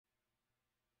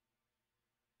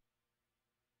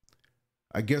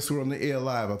I guess we're on the air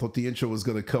live. I thought the intro was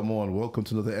going to come on. Welcome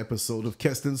to another episode of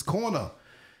Keston's Corner.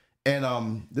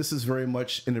 And this is very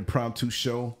much an impromptu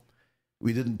show.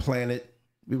 We didn't plan it.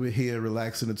 We were here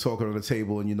relaxing and talking on the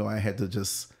table. And, you know, I had to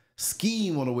just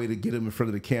scheme on a way to get him in front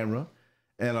of the camera.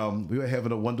 And we were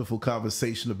having a wonderful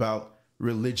conversation about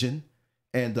religion.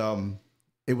 And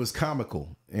it was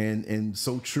comical and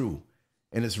so true.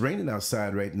 And it's raining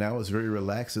outside right now. It's very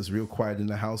relaxed. It's real quiet in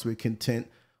the house. We're content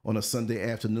on a Sunday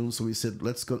afternoon. So we said,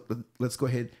 let's go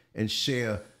ahead and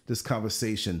share this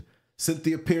conversation.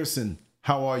 Cynthia Pearson,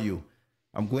 how are you?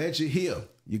 I'm glad you're here.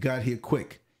 You got here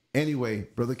quick. Anyway,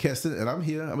 Brother Keston, and I'm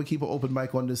here. I'm going to keep an open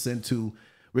mic on this end too.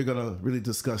 We're going to really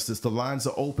discuss this. The lines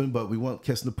are open, but we want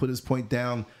Keston to put his point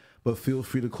down. But feel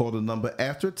free to call the number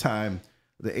after time,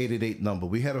 the 888 number.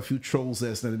 We had a few trolls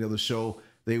last night in the other show.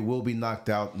 They will be knocked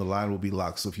out and the line will be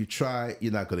locked. So if you try,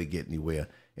 you're not going to get anywhere.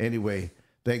 Anyway,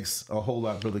 thanks a whole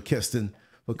lot, Brother Keston,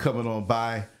 for coming on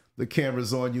by. The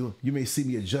camera's on you. You may see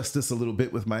me adjust this a little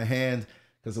bit with my hand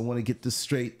because I want to get this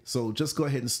straight. So just go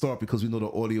ahead and start because we know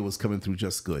the audio is coming through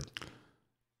just good.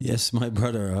 Yes, my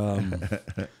brother.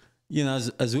 You know,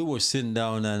 as we were sitting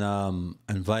down and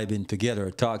vibing together,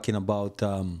 talking about,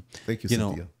 Thank you, you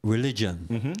Cynthia. know,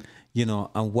 religion, you know,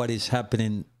 and what is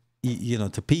happening, you know,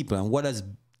 to people and what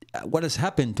has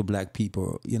happened to black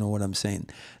people, you know what I'm saying?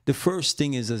 The first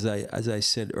thing is, as I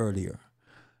said earlier,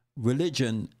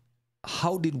 religion.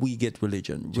 How did we get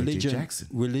religion?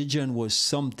 Religion was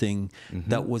something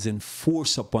that was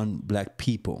enforced upon black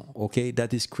people. Okay,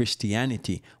 that is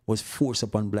Christianity was forced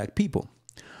upon black people.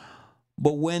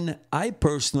 But when I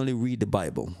personally read the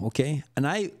Bible, okay, and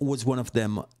I was one of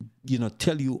them, you know,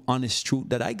 tell you honest truth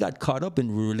that I got caught up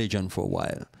in religion for a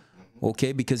while,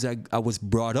 okay, because I was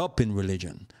brought up in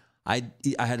religion. I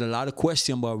had a lot of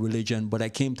questions about religion, but I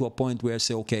came to a point where I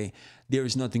said, okay, there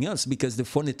is nothing else. Because the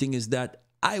funny thing is that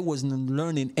I wasn't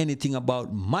learning anything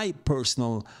about my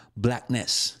personal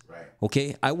blackness. Right.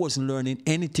 Okay, I wasn't learning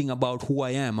anything about who I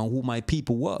am and who my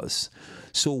people was.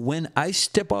 So when I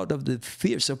step out of the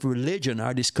fears of religion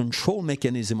or this control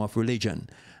mechanism of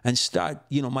religion and start,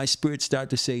 you know, my spirit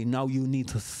start to say, now you need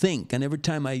to think. And every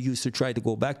time I used to try to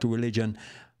go back to religion,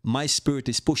 my spirit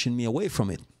is pushing me away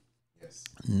from it. Yes.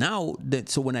 Now that,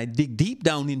 so when I dig deep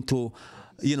down into,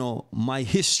 you know, my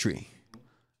history,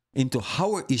 into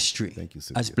our history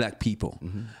as black people,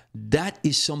 that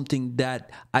is something that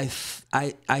I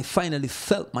finally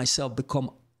felt myself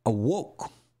become awoke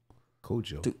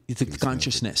to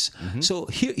consciousness. So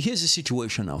here's the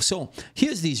situation now. So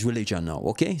here's this religion now,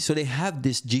 okay? So they have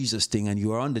this Jesus thing and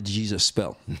you are under the Jesus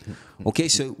spell. Okay,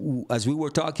 so as we were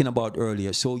talking about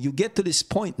earlier, so you get to this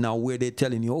point now where they're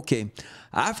telling you, okay,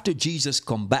 after Jesus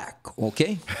come back,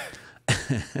 okay?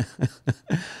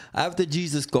 After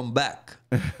Jesus come back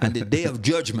and the day of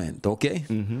judgment, okay,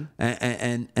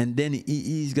 and then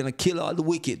he's gonna kill all the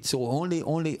wicked. So only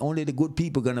the good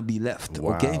people gonna be left,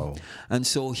 okay. And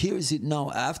so here is it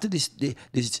now after this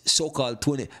so-called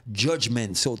 20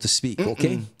 judgment, so to speak,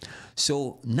 okay.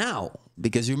 So now,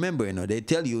 because remember, you know, they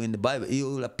tell you in the Bible, he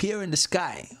will appear in the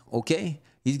sky, okay.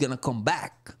 He's gonna come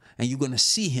back and you're gonna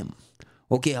see him.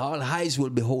 Okay, all eyes will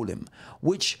behold him,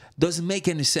 which doesn't make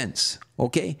any sense.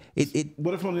 Okay,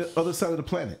 What if on the other side of the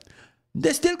planet?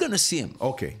 They're still gonna see him.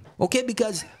 Okay. Okay,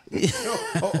 because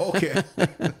okay.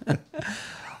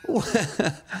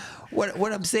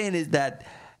 what I'm saying is that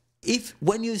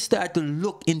when you start to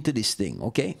look into this thing,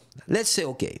 okay, let's say,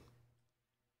 okay,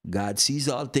 God sees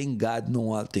all things, God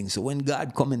knows all things. So when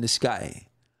God come in the sky,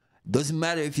 doesn't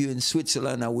matter if you're in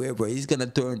Switzerland or wherever, he's gonna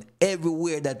turn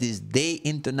everywhere that is day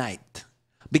into night.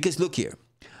 Because look here,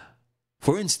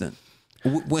 for instance,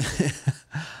 when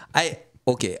I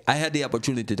had the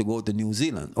opportunity to go to New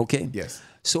Zealand, okay? Yes.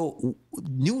 So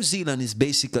New Zealand is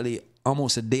basically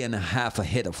almost a day and a half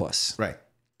ahead of us. Right.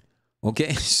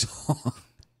 Okay? So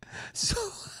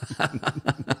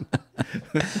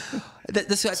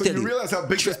that's what I tell you. You realize how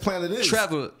big this planet is.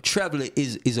 Travel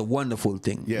is a wonderful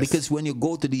thing. Yes. Because when you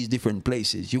go to these different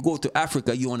places, you go to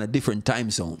Africa, you're on a different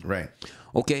time zone. Right.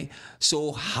 Okay?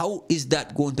 So how is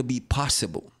that going to be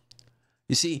possible?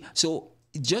 You see, so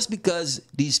just because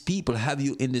these people have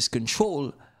you in this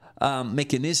control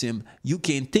mechanism, you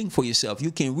can't think for yourself.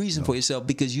 You can't reason for yourself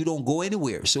because you don't go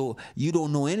anywhere. So you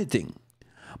don't know anything.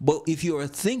 But if you're a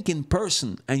thinking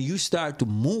person and you start to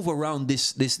move around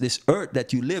this earth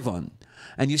that you live on,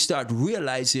 and you start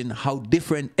realizing how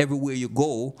different everywhere you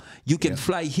go, you can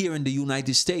fly here in the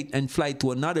United States and fly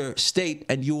to another state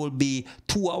and you will be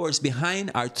 2 hours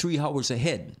behind or 3 hours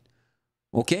ahead.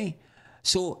 Okay?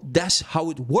 So that's how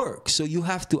it works. So you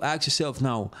have to ask yourself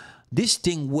now, this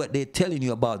thing, what they're telling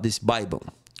you about this Bible,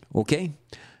 okay?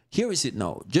 here is it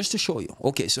now, just to show you.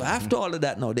 Okay, so after all of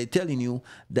that now, they're telling you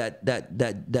that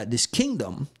this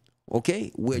kingdom,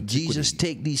 okay, where Jesus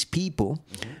take these people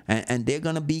and they're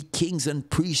going to be kings and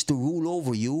priests to rule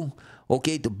over you,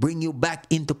 okay, to bring you back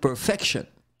into perfection.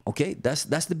 Okay, that's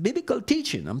the biblical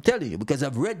teaching, I'm telling you, because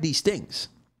I've read these things.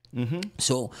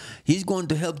 So he's going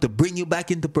to help to bring you back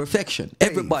into perfection.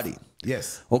 Everybody.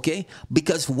 Yes. Okay?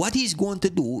 Because what he's going to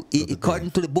do,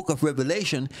 according to the book of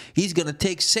Revelation, he's going to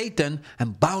take Satan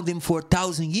and bound him for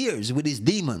 1,000 years with his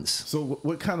demons. So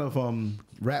what kind of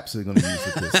raps are they going to use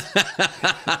with this?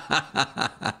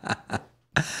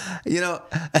 You know,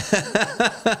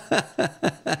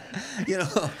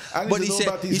 I need to know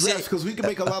about these raps because we can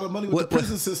make a lot of money with the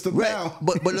prison system now.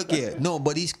 But look here, no,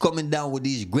 but he's coming down with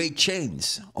these great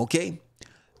chains, okay?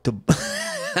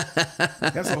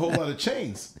 That's a whole lot of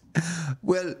chains.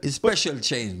 Well, it's special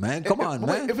chains, man. Come on,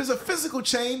 man. If it's a physical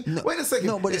chain, wait a second.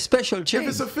 No, but it's special chain. If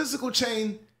it's a physical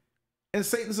chain and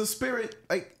Satan's a spirit,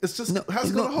 like it's just how's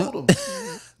it gonna hold him?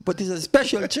 But it's a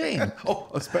special chain. Okay.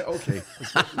 A special chain.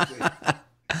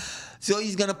 So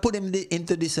he's going to put him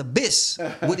into this abyss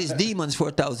with his demons for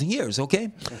 1,000 years,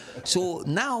 okay? So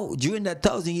now, during that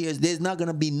 1,000 years, there's not going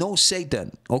to be no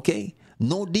Satan, okay?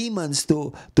 No demons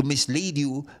to mislead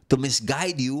you, to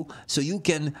misguide you, so you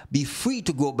can be free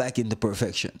to go back into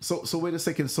perfection. So wait a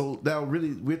second. So now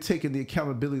really we're taking the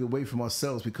accountability away from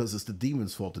ourselves because it's the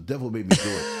demon's fault. The devil made me do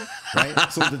it,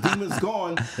 right? So if the demon's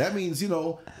gone, that means,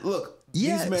 look,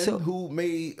 these men who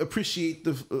may appreciate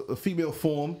the female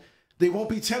form, they won't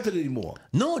be tempted anymore.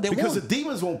 No, they won't. Because the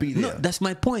demons won't be there. No, that's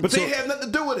my point. But they have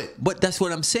nothing to do with it. But that's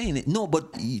what I'm saying. No,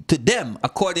 but to them,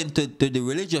 according to the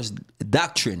religious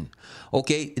doctrine,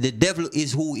 okay, the devil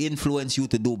is who influence you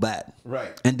to do bad.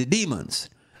 Right. And the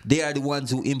demons, they are the ones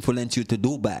who influence you to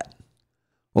do bad.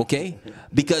 Okay?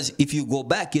 Because if you go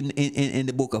back in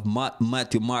the book of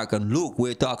Matthew, Mark, and Luke,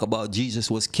 where it talk about Jesus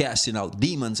was casting out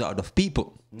demons out of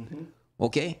people.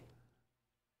 Okay?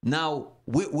 Now,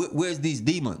 where's these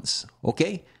demons?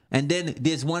 Okay? And then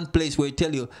there's one place where he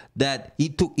tell you that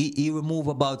he removed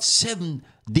about 7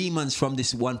 demons from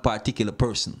this one particular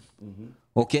person.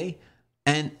 Okay?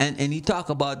 And he talk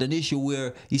about an issue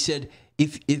where he said,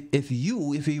 if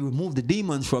he remove the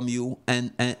demons from you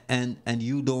and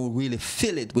you don't really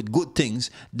fill it with good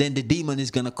things, then the demon is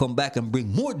gonna come back and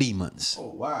bring more demons. Oh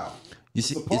wow. You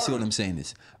see what I'm saying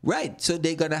is right. So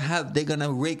they're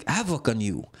gonna wreak havoc on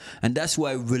you, and that's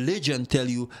why religion tell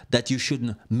you that you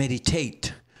shouldn't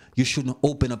meditate, you shouldn't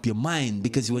open up your mind,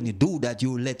 because when you do that,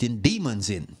 you're letting demons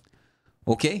in.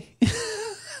 Okay.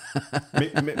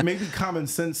 Maybe common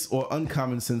sense or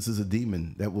uncommon sense is a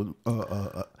demon that would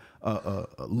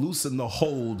loosen the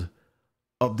hold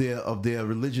of their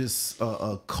religious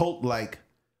cult-like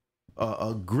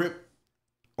grip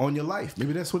on your life.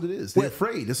 Maybe that's what it is. They're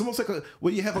afraid. It's almost like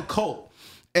when you have a cult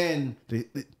and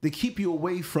they keep you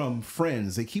away from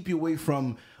friends. They keep you away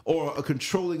from, or a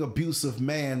controlling, abusive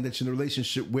man that you're in a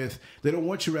relationship with. They don't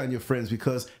want you around your friends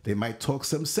because they might talk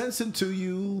some sense into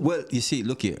you. Well, you see,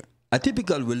 look here. A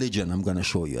typical religion, I'm going to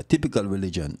show you. A typical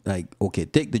religion, like, okay,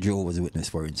 take the Jehovah's Witness,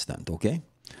 for instance, okay?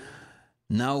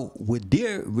 Now, with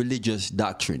their religious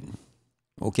doctrine,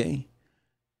 okay,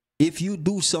 if you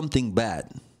do something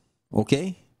bad,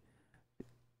 okay,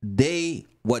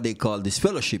 what they call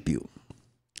disfellowship you,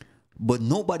 but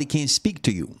nobody can speak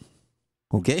to you,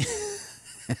 okay?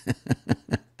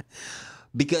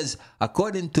 Because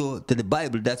according to the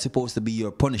Bible, that's supposed to be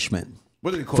your punishment.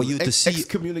 What do they call for you it? to see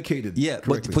excommunicated. Yeah,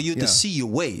 correctly. But for you to see your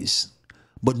ways.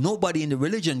 But nobody in the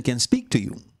religion can speak to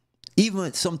you.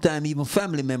 Sometimes even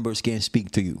family members can't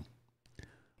speak to you.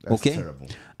 That's terrible.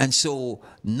 And so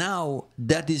now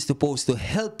that is supposed to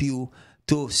help you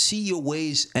to see your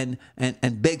ways and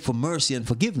beg for mercy and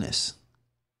forgiveness.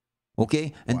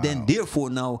 Okay? And then therefore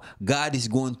now God is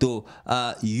going to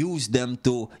use them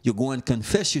to, you go and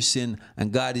confess your sin,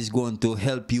 and God is going to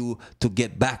help you to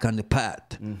get back on the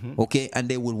path. Okay? And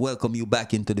they will welcome you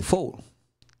back into the fold.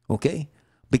 Okay?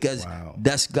 Because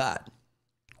that's God.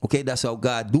 Okay? That's how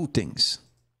God do things.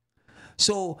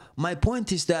 So my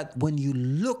point is that when you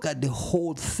look at the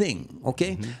whole thing,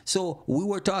 okay? So we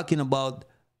were talking about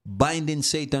binding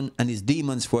Satan and his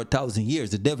demons for 1,000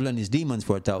 years, the devil and his demons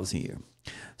for 1,000 years.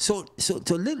 So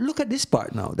look at this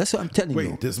part now. That's what I'm telling you.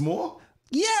 Wait, there's more?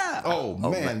 Yeah. Oh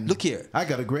man. Look here. I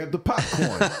got to grab the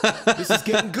popcorn. This is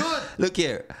getting good. Look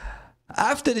here.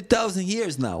 After the 1,000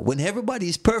 years now, when everybody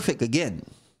is perfect again.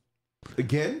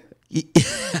 Again?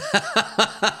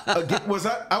 Again,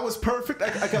 I was perfect?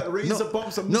 I got razor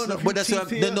bumps. But that's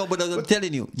what I'm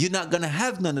telling you. You're not gonna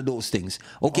have none of those things.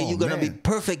 Okay, you're gonna be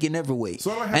perfect in every way.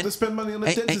 So I don't have to spend money on the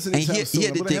dentist anytime soon.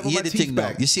 Here's the thing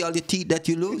now. You see all the teeth that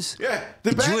you lose? Yeah.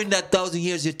 During that 1,000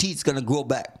 years, your teeth's gonna grow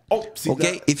back. Oh, see,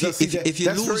 okay. If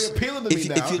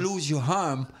you lose your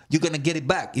arm, you're gonna get it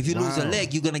back. If you lose a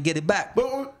leg, you're gonna get it back.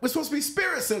 But we're supposed to be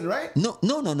spirits then, right? No.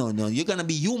 You're gonna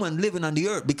be human living on the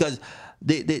earth because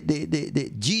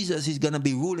Jesus is gonna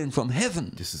be ruling from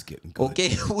heaven. This is getting good.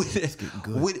 Okay,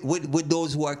 with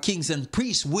those who are kings and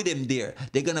priests with him there,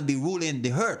 they're gonna be ruling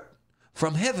the earth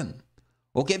from heaven.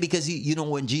 Okay, because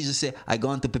when Jesus said, "I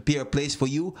gone to prepare a place for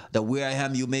you, that where I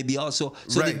am, you may be also."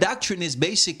 So the doctrine is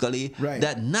basically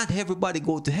that not everybody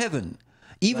go to heaven.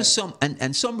 Even some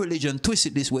some religion twist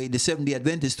it this way. The Seventh-day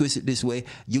Adventists twist it this way.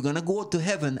 You're gonna go to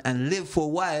heaven and live for a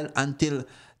while until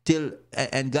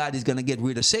God is gonna get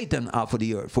rid of Satan off of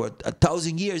the earth. For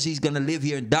 1,000 years, he's gonna live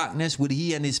here in darkness with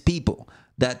he and his people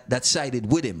that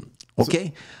sided with him.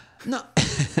 Okay,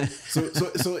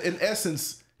 so in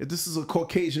essence, if this is a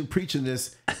Caucasian preaching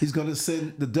this, he's going to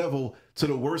send the devil to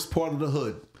the worst part of the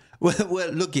hood. Well,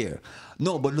 look here.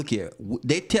 No, but look here.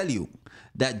 They tell you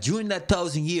that during that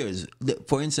 1,000 years,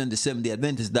 for instance, the Seventh-day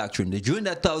Adventist doctrine, that during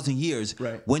that 1,000 years,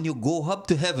 when you go up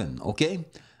to heaven, okay,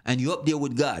 and you're up there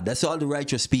with God, that's all the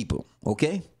righteous people,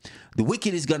 okay? The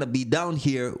wicked is going to be down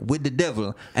here with the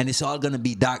devil, and it's all going to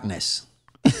be darkness.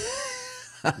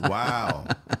 Wow.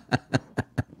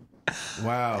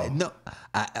 No,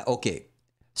 okay.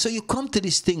 So you come to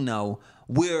this thing now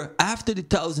where after the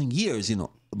 1,000 years,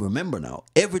 remember now,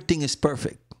 everything is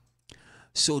perfect.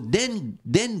 So then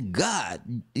God,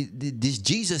 this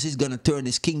Jesus is going to turn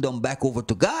his kingdom back over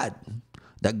to God,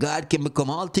 that God can become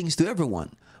all things to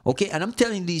everyone. Okay, and I'm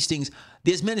telling these things,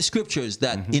 there's many scriptures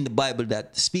that in the Bible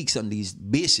that speaks on these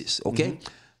bases, okay?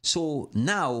 So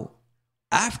now,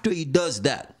 after he does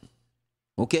that,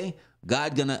 okay,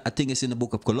 God I think it's in the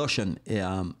book of Colossians,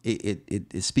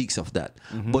 it speaks of that.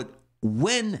 But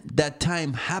when that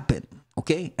time happened,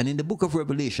 okay, and in the book of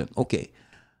Revelation, okay,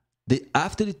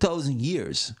 after the 1,000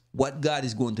 years, what God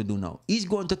is going to do now? He's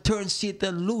going to turn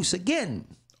Satan loose again.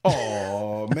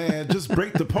 Oh man, just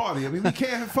break the party. I mean, we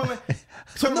can't have fun.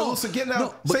 Turn him loose again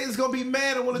now. Satan's gonna be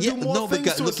mad and want to do more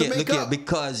things to us to make up.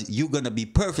 Because you're gonna be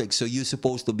perfect, so you're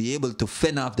supposed to be able to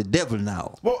fend off the devil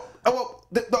now. Well,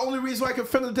 the only reason why I can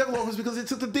fend the devil off is because he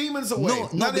took the demons away.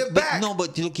 Now they're back.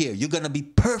 But look here, you're gonna be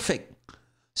perfect.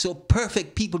 So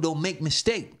perfect people don't make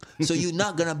mistakes. So you're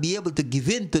not gonna be able to give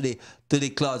in to the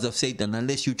claws of Satan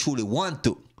unless you truly want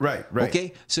to. Right.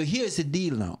 Okay. So here's the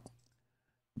deal now.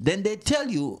 Then they tell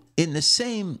you in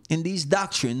these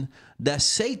doctrine that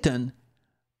Satan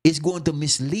is going to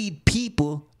mislead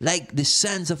people like the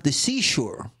sands of the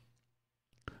seashore.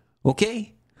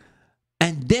 Okay?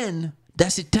 And then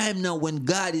that's the time now when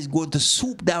God is going to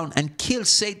swoop down and kill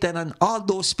Satan and all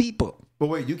those people. But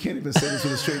wait, you can't even say this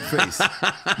with a straight face.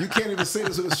 You can't even say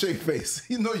this with a straight face.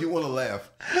 You know you want to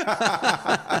laugh.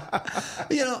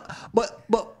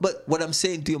 But what I'm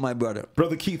saying to you, my brother.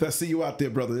 Brother Keith, I see you out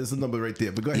there, brother. There's a number right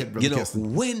there. But go ahead, brother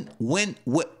Keston. When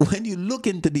you look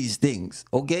into these things,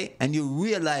 okay, and you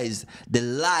realize the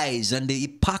lies and the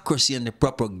hypocrisy and the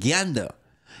propaganda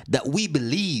that we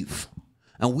believe,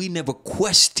 and we never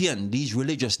question these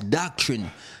religious doctrine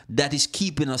that is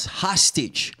keeping us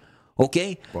hostage.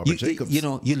 Okay,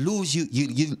 you lose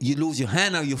your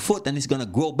hand or your foot, and it's gonna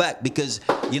grow back because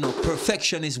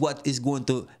perfection is what is going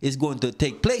to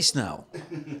take place now.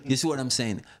 You see what I'm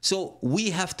saying? So we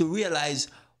have to realize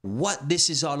what this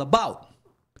is all about.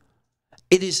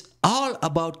 It is all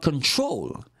about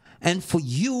control. And for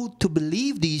you to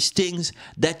believe these things,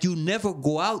 that you never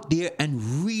go out there and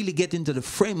really get into the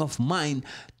frame of mind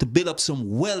to build up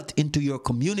some wealth into your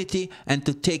community and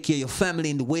to take care of your family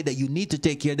in the way that you need to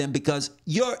take care of them, because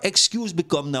your excuse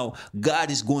become now, God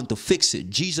is going to fix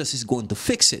it. Jesus is going to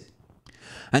fix it.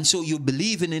 And so you're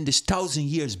believing in this 1,000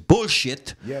 years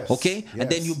bullshit, okay? Yes. And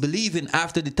then you believe in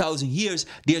after the 1,000 years,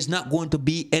 there's not going to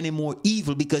be any more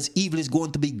evil because evil is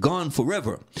going to be gone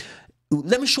forever.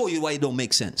 Let me show you why it don't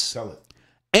make sense. Tell it.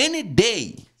 Any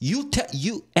day you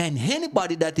and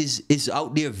anybody that is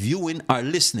out there viewing or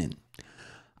listening,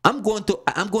 I'm going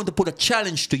to put a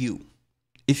challenge to you.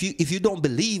 If you don't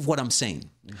believe what I'm saying,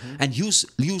 and use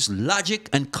logic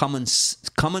and common sense,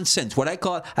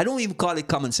 I don't even call it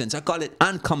common sense. I call it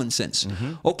uncommon sense.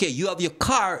 Okay, you have your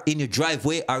car in your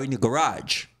driveway or in your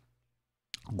garage.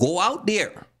 Go out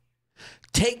there.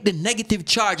 Take the negative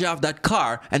charge off that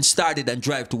car and start it and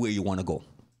drive to where you want to go.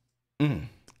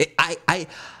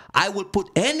 I will put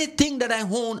anything that I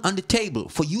own on the table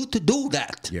for you to do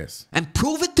that. Yes. And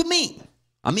prove it to me.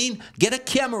 I mean, get a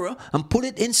camera and put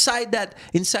it inside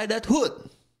that hood.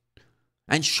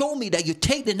 And show me that you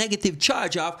take the negative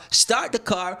charge off, start the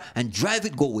car, and drive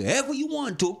it, go wherever you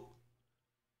want to.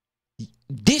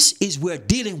 This is where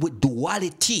dealing with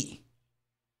duality.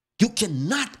 You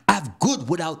cannot have good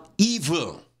without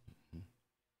evil.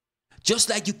 Just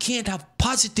like you can't have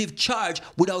positive charge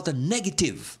without a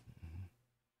negative.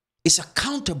 It's a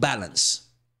counterbalance.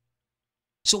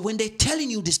 So when they're telling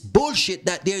you this bullshit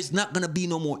that there's not going to be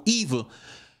no more evil,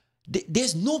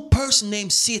 there's no person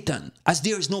named Satan as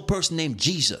there is no person named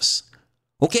Jesus.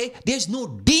 Okay? There's no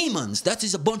demons. That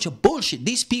is a bunch of bullshit.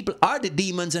 These people are the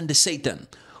demons and the Satan.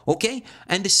 Okay?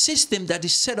 And the system that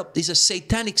is set up is a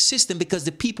satanic system because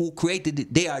the people who created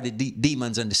it, they are the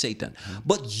demons and the Satan.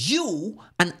 But you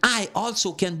and I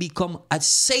also can become a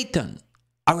Satan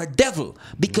or a devil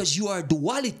because you are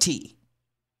duality.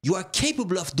 You are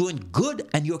capable of doing good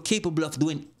and you're capable of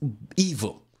doing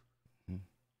evil.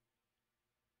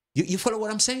 You follow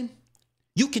what I'm saying?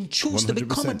 You can choose 100%. To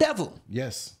become a devil.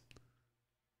 Yes.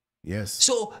 Yes.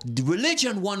 So the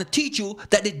religion want to teach you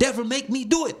that the devil make me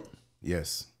do it.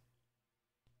 Yes.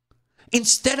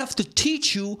 Instead of to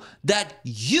teach you that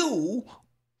you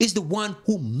is the one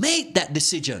who made that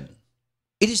decision.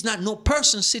 It is not no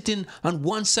person sitting on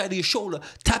one side of your shoulder,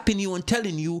 tapping you and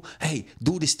telling you, hey,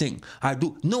 do this thing.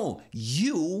 No,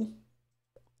 you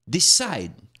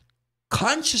decide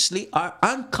consciously or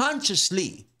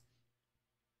unconsciously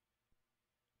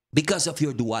because of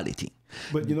your duality.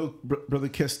 But you know, Brother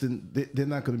Keston, they're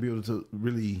not going to be able to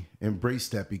really embrace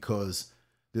that because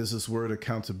there's this word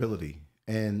accountability,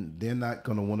 and they're not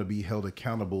going to want to be held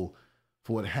accountable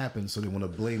for what happened, so they want to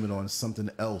blame it on something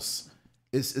else.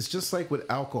 It's just like with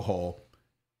alcohol.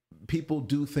 People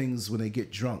do things when they get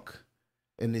drunk,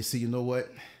 and they say, you know what?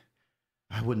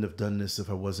 I wouldn't have done this if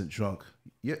I wasn't drunk.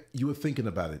 Yeah, you were thinking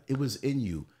about it. It was in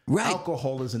you. Right.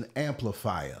 Alcohol is an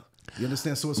amplifier. You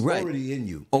understand? So it's right. already in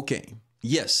you. Okay.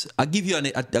 Yes. I'll give you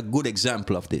a good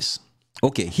example of this.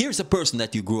 Okay. Here's a person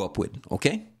that you grew up with.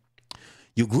 Okay.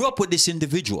 You grew up with this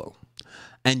individual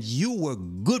and you were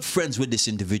good friends with this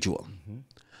individual. Mm-hmm.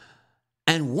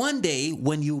 And one day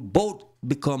when you both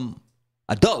become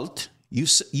adult,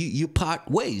 you part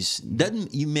ways. Then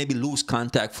you maybe lose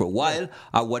contact for a while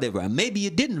or whatever. And maybe you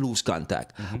didn't lose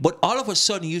contact. Mm-hmm. But all of a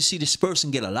sudden you see this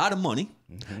person get a lot of money.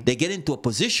 Mm-hmm. They get into a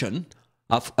position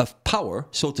of power,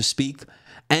 so to speak,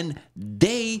 and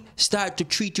they start to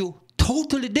treat you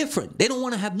totally different. They don't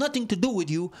want to have nothing to do with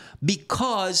you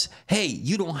because, hey,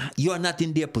 you're not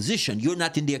in their position. You're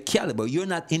not in their caliber. You're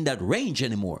not in that range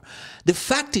anymore. The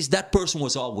fact is that person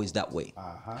was always that way.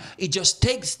 Uh-huh. It just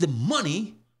takes the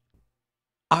money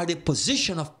or the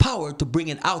position of power to bring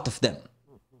it out of them.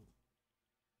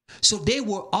 So they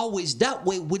were always that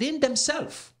way within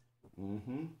themselves.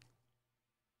 Mm-hmm.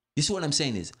 You see what I'm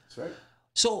saying is? That's right.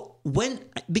 So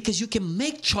because you can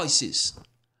make choices.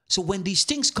 So when these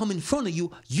things come in front of you,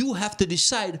 you have to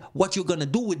decide what you're going to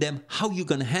do with them, how you're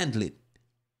going to handle it.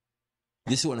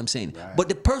 You see what I'm saying? Right. But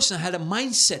the person had a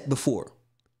mindset before.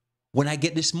 When I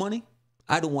get this money,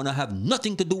 I don't want to have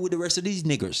nothing to do with the rest of these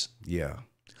niggers. Yeah.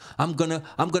 I'm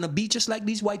gonna be just like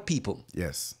these white people.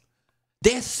 Yes.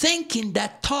 They're thinking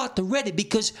that thought already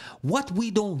because what we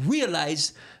don't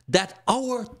realize that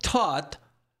our thought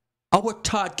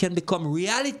can become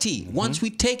reality once we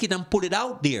take it and put it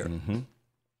out there. Mm-hmm.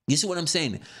 You see what I'm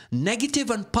saying? Negative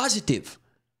and positive.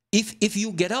 If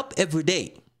you get up every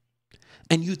day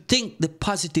and you think the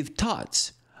positive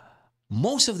thoughts,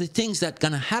 most of the things that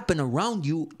gonna happen around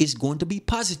you is going to be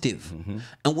positive. Mm-hmm.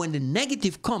 And when the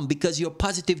negative come, because your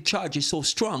positive charge is so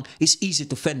strong, it's easy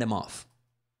to fend them off.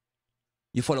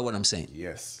 You follow what I'm saying?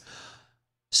 Yes.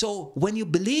 So when you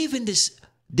believe in this,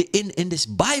 in this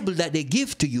Bible that they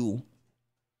give to you,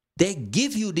 they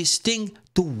give you this thing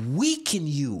to weaken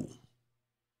you.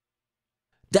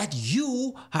 That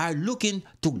you are looking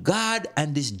to God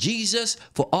and this Jesus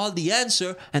for all the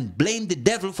answer and blame the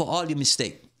devil for all your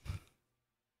mistake.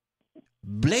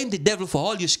 Blame the devil for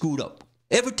all you screwed up.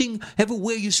 Everything,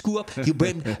 everywhere you screw up, you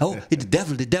blame, oh, the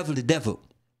devil, the devil, the devil.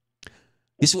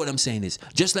 You see what I'm saying is,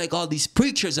 just like all these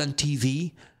preachers on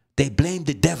TV, they blame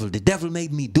the devil. The devil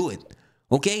made me do it.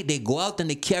 Okay? They go out and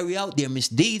they carry out their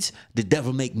misdeeds. The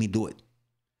devil made me do it.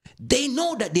 They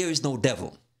know that there is no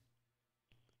devil.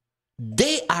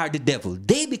 They are the devil.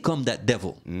 They become that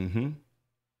devil. Mm-hmm.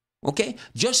 Okay?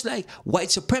 Just like white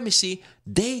supremacy,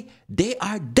 they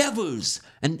are devils.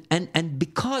 And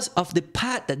because of the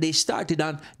path that they started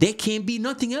on, they can't be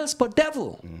nothing else but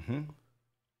devil. Mm-hmm.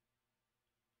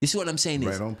 You see what I'm saying?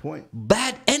 Right on point.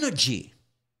 Bad energy.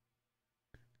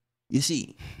 You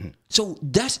see? So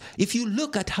that's, if you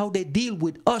look at how they deal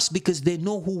with us, because they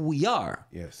know who we are.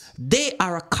 Yes. They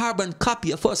are a carbon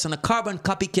copy of us, and a carbon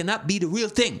copy cannot be the real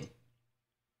thing.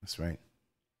 That's right.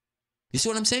 You see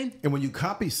what I'm saying? And when you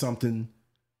copy something,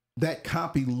 that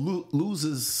copy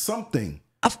loses something.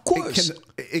 Of course.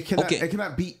 It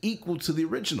cannot be equal to the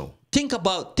original. Think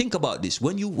about this.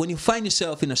 When you find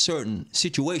yourself in a certain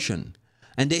situation,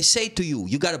 and they say to you,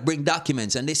 you got to bring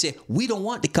documents, and they say, we don't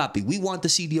want the copy, we want to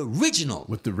see the original.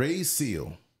 With the raised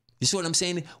seal. You see what I'm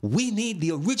saying? We need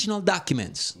the original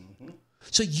documents.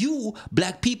 So you,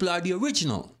 black people, are the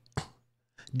original.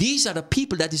 These are the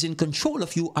people that is in control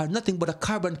of you, are nothing but a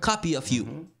carbon copy of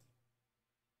you.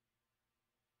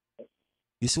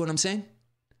 You see what I'm saying?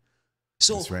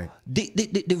 So that's right.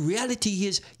 The reality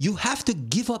is, you have to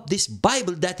give up this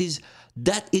Bible that is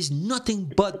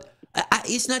nothing but,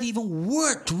 it's not even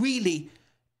worth really,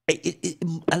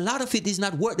 a lot of it is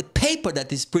not worth the paper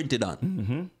that is printed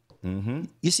on.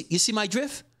 You see my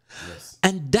drift? Yes.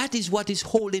 And that is what is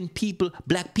holding people,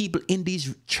 black people, in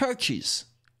these churches.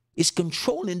 It's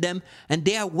controlling them, and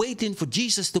they are waiting for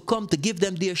Jesus to come to give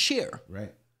them their share.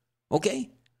 Right. Okay?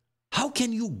 How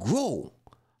can you grow?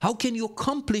 How can you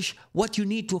accomplish what you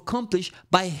need to accomplish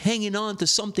by hanging on to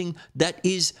something that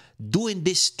is doing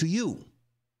this to you?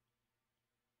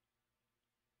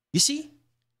 You see?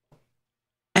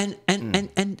 And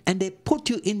they put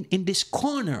you in this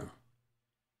corner.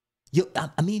 Your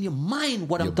mind,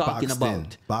 what I'm talking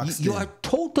about. You are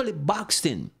totally boxed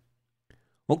in.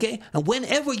 Okay? And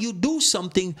whenever you do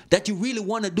something that you really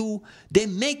want to do, they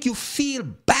make you feel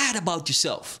bad about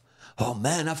yourself. Oh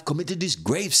man, I've committed this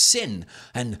grave sin,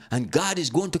 and God is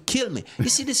going to kill me. You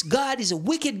see, this God is a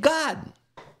wicked God.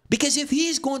 Because if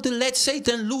he's going to let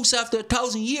Satan loose after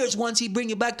 1,000 years, once he bring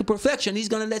you back to perfection, he's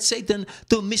going to let Satan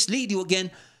to mislead you again.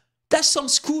 That's some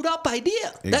screwed up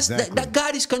idea. Exactly. That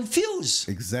God is confused.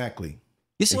 Exactly.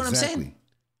 You see what I'm saying?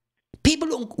 People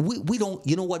don't, we don't,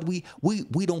 you know what,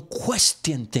 we don't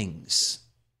question things.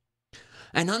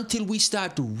 And until we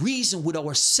start to reason with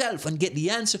ourselves and get the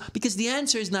answer, because the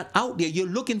answer is not out there. You're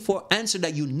looking for an answer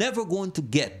that you're never going to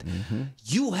get.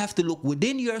 You have to look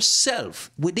within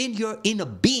yourself, within your inner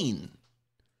being,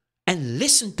 and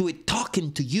listen to it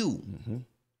talking to you.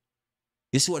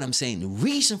 You see what I'm saying?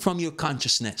 Reason from your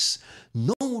consciousness.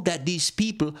 Know that these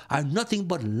people are nothing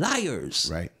but liars.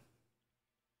 Right.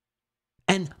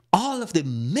 And all of the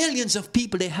millions of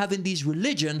people they have in these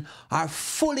religion are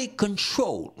fully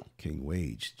controlled. King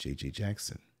Wage, J.J.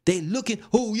 Jackson. They looking,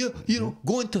 you know,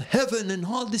 going to heaven and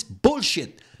all this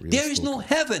bullshit. There is no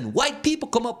heaven. White people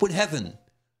come up with heaven.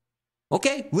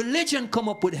 Okay? Religion come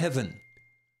up with heaven.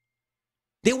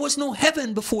 There was no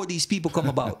heaven before these people come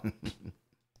about.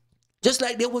 Just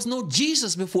like there was no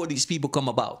Jesus before these people come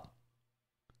about.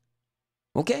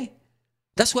 Okay?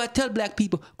 That's why I tell black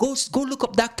people, go look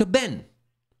up Dr. Ben.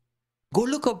 Go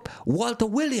look up Walter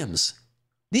Williams.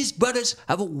 These brothers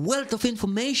have a wealth of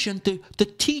information to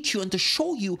teach you and to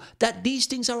show you that these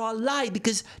things are all lie,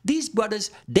 because these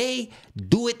brothers, they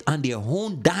do it on their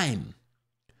own dime,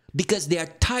 because they are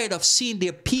tired of seeing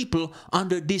their people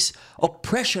under this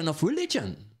oppression of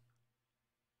religion,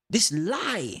 this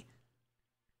lie.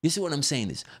 You see what I'm saying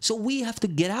is, so we have to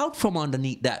get out from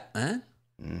underneath that. Huh?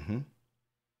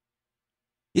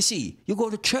 You see, you go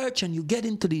to church and you get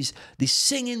into this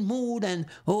singing mood, and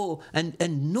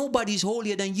nobody's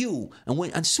holier than you.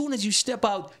 And as soon as you step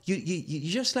out,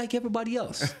 you're just like everybody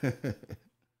else.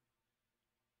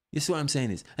 You see what I'm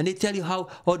saying is, and they tell you how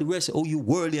the rest, you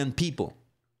worldly people.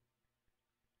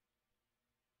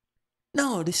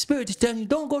 No, the Spirit is telling you,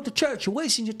 don't go to church. You're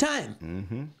wasting your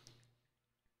time.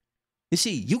 You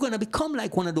see, you're gonna become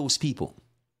like one of those people.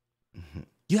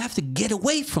 You have to get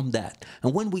away from that.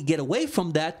 And when we get away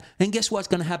from that, and guess what's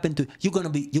going to happen to you?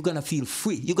 You're going to feel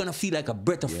free. You're going to feel like a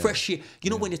breath of fresh air.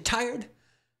 You know, when you're tired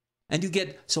and you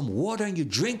get some water and you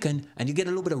drink and you get a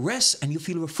little bit of rest and you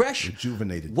feel refreshed.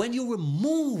 Rejuvenated. When you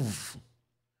remove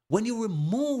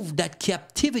that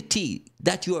captivity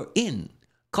that you're in,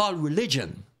 called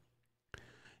religion,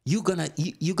 you're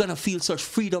gonna feel such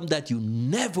freedom that you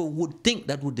never would think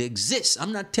that would exist.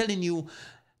 I'm not telling you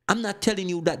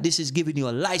that this is giving you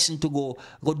a license to go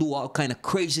do all kind of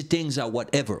crazy things or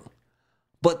whatever.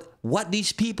 But what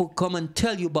these people come and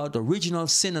tell you about original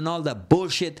sin and all that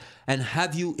bullshit, and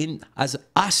have you in as a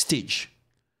hostage,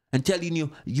 and telling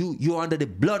you're under the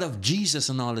blood of Jesus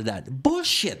and all of that.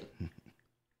 Bullshit.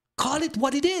 Call it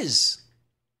what it is.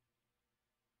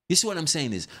 You see what I'm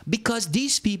saying is, because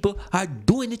these people are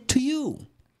doing it to you.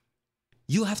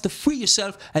 You have to free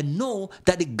yourself and know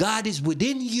that the God is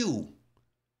within you.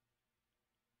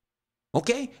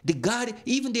 Okay? The God,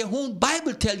 even their own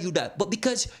Bible tell you that. But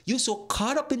because you're so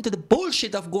caught up into the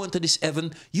bullshit of going to this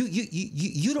heaven,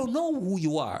 you don't know who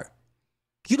you are.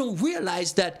 You don't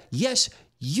realize that, yes,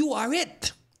 you are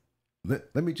it.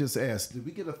 Let me just ask, did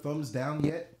we get a thumbs down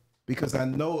yet? Because I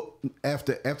know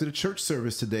after the church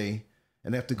service today,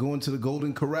 and after going to the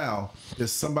Golden Corral,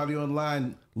 there's somebody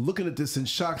online looking at this in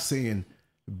shock saying,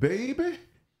 baby,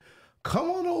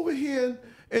 come on over here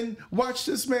and watch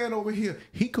this man over here.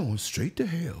 He going straight to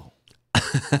hell.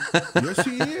 Yes,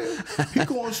 he is. He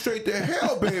going straight to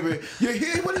hell, baby. You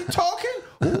hear when he talking?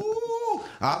 Ooh,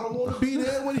 I don't want to be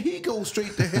there when he goes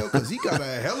straight to hell because he got a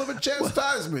hell of a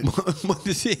chastisement. But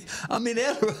you see, I'm in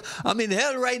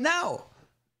hell right now.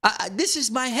 This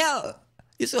is my hell.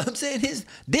 You see what I'm saying?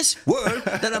 This world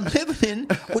that I'm living in,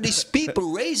 with these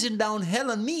people raising down hell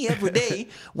on me every day,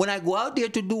 when I go out there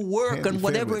to do work and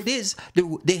whatever it is,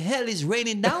 the hell is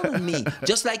raining down on me,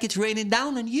 just like it's raining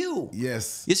down on you.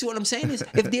 Yes. You see what I'm saying? Is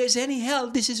if there's any hell,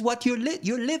 this is what you're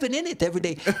living in it every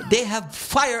day. They have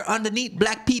fire underneath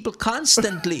black people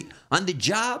constantly. On the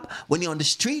job, when you're on the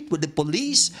street with the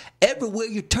police, everywhere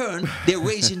you turn, they're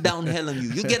raising down hell on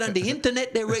you. You get on the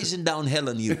internet, they're raising down hell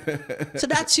on you. So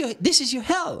this is your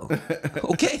hell.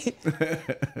 Okay?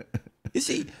 You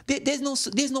see, there's no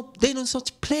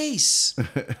such place.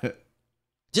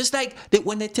 Just like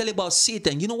when they tell you about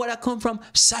Satan, you know where I come from?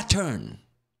 Saturn.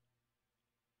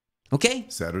 Okay?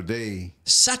 Saturn,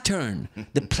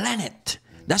 the planet.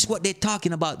 That's what they're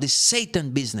talking about, the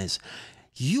Satan business.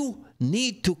 You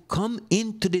need to come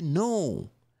into the know.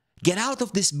 Get out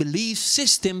of this belief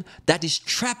system that is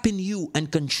trapping you and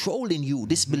controlling you.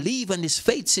 This belief and this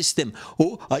faith system.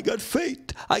 Oh, I got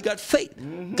faith. I got faith.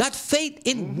 Got faith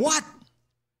in what?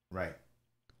 Right.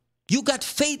 You got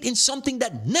faith in something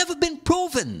that never been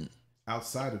proven.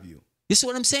 Outside of you. You see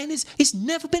what I'm saying? It's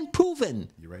never been proven.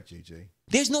 You're right, JJ.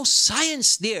 There's no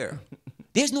science there.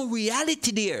 There's no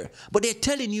reality there. But they're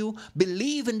telling you,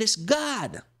 believe in this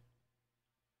God.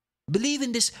 Believe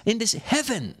in this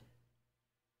heaven.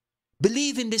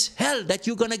 Believe in this hell that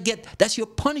you're going to get. That's your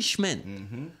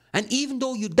punishment. And even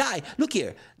though you die, look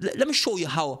here, let me show you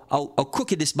how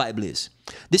crooked this Bible is.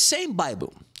 The same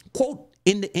Bible, quote,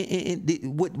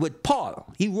 with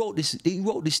Paul, he wrote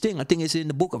this thing, I think it's in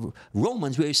the book of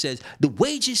Romans, where he says, the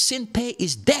wages sin pay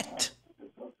is death.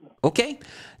 Okay?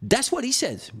 That's what he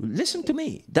says. Listen to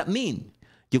me. That means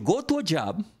you go to a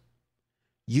job,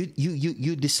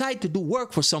 you decide to do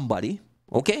work for somebody,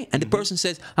 okay? And the person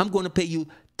says, I'm going to pay you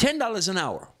 $10 an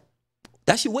hour.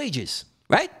 That's your wages,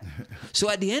 right? So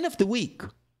at the end of the week,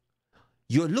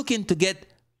 you're looking to get,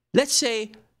 let's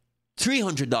say,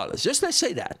 $300. Just let's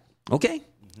say that, okay?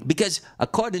 Because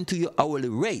according to your hourly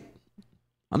rate,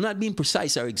 I'm not being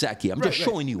precise or exact here. I'm just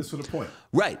showing you. That's for the point.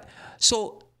 Right.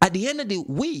 So at the end of the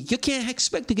week, you can't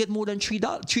expect to get more than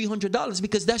 $300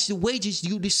 because that's the wages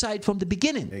you decide from the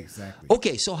beginning. Exactly.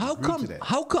 Okay, so how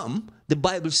come the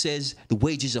Bible says the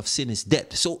wages of sin is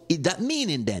death? So that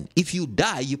meaning then, if you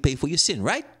die, you pay for your sin,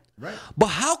 right? Right. But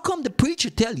how come the preacher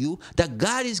tell you that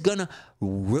God is going to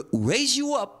raise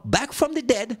you up back from the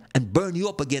dead and burn you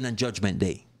up again on Judgment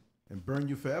Day? And burn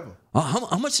you forever.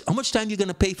 How much time you going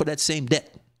to pay for that same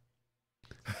debt?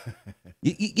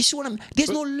 You see what I'm?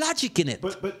 There's no logic in it.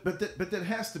 But that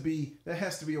has to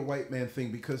be a white man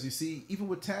thing, because you see, even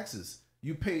with taxes,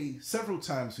 you pay several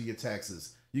times for your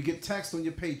taxes. You get taxed on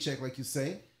your paycheck, like you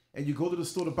say, and you go to the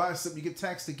store to buy something, you get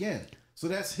taxed again. So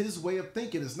that's his way of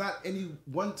thinking. It's not any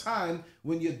one time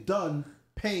when you're done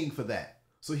paying for that.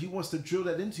 So he wants to drill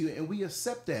that into you, and we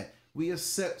accept that. We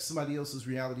accept somebody else's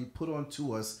reality put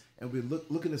onto us, and we're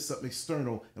looking at something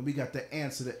external, and we got the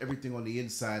answer to everything on the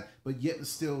inside. But yet and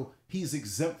still, he's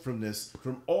exempt from this,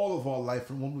 from all of our life,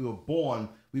 from when we were born.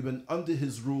 We've been under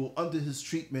his rule, under his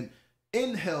treatment,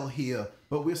 in hell here,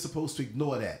 but we're supposed to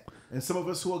ignore that. And some of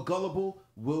us who are gullible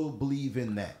will believe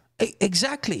in that.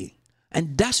 Exactly.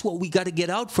 And that's what we got to get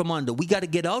out from under. We got to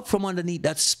get out from underneath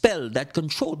that spell, that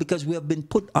control, because we have been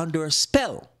put under a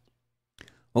spell.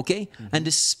 Okay? And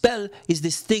the spell is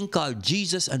this thing called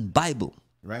Jesus and Bible.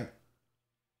 Right.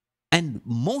 And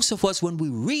most of us, when we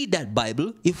read that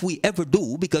Bible, if we ever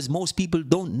do, because most people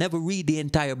don't never read the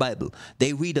entire Bible.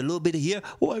 They read a little bit here.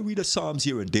 Oh, I read the Psalms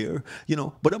here and there,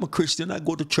 but I'm a Christian. I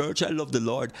go to church. I love the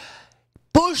Lord.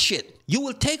 Bullshit. You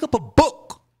will take up a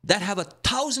book that have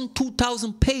 1,000,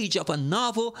 2,000 page of a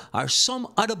novel or some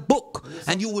other book,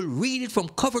 and you will read it from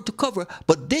cover to cover.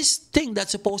 But this thing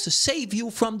that's supposed to save you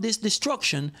from this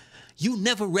destruction, you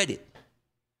never read it.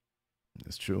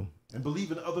 That's true. And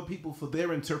believe in other people for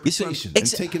their interpretation and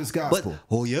take it as gospel.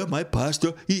 But, oh yeah, my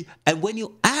pastor. And when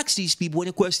you ask these people, when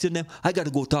you question them, I got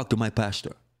to go talk to my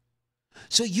pastor.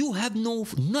 So you have no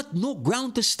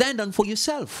ground to stand on for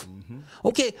yourself.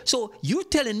 Okay, so you're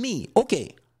telling me,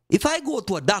 okay, if I go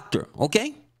to a doctor,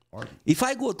 okay? If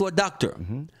I go to a doctor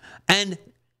and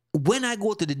when I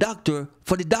go to the doctor,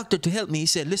 for the doctor to help me, he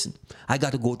said, listen, I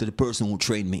got to go to the person who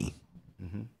trained me.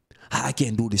 I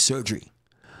can't do the surgery,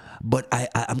 but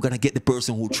I'm going to get the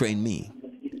person who trained me.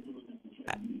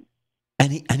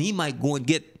 And he might go and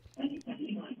get...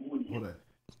 Hold on.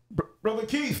 Brother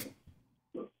Keith.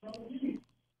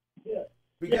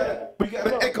 We got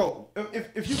an echo.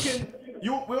 If you can,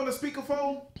 we're on the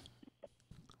speakerphone?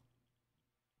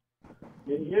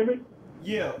 Can you hear me?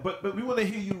 Yeah, but we want to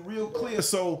hear you real clear.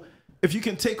 So if you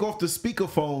can take off the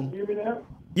speakerphone. Hear me now?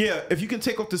 Yeah, if you can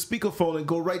take off the speakerphone and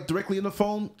go right directly in the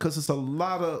phone, because it's a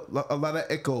lot of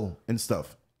echo and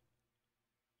stuff.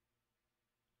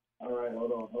 All right,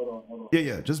 hold on.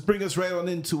 Yeah. Just bring us right on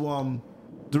into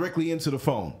directly into the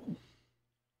phone.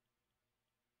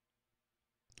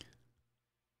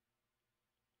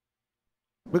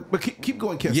 But keep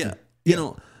going, Keston. Yeah, you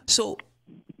know, so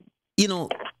you know,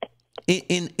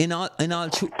 in all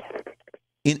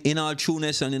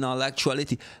trueness and in all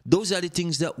actuality, those are the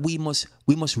things that we must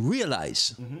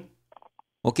realize.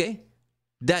 Okay,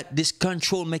 that this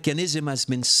control mechanism has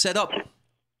been set up,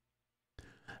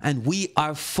 and we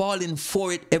are falling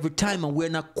for it every time, and we're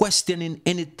not questioning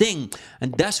anything.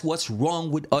 And that's what's wrong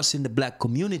with us in the black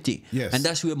community. Yes. And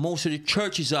that's where most of the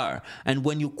churches are. And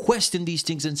when you question these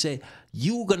things and say,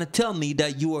 you're going to tell me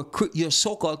that you're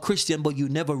so-called Christian, but you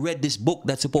never read this book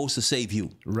that's supposed to save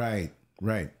you. Right.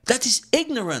 That is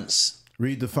ignorance.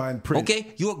 Read the fine print.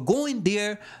 Okay? You're going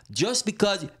there just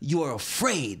because you're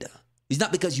afraid. It's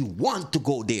not because you want to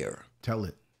go there. Tell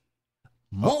it.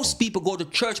 Most people go to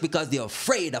church because they're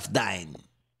afraid of dying.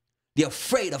 They're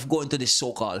afraid of going to this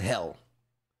so-called hell.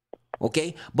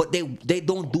 Okay? But they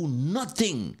don't do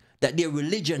nothing that their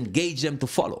religion gauge them to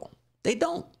follow. They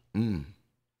don't.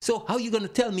 So how are you going to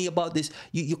tell me about this?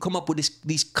 You come up with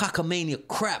these cockamania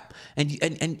crap, and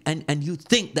you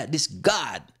think that this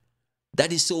God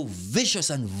that is so vicious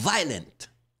and violent,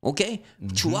 okay,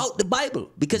 throughout the Bible,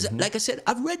 because like I said,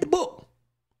 I've read the book.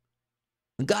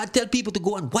 God tell people to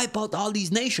go and wipe out all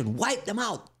these nations, wipe them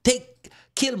out,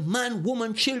 kill man,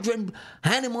 woman, children,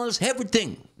 animals,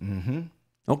 everything.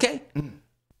 Okay?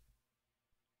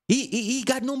 He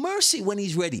got no mercy when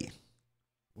he's ready.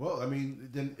 Well, I mean,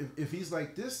 then if he's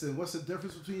like this, then what's the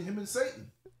difference between him and Satan?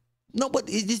 No, but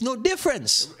there's no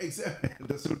difference. Exactly.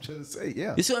 That's what I'm trying to say.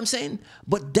 Yeah. You see what I'm saying?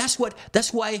 But that's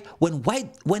why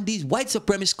when these white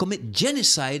supremacists commit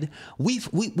genocide, we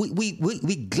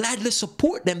gladly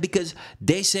support them, because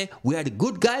they say we are the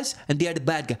good guys and they are the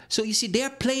bad guys. So you see, they're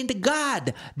playing the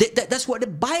God. That's what the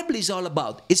Bible is all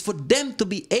about. It's for them to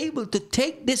be able to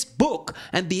take this book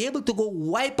and be able to go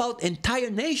wipe out entire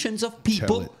nations of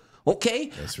people.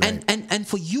 Okay? That's right. And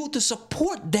for you to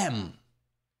support them.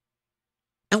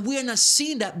 And we are not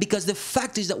seeing that because the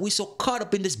fact is that we're so caught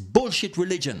up in this bullshit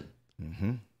religion.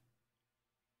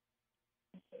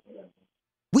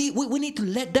 We need to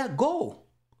let that go.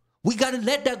 We got to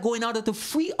let that go in order to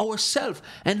free ourselves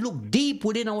and look deep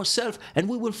within ourselves, and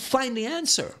we will find the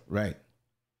answer. Right.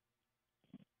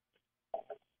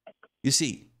 You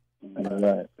see? All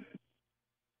right.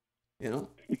 You know?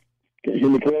 Can you hear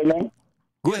me clear now?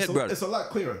 Go ahead, brother. It's a lot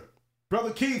clearer.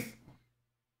 Brother Keith,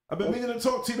 I've been meaning to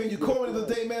talk to you, man. You called me the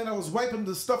other day, man. I was wiping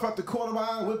the stuff out the corner of my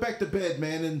eye, went back to bed,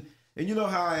 man. And you know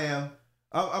how I am.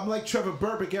 I'm like Trevor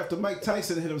Burbick after Mike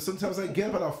Tyson hit him. Sometimes I get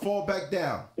up and I fall back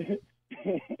down.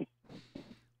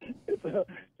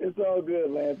 It's all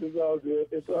good, Lance. It's all good.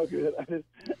 It's all good.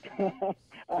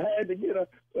 I had to get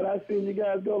when I seen you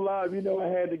guys go live, you know, I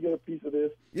had to get a piece of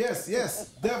this. Yes,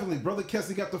 definitely. Brother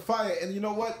Keston got the fire. And you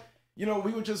know what? You know,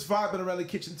 we were just vibing around the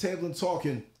kitchen table and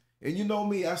talking. And you know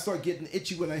me, I start getting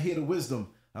itchy when I hear the wisdom.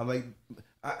 I'm like,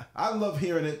 I love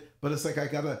hearing it, but it's like I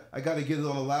gotta get it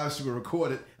on a live stream and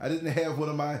record it. I didn't have one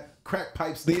of my crack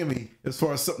pipes near me as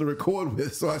far as something to record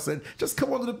with, so I said, just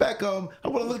come on to the back. I want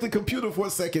to look at the computer for a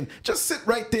second. Just sit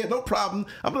right there, no problem.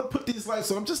 I'm gonna put these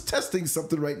lights on. I'm just testing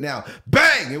something right now.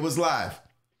 Bang! It was live.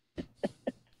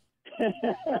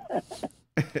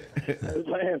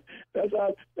 Lance, that's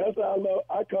how I love.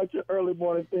 I caught your early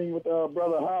morning thing with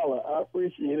Brother Holler. I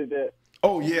appreciated that.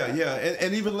 Oh yeah.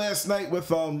 And even last night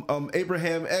with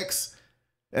Abraham X,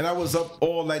 and I was up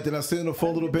all night. Did I stay on the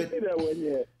phone a little bit? See that one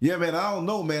yet? Yeah, man. I don't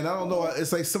know, man. I don't know.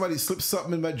 It's like somebody slipped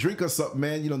something in my drink or something,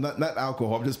 man. You know, not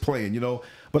alcohol. I'm just playing, you know.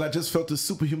 But I just felt the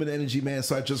superhuman energy, man.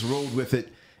 So I just rolled with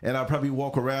it, and I'll probably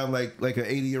walk around like an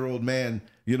 80-year-old man,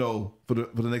 you know, for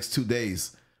the next 2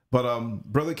 days. But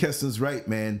Brother Keston's right,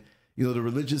 man. you know, the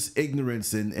religious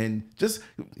ignorance and just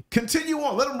continue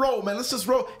on. Let them roll, man. Let's just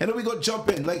roll. And then we go jump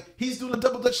in. Like, he's doing a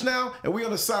double dutch now, and we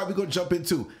on the side, we going to jump in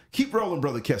too. Keep rolling,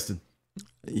 Brother Keston.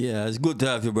 Yeah, it's good to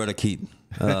have you, Brother Keith.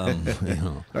 You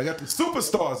know, I got the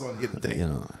superstars on here today. You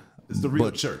know, it's the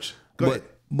real church. Go ahead.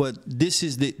 But this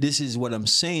is what I'm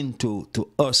saying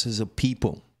to us as a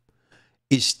people.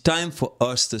 It's time for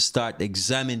us to start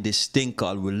examining this thing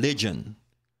called religion.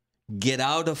 Get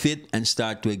out of it and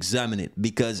start to examine it,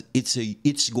 because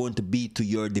it's going to be to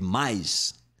your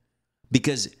demise.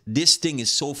 Because this thing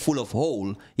is so full of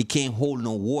hole, it can't hold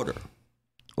no water.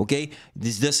 Okay?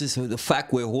 This is the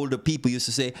fact where older people used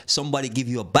to say, somebody give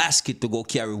you a basket to go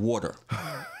carry water.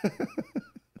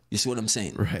 You see what I'm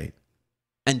saying? Right.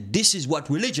 And this is what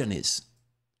religion is.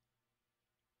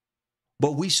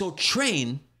 But we so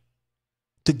trained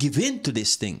to give in to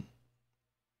this thing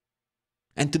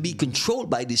and to be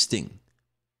controlled by this thing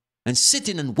and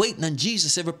sitting and waiting on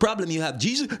Jesus. Every problem you have,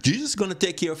 Jesus is going to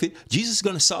take care of it. Jesus is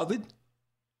going to solve it.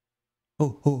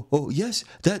 Oh, yes,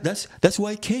 that's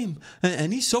why he came,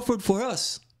 and he suffered for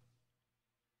us.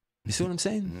 You see what I'm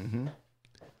saying? Mm-hmm.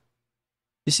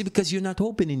 You see, because you're not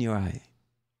opening your eye.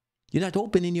 You're not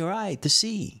opening your eye to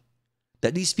see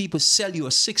that these people sell you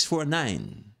a 6 for a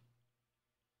 9.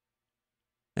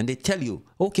 And they tell you,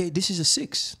 okay, this is a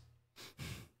 6.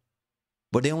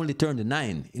 But they only turn the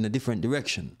 9 in a different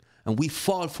direction. And we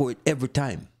fall for it every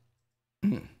time.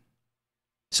 Mm.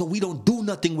 So we don't do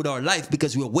nothing with our life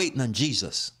because we're waiting on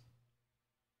Jesus.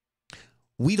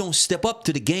 We don't step up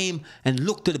to the game and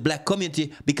look to the black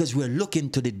community because we're looking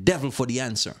to the devil for the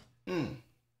answer. Mm.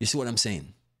 You see what I'm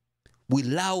saying? We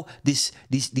allow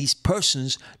these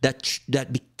persons that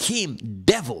became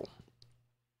devil.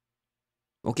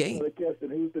 Okay?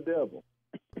 Who's the devil?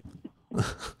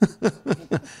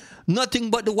 Nothing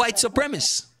but the white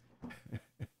supremacists.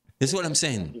 That's what I'm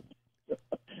saying.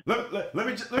 Let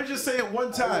me just say it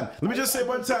one time. Let me just say it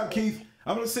one time, Keith.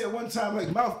 I'm going to say it one time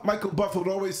like Michael Buffer would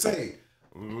always say.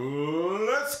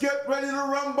 Let's get ready to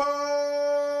rumble.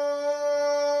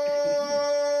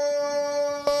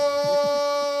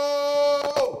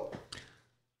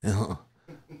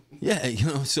 Yeah, you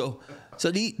know, so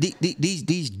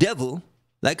these devil,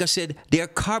 like I said, they're a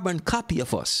carbon copy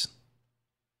of us.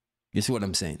 You see what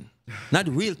I'm saying? Not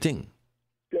the real thing.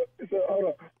 So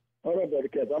hold on, Brother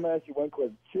Katz. I'm going to ask you one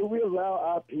question. Should we allow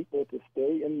our people to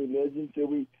stay in religion? Should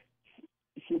we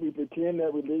pretend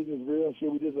that religion is real?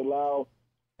 Should we just allow?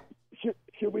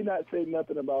 Should we not say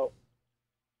nothing about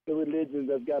the religion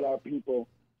that's got our people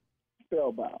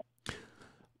spellbound?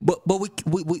 But we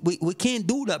can't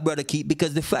do that, Brother Keith,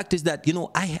 because the fact is that, you know,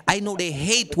 I know they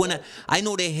hate when I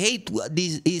know they hate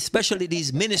these, especially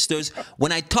these ministers,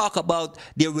 when I talk about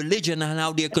their religion and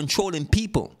how they're controlling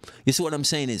people. You see what I'm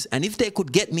saying is, and if they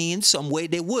could get me in some way,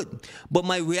 they would. But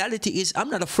my reality is,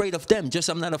 I'm not afraid of them. Just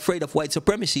I'm not afraid of white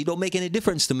supremacy. It don't make any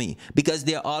difference to me because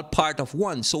they're all part of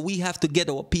one. So we have to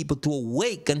get our people to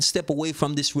awake and step away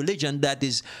from this religion that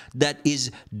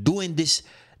is doing this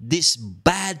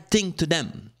bad thing to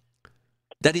them,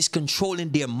 that is controlling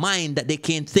their mind, that they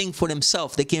can't think for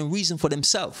themselves, they can't reason for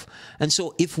themselves. And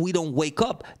so if we don't wake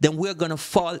up, then we're going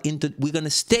to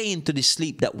stay into the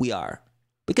sleep that we are,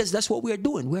 because that's what we're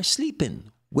doing. We're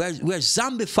sleeping. We're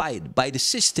zombified by the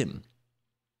system,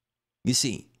 you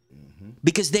see.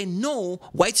 Because they know,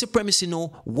 white supremacy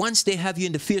know, once they have you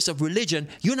in the fears of religion,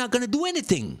 you're not going to do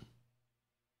anything.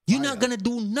 You're not going to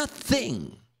do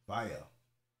nothing. Fire.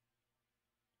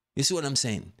 You see what I'm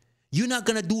saying? You're not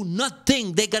going to do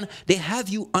nothing. They have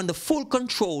you under full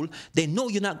control. They know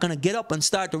you're not going to get up and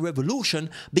start a revolution,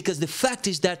 because the fact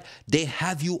is that they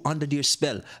have you under their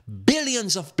spell.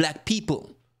 Billions of black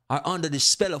people are under the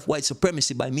spell of white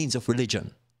supremacy by means of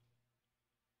religion.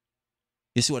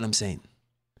 You see what I'm saying?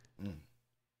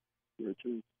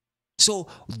 So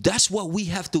that's what we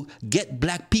have to get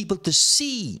black people to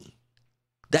see.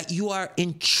 That you are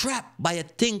entrapped by a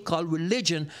thing called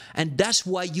religion, and that's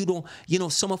why you don't, you know,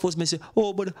 some of us may say,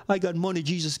 oh, but I got money,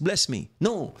 Jesus bless me.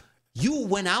 No, you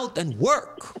went out and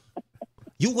work.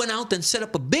 You went out and set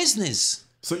up a business.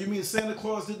 So you mean Santa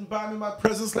Claus didn't buy me my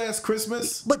presents last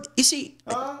Christmas? But you see,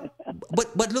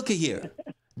 but look at here.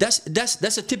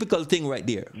 That's a typical thing right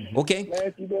there, okay?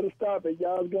 Lance, you better stop it.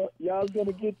 Y'all's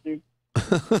gonna get you.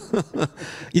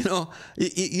 You know,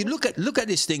 you look at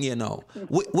this thing here now.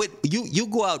 You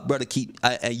go out, Brother Keith.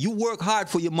 You work hard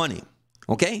for your money,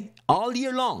 okay? All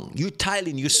year long, you're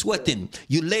tiling, you're sweating,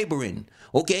 you're laboring,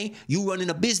 okay? You running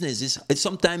a business. It's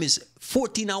sometimes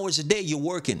 14 hours a day you're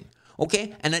working,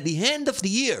 Okay? And at the end of the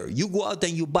year, you go out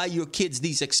and you buy your kids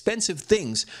these expensive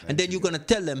things, and then you're going to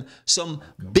tell them some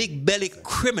big belly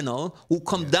criminal who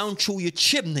come down through your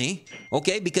chimney,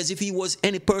 okay? Because if he was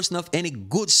any person of any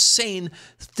good, sane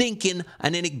thinking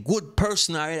and any good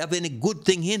person or have any good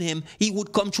thing in him, he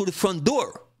would come through the front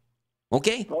door,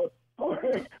 okay?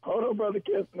 Hold on, Brother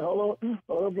Keston. Hold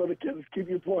on, Brother Keston. Keep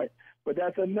your point. But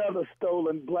that's another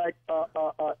stolen black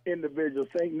individual.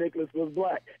 St. Nicholas was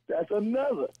black. That's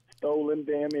another stolen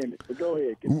damn image. But go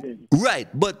ahead, continue. Right,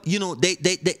 but you know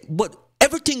but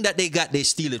everything that they got, they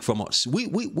steal it from us. We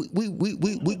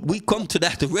come to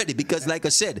that already because, like I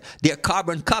said, they're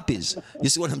carbon copies. You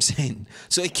see what I'm saying?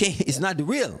 So it's not the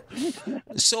real.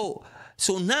 So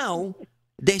now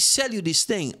they sell you this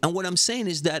thing, and what I'm saying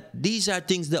is that these are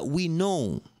things that we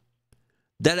know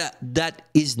that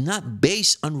is not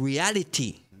based on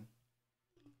reality.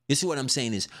 You see what I'm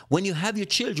saying is, when you have your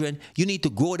children, you need to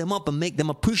grow them up and make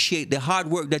them appreciate the hard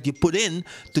work that you put in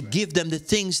to give them the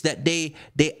things that they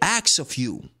ask of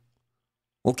you.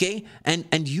 Okay?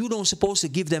 And you don't supposed to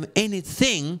give them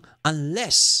anything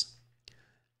unless,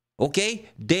 okay,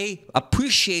 they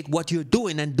appreciate what you're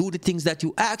doing and do the things that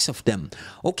you ask of them.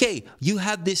 Okay, you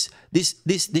have this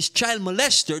child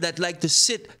molester that like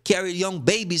to carry young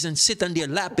babies and sit on their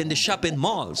lap in the shopping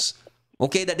malls.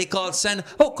 Okay, that they call Santa.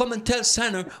 Oh, come and tell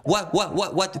Santa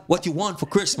what you want for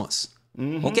Christmas.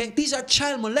 Okay, these are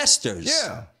child molesters.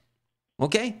 Yeah.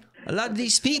 Okay, a lot of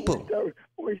these people.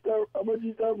 How about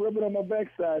you start rubbing on my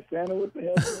backside, Santa? What the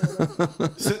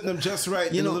hell? Sitting them just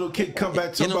right, and the little kid come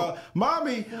back to about,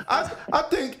 Mommy, I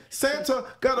think Santa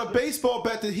got a baseball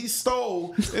bat that he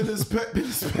stole in his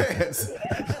pants.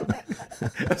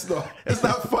 It's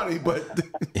not funny, but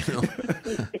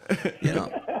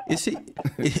you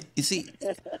see,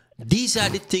 these are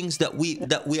the things that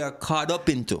we are caught up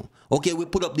into. Okay, we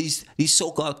put up these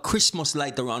so-called Christmas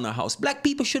lights around our house. Black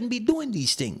people shouldn't be doing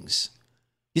these things.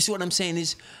 You see what I'm saying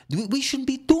is, we shouldn't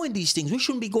be doing these things. We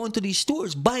shouldn't be going to these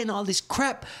stores buying all this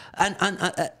crap and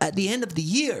at the end of the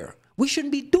year. We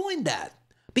shouldn't be doing that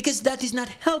because that is not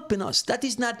helping us. That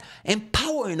is not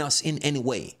empowering us in any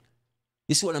way.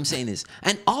 You see what I'm saying is,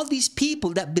 and all these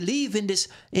people that believe in this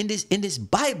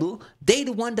Bible, they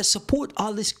the one that support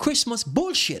all this Christmas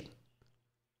bullshit.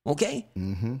 Okay?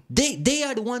 They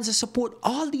are the ones that support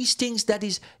all these things that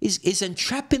is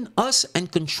entrapping us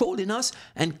and controlling us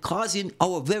and causing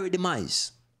our very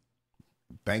demise.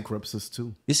 Bankrupts us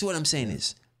too. You see what I'm saying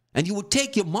is, and you will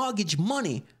take your mortgage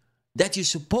money that you're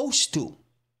supposed to.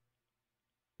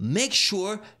 Make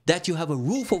sure that you have a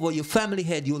roof over your family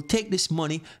head. You will take this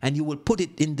money and you will put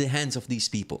it in the hands of these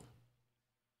people.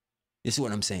 You see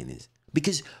what I'm saying is,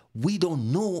 because we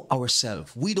don't know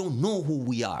ourselves. We don't know who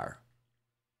we are.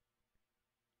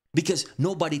 Because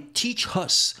nobody teach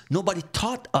us. Nobody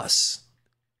taught us.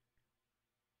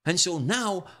 And so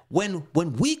now when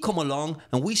we come along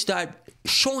and we start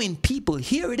showing people,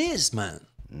 here it is, man.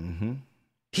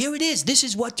 Here it is. This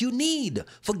is what you need.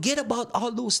 Forget about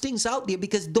all those things out there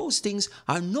because those things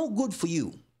are no good for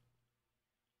you.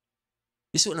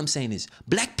 You see what I'm saying is,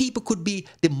 black people could be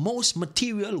the most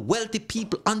material, wealthy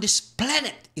people on this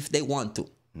planet if they want to.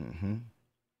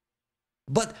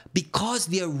 But because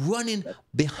they are running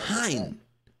behind,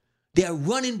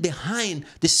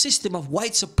 the system of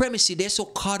white supremacy, they're so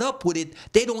caught up with it,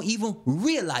 they don't even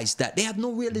realize that. They have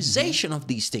no realization of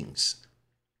these things.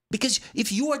 Because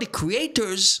if you are the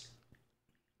creators,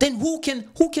 then who can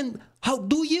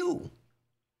outdo you?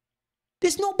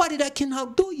 There's nobody that can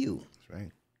outdo you. That's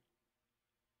right.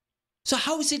 So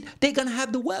how is it they're going to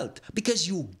have the wealth? Because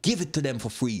you give it to them for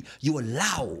free.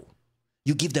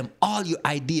 You give them all your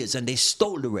ideas and they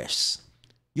stole the rest.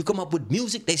 You come up with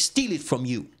music, they steal it from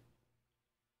you.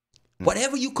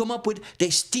 Whatever you come up with, they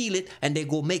steal it and they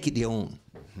go make it their own.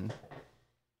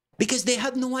 Because they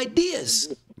have no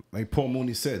ideas. Like Paul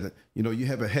Mooney said, you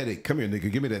have a headache. Come here,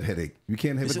 nigga, give me that headache. You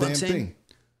can't have a damn thing.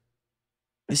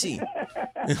 You see?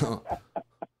 Don't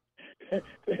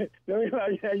you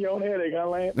like you have your own headache, huh,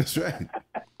 Lance? That's right.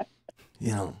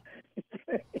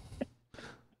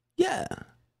 Yeah.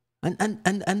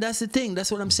 And that's the thing.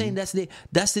 That's what I'm saying.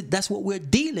 That's what we're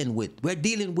dealing with. We're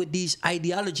dealing with this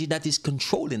ideology that is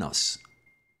controlling us.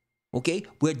 Okay?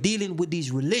 We're dealing with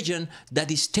this religion that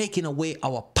is taking away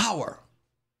our power.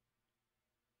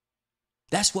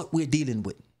 That's what we're dealing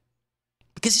with.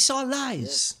 Because it's all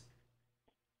lies.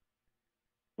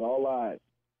 All lies.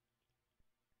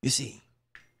 You see?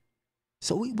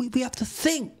 So we have to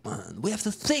think, man. We have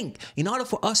to think. In order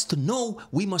for us to know,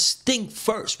 we must think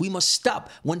first. We must stop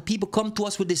when people come to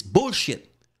us with this bullshit.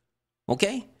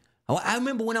 Okay? I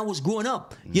remember when I was growing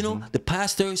up, the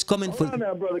pastor is coming for... Hold on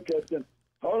now, Brother Keston.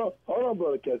 Hold on,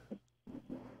 Brother Keston.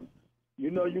 you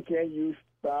know you can't use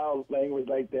foul language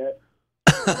like that.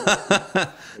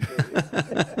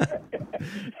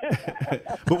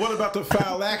 But what about the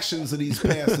foul actions of these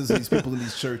pastors and these people in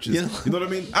these churches? You know what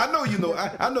I mean? I know you know.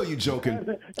 I know you joking.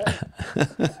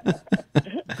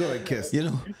 Go ahead, Kiss. You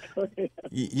know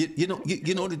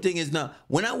the thing is now,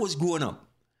 when I was growing up,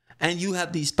 and you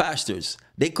have these pastors,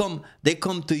 they come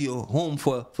to your home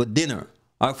for dinner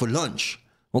or for lunch.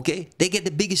 Okay, they get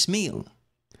the biggest meal.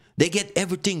 They get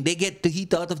everything. They get to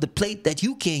eat out of the plate that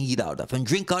you can't eat out of and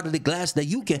drink out of the glass that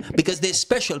you can, because they're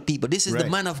special people. This is the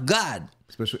man of God.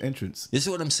 Special entrance. This is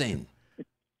what I'm saying.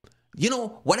 You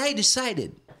know, what I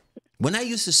decided, when I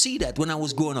used to see that when I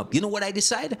was growing up, you know what I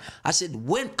decided? I said,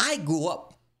 when I grow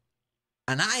up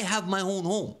and I have my own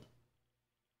home,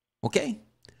 okay?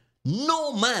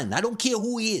 No man, I don't care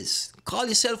who he is, call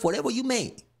yourself whatever you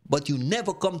may, but you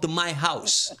never come to my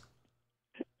house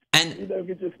and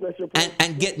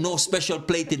get no special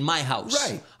plate in my house.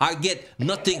 Right. Or get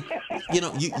nothing, you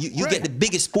know, you get the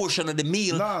biggest portion of the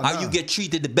meal, or you get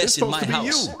treated the best in my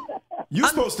house. You're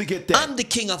supposed to get that. I'm the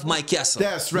king of my castle.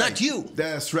 That's right. Not you.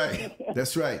 That's right.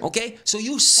 That's right. Okay? So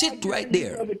you sit right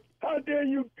there. How dare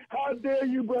you,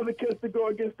 Brother Kiss, to go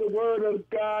against the word of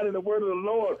God and the word of the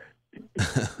Lord?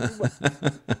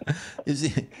 You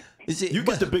see, you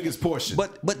get the biggest portion.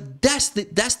 But that's the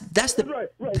right.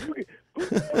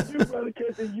 You Brother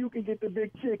Kiss, and you can get the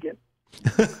big chicken.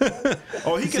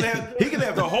 Oh, he can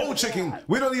have the whole chicken.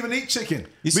 We don't even eat chicken.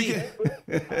 You see,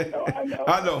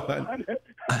 I know.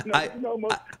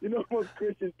 You know most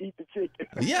Christians eat the chicken.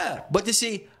 Yeah, but you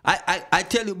see, I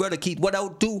tell you, Brother Keith, what I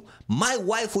would do, my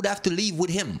wife would have to leave with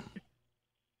him.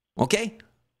 Okay?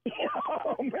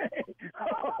 Oh man.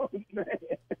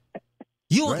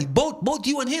 You both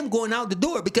you and him going out the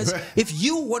door, because if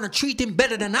you want to treat him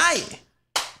better than I,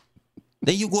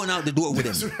 then you going out the door with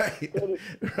him. That's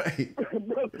right.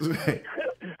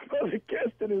 Brother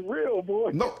Keston is real,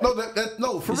 boy. No, for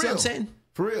real. See what I'm saying?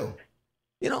 For real.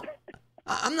 You know,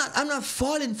 I'm not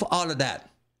falling for all of that.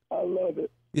 I love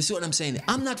it. You see what I'm saying?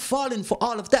 I'm not falling for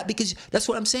all of that, because that's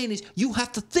what I'm saying is you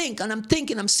have to think, and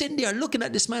I'm sitting there looking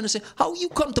at this man and saying, how you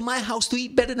come to my house to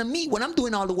eat better than me when I'm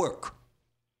doing all the work?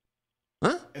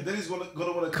 Huh? And then he's gonna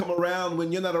want to come around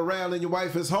when you're not around and your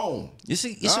wife is home. You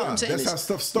see what I'm saying? That's how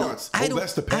stuff starts. No,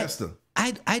 that's the pastor.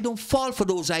 I don't fall for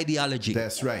those ideologies.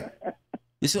 That's right.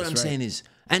 You see what I'm saying is,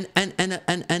 and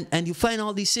you find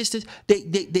all these sisters,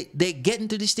 they get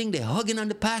into this thing, they're hugging on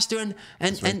the pastor, and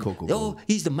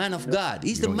he's the man of God.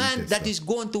 He's the man that is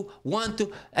going to want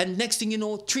to, and next thing you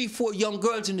know, 3-4 young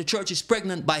girls in the church is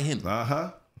pregnant by him.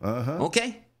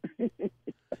 Okay?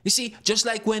 You see, just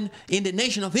like when in the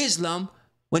Nation of Islam,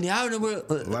 when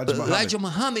Elijah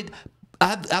Muhammad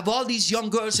have all these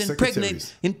young girls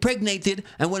impregnated,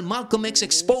 and when Malcolm X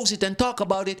exposed it and talk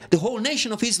about it, the whole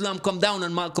Nation of Islam come down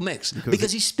on Malcolm X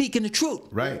because he's speaking the truth.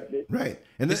 Right.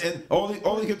 And all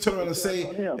he can turn around and say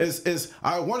is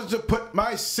I wanted to put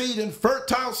my seed in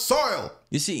fertile soil.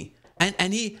 You see, and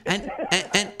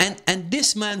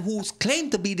this man who's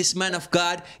claimed to be this man of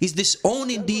God is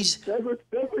disowning these. That's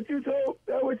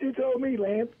what you told me,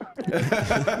 Lance.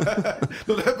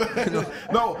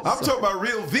 No, I'm talking about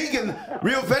real vegan,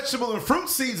 real vegetable and fruit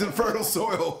seeds in fertile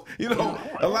soil. You know,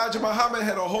 Elijah Muhammad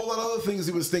had a whole lot of other things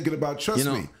he was thinking about. Trust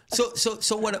me. So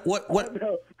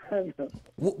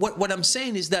what I'm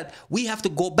saying is that we have to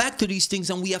go back to these things,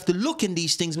 and we have to look in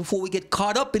these things before we get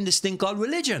caught up in this thing called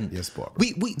religion. Yes, Barbara.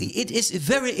 It is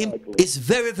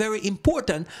very, very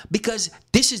important, because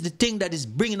this is the thing that is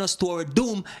bringing us to our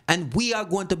doom, and we are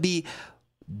going to be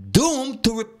doomed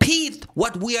to repeat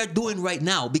what we are doing right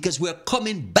now, because we are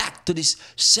coming back to this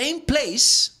same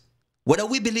place. Whether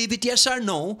we believe it, yes or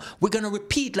no, we're going to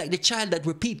repeat like the child that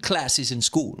repeat classes in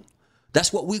school.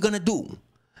 That's what we're going to do.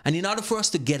 And in order for us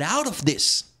to get out of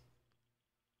this,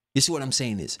 you see what I'm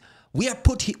saying is, we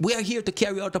are here to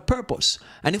carry out a purpose.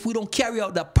 And if we don't carry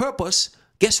out that purpose,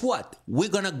 guess what? We're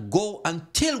going to go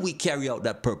until we carry out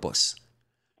that purpose.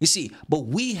 You see, but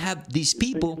we have these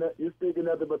people. You're speaking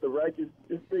nothing but the righteous.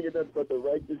 You're speaking nothing but the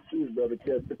righteous truth, Brother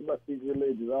Kevin, about these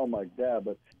religions. Oh my God!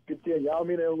 But continue. I don't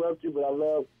mean to interrupt you, but I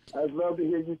love to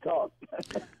hear you talk.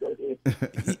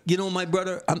 You know, my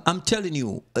brother, I'm telling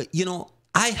you.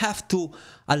 I have to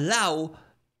allow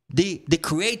the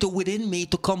Creator within me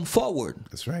to come forward.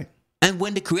 That's right. And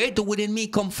when the Creator within me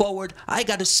come forward, I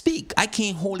got to speak. I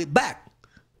can't hold it back,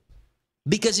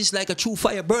 because it's like a true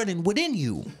fire burning within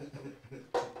you.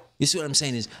 You see what I'm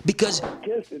saying is because.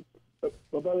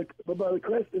 But by the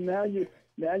question, now you're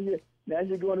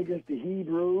going against the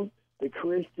Hebrews, the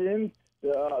Christians,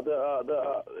 the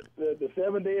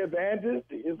 7-Day Adventists,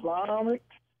 the Islamics,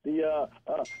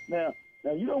 now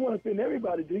Now, you don't want to offend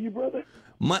everybody, do you, brother?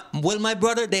 My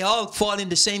brother, they all fall in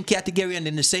the same category and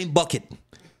in the same bucket.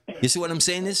 You see what I'm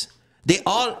saying is? They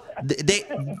all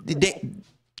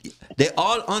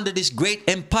under this great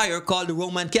empire called the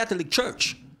Roman Catholic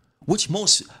Church, which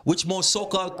most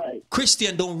so-called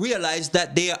Christians don't realize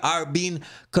that they are being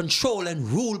controlled and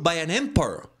ruled by an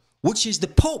emperor, which is the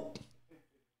Pope.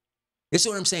 You see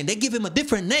what I'm saying? They give him a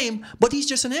different name, but he's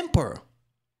just an emperor.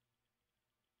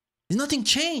 There's nothing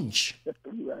changed.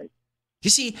 Right. You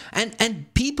see,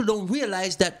 and people don't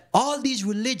realize that all these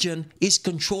religion is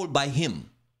controlled by him.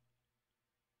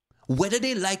 Whether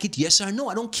they like it, yes or no,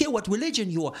 I don't care what religion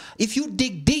you are. If you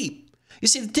dig deep, you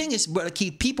see, the thing is, Brother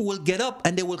Keith, people will get up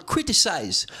and they will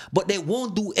criticize, but they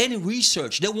won't do any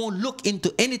research. They won't look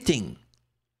into anything.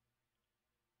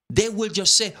 They will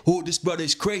just say, oh, this brother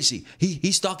is crazy.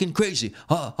 He's talking crazy.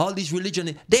 All these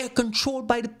religion, they are controlled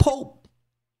by the Pope.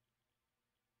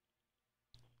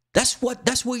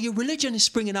 That's where your religion is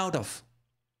springing out of.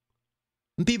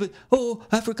 And people, oh,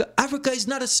 Africa is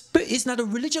not a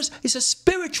religious, it's a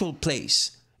spiritual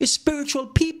place. It's spiritual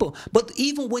people. But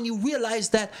even when you realize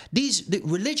that the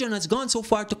religion has gone so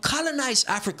far to colonize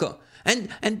Africa, and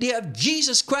they have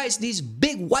Jesus Christ, these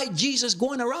big white Jesus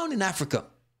going around in Africa.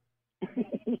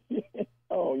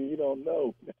 Oh, you don't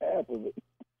know half of it.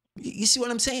 You see what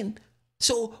I'm saying?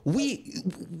 So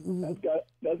that's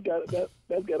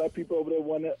got our people over there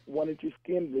wanting to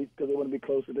skin bleach because they want to be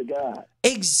closer to God.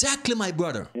 Exactly, my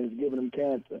brother. And it's giving them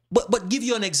cancer. But give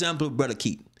you an example, Brother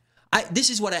Keith. This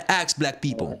is what I ask black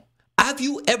people. Right. Have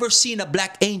you ever seen a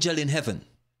black angel in heaven?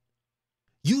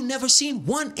 You never seen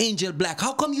one angel black.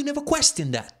 How come you never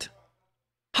question that?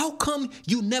 How come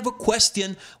you never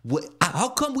question? How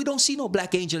come we don't see no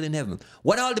black angel in heaven?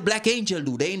 What all the black angel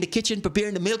do? They in the kitchen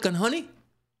preparing the milk and honey?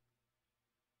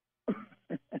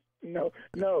 No,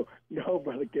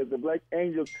 brother, because the black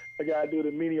angels, they got to do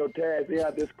the menial task. They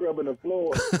out there scrubbing the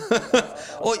floor.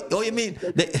 Oh, you mean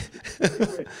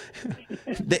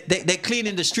they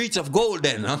cleaning the streets of gold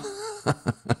then, huh?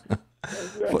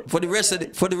 for the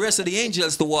rest of the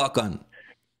angels to walk on.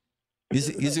 You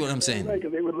see what I'm saying?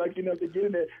 Because they were lucky enough to get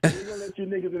in there. They're going to let you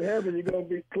niggas in heaven. You're going to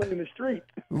be cleaning the street.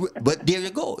 But there you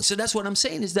go. So that's what I'm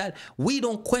saying is that we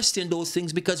don't question those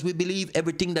things because we believe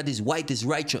everything that is white is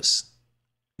righteous.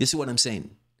 You see what I'm saying?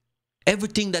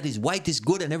 Everything that is white is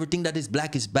good and everything that is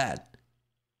black is bad.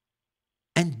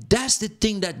 And that's the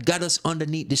thing that got us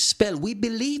underneath the spell. We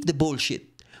believe the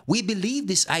bullshit. We believe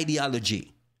this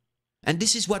ideology. And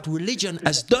this is what religion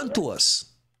has done to us.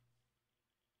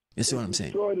 You see what I'm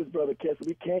saying? Destroyed us, Brother Kessler.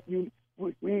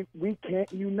 We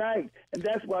can't unite. And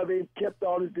that's why they've kept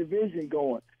all this division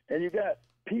going. And you got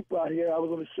people out here. I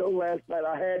was on the show last night.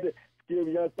 I had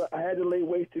to lay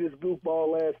waste to this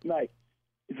goofball last night.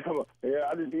 Yeah,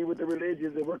 I just be with the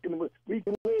religions and working with weak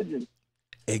religion.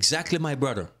 Exactly, my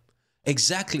brother.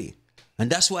 Exactly. And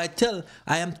that's why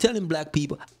I am telling black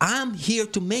people, I'm here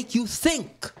to make you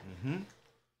think. Mm-hmm.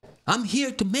 I'm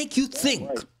here to make you think.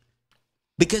 Right.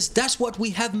 Because that's what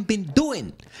we haven't been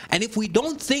doing. And if we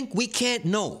don't think, we can't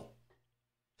know.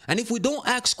 And if we don't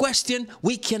ask questions,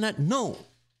 we cannot know.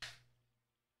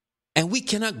 And we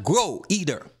cannot grow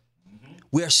either. Mm-hmm.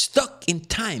 We are stuck in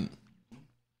time.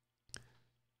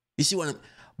 You see what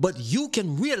but you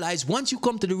can realize once you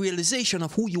come to the realization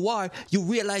of who you are, you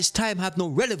realize time have no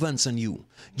relevance on you.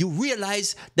 You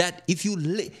realize that if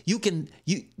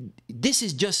this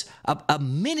is just a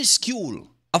minuscule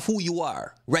of who you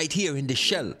are right here in the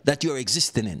shell that you're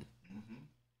existing in. Mm-hmm.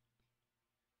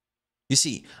 You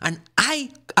see, and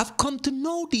I've come to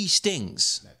know these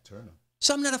things.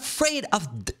 So I'm not afraid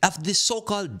of this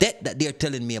so-called debt that they're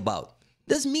telling me about.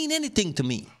 Doesn't mean anything to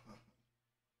me.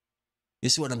 You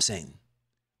see what I'm saying?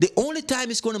 The only time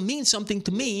it's going to mean something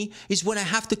to me is when I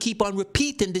have to keep on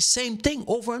repeating the same thing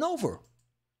over and over.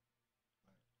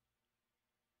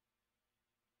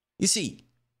 You see?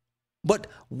 But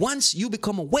once you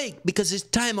become awake, because it's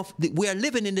we are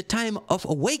living in the time of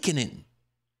awakening.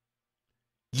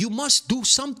 You must do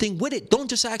something with it. Don't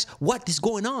just ask what is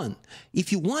going on.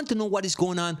 If you want to know what is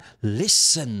going on,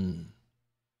 listen.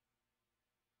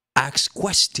 Ask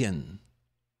questions.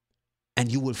 And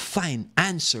you will find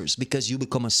answers because you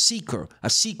become a seeker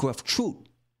of truth.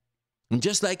 And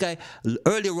just like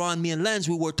earlier on, me and Lance,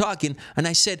 we were talking, and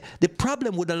I said, the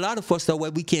problem with a lot of us, though, why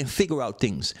we can't figure out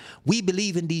things. We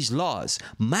believe in these laws.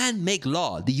 Man make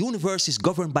law. The universe is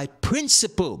governed by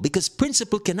principle because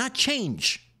principle cannot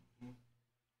change.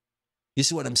 You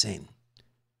see what I'm saying?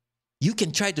 You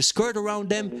can try to skirt around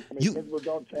them. Principle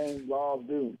don't change, laws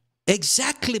do.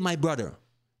 Exactly, my brother.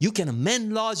 You can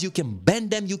amend laws, you can bend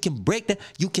them, you can break them.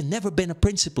 You can never bend a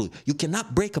principle. You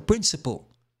cannot break a principle.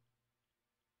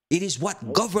 It is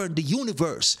what governed the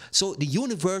universe. So the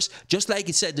universe, just like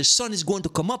it said, the sun is going to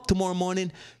come up tomorrow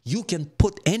morning. You can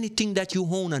put anything that you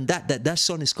own on that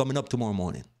sun is coming up tomorrow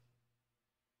morning.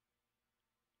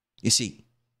 You see,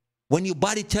 when your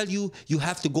body tell you you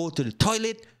have to go to the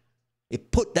toilet,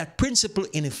 it put that principle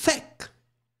in effect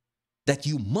that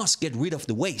you must get rid of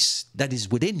the waste that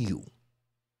is within you.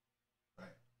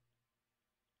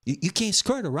 You can't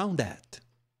skirt around that.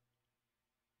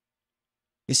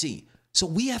 You see, so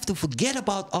we have to forget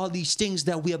about all these things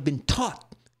that we have been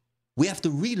taught. We have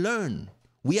to relearn.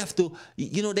 We have to,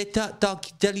 you know, they tell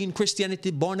you in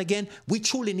Christianity, born again. We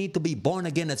truly need to be born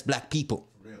again as black people.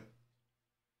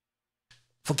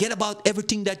 Forget about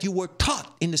everything that you were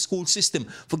taught in the school system.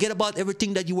 Forget about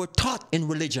everything that you were taught in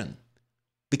religion.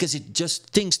 Because it just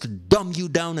things to dumb you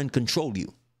down and control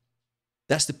you.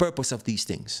 That's the purpose of these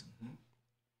things.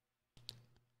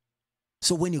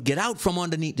 So when you get out from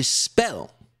underneath the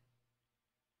spell,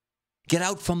 get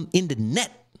out from in the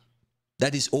net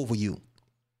that is over you,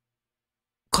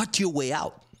 cut your way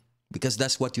out, because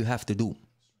that's what you have to do.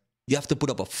 You have to put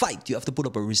up a fight. You have to put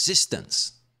up a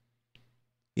resistance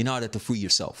in order to free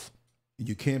yourself.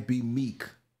 You can't be meek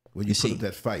when you put up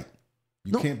that fight.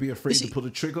 You can't be afraid to pull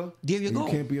the trigger. There you go.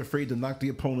 You can't be afraid to knock the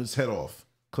opponent's head off.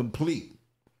 Complete.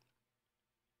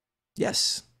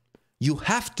 Yes. You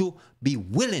have to be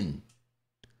willing.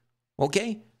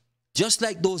 Okay? Just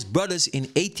like those brothers in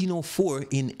 1804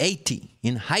 in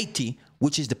Haiti,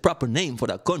 which is the proper name for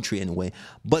that country anyway.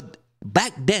 But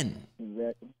back then,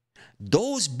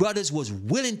 those brothers was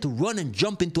willing to run and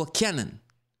jump into a cannon.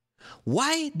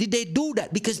 Why did they do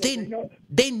that? Because they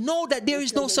know that there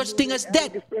is no such thing as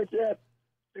death.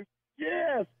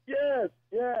 Yes.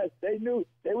 They knew.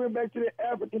 They went back to the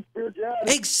African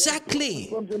spirituality. Exactly.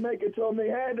 From Jamaica told me they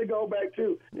had to go back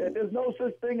to. That there's no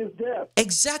such thing as death.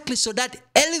 Exactly. So that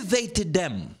elevated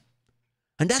them.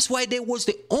 And that's why they was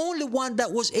the only one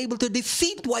that was able to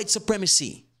defeat white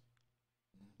supremacy.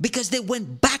 Because they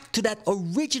went back to that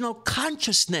original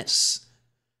consciousness.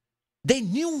 They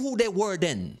knew who they were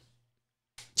then.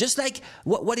 Just like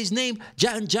what his name,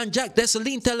 John Jack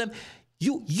Dessalines tell him,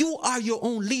 you are your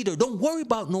own leader. Don't worry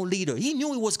about no leader. He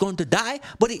knew he was going to die,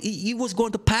 but he was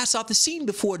going to pass off the scene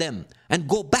before them and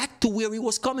go back to where he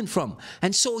was coming from.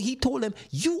 And so he told them,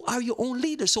 you are your own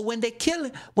leader. So when they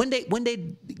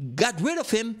got rid of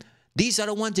him, these are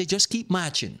the ones they just keep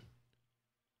marching.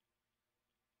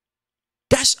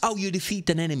 That's how you defeat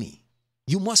an enemy.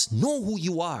 You must know who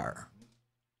you are.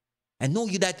 And know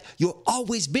you that you've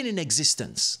always been in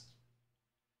existence.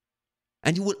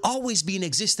 And you will always be in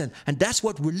existence. And that's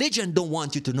what religion don't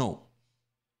want you to know.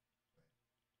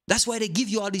 That's why they give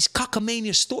you all this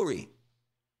cockamamie story.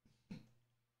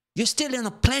 You're still in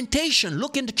a plantation.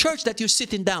 Look in the church that you're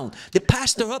sitting down. The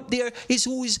pastor up there is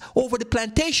who is over the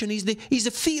plantation. He's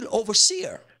the field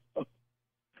overseer.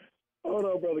 Hold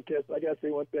on, Brother Kess. I gotta say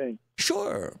one thing.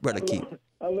 Sure, Brother Keith.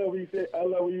 I love when you say. I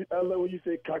love when you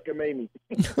say cockamamie.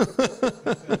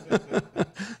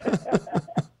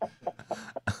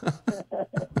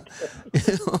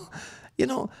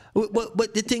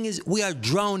 But the thing is, we are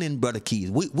drowning, Brother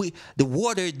Keith. The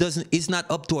water is not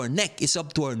up to our neck; it's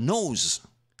up to our nose.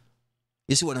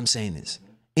 You see what I'm saying is,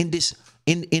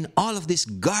 in all of this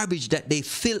garbage that they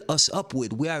fill us up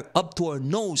with, we are up to our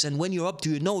nose. And when you're up to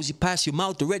your nose, you pass your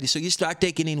mouth already, so you start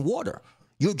taking in water.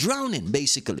 You're drowning,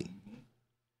 basically.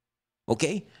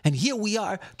 Okay? And here we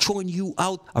are throwing you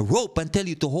out a rope and tell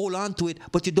you to hold on to it,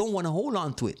 but you don't want to hold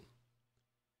on to it.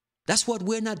 That's what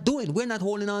we're not doing. We're not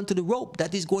holding on to the rope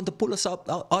that is going to pull us out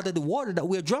of the water that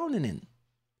we're drowning in.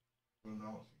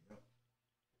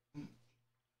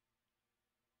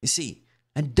 You see?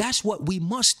 And that's what we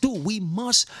must do. We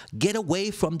must get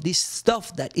away from this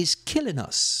stuff that is killing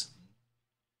us.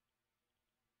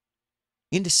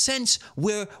 In the sense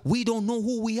where we don't know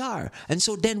who we are. And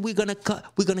so then we're gonna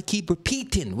keep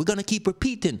repeating. We're gonna keep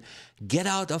repeating. Get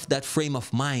out of that frame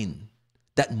of mind.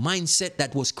 That mindset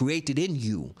that was created in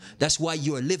you. That's why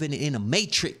you're living in a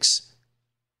matrix.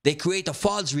 They create a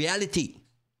false reality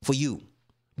for you.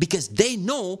 Because they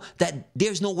know that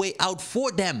there's no way out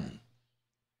for them.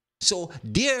 So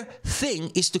their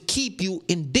thing is to keep you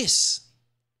in this.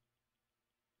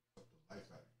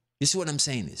 You see what I'm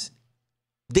saying is?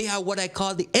 They are what I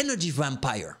call the energy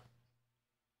vampire.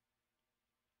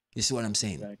 You see what I'm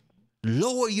saying? Right.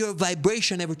 Lower your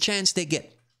vibration every chance they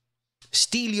get.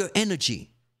 Steal your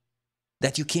energy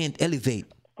that you can't elevate.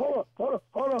 Hold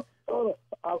on.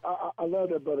 I love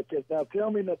that, Brother Kiss. Now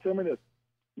tell me this.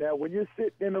 Now when you're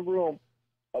sitting in a room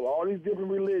of all these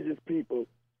different religious people,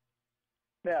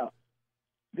 now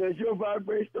does your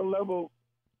vibrational level,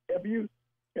 if you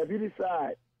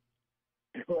decide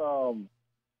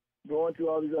going to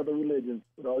all these other religions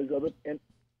with all these other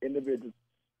individuals,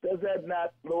 does that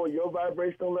not lower your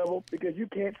vibrational level? Because you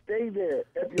can't stay there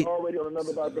if you're already on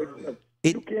another vibrational level.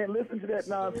 You can't listen to that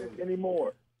nonsense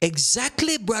anymore.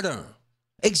 Exactly, brother.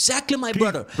 Exactly, my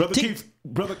brother. Brother Keith,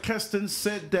 Brother Keston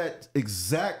said that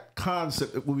exact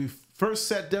concept when we first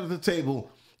sat down at the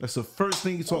table. That's the first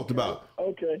thing he talked about.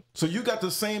 Okay. So you got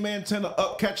the same antenna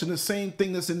up, catching the same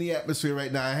thing that's in the atmosphere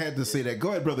right now. I had to say that. Go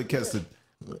ahead, Brother Keston.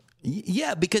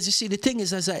 Yeah, because you see, the thing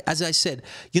is, as I said,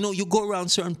 you know, you go around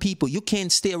certain people, you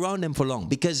can't stay around them for long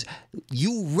because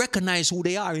you recognize who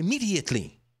they are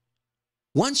immediately.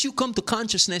 Once you come to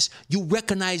consciousness, you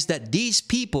recognize that these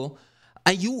people,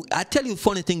 and I tell you a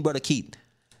funny thing, Brother Keith,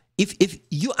 if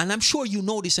you, and I'm sure you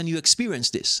know this and you experience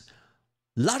this,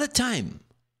 a lot of time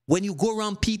when you go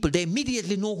around people, they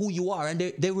immediately know who you are and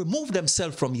they remove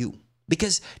themselves from you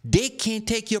because they can't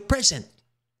take your presence.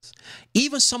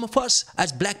 Even some of us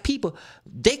as black people,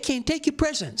 they can't take your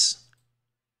presence.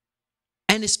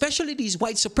 And especially these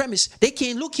white supremacists, they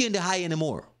can't look you in the eye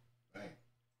anymore.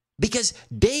 Because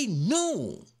they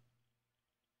know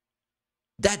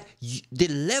that the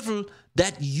level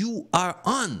that you are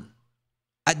on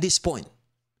at this point.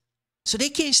 So they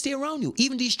can't stay around you.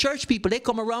 Even these church people, they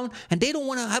come around and they don't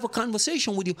want to have a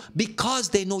conversation with you because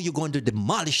they know you're going to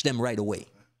demolish them right away.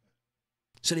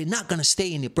 So they're not going to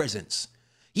stay in your presence.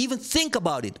 Even think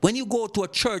about it. When you go to a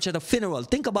church at a funeral,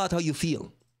 think about how you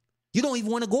feel. You don't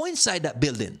even want to go inside that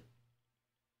building.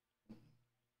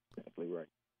 Definitely right.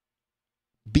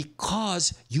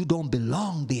 Because you don't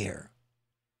belong there.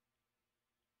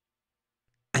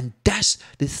 And that's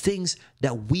the things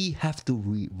that we have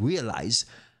to realize,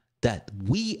 that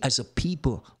we as a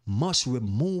people must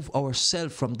remove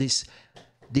ourselves from this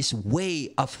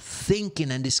way of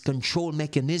thinking and this control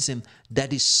mechanism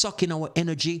that is sucking our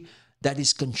energy, that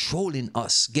is controlling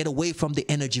us. Get away from the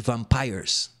energy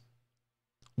vampires.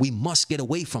 We must get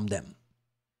away from them.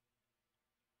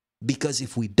 Because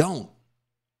if we don't,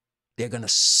 they're going to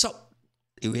suck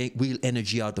real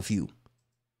energy out of you.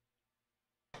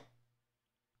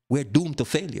 We're doomed to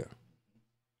failure.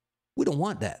 We don't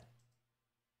want that.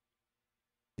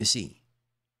 You see,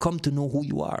 come to know who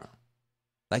you are.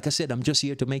 Like I said, I'm just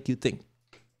here to make you think.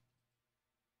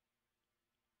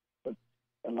 But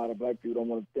a lot of black people don't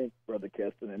want to think, Brother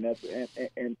Keston, and that's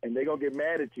and they're gonna get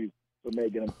mad at you for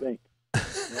making them think.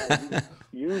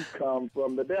 You come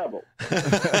from the devil.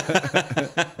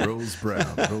 Rose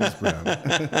Brown. That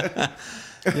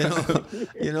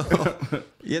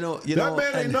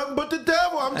man ain't nothing but the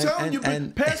devil. I'm telling you.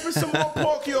 Pass me some more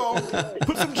pork, y'all.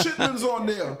 Put some chitlins on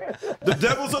there. The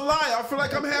devil's a liar. I feel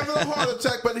like I'm having a heart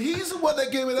attack, but he's the one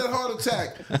that gave me that heart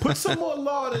attack. Put some more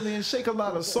lard in there and shake a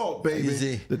lot of salt, baby. You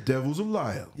see, the devil's a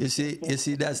liar. You see,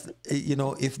 that's, you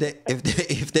know, if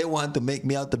they want to make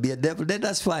me out to be a devil, then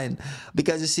that's fine.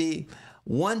 Because you see,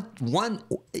 one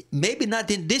maybe not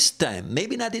in this time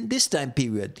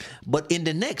period, but in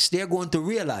the next they're going to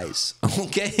realize,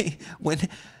 okay, but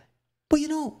you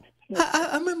know,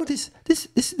 I remember this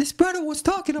brother was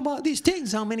talking about these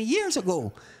things how many years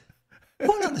ago.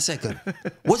 Hold on a second.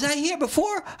 Was I here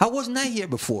before? I wasn't here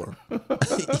before.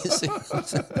 You see?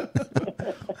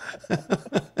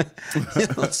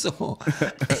 So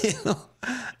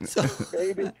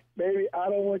Baby, I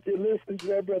don't want you listening to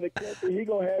that, Brother Keston. He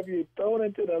gonna have you thrown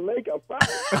into the lake of fire.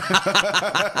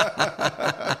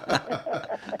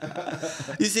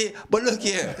 You see, but look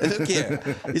here.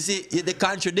 You see, the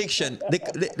contradiction,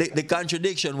 the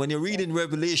contradiction when you read in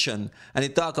Revelation and they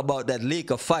talk about that lake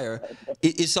of fire,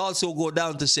 it's also go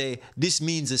down to say this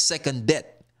means a second death.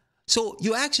 So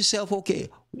you ask yourself, okay,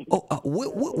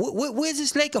 where's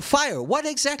this lake of fire? What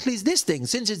exactly is this thing,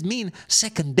 since it means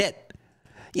second death?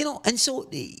 You know, and so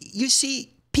you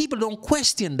see, people don't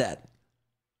question that.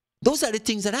 Those are the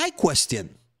things that I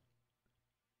question.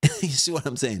 You see what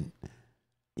I'm saying?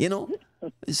 You know?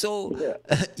 So,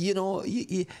 you know,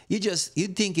 you're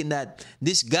thinking that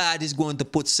this God is going to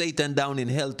put Satan down in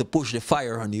hell to push the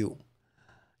fire on you.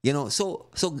 You know, so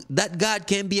that God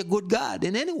can be a good God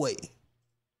in any way.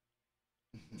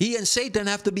 He and Satan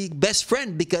have to be best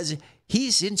friends because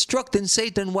he's instructing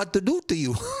Satan what to do to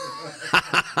you.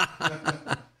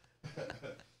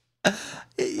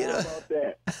 You know? How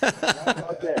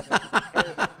about that?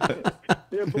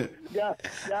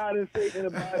 God and Satan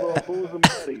in the Bible are fools and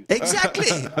buddies.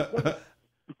 Exactly.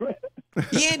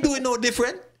 He ain't doing no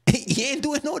different. He ain't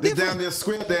doing no different. They're down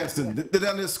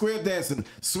there square dancing.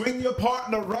 Swing your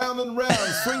partner round and round.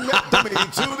 Swing that dummy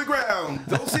to the ground.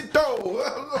 Don't sit down.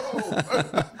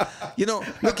 You know,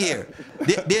 look here.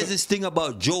 There's this thing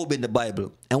about Job in the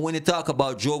Bible. And when they talk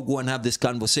about Job, go and have this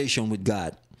conversation with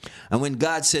God. And when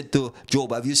God said to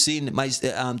Job, have you seen my,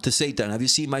 to Satan, have you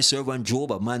seen my servant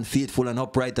Job, a man faithful and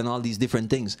upright and all these different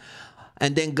things?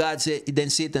 And then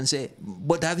Satan said,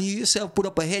 but have you yourself put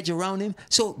up a hedge around him?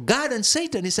 So God and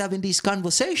Satan is having this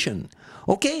conversation.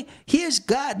 Okay? Here's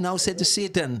God now said to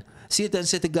Satan. Satan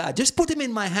said to God, just put him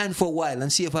in my hand for a while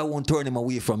and see if I won't turn him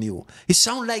away from you. It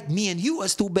sounds like me and you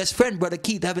as two best friends, Brother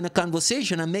Keith, having a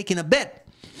conversation and making a bet.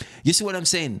 You see what I'm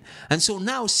saying? And so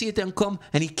now Satan come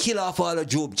and he kill off all of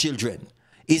Job's children.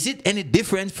 Is it any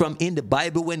different from in the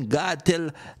Bible when God tell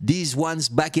these ones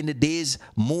back in the days,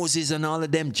 Moses and all of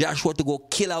them, Joshua, to go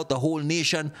kill out the whole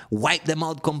nation, wipe them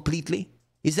out completely?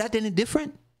 Is that any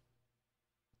different?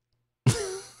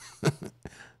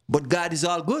 But God is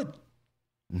all good.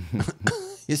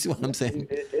 You see what I'm saying?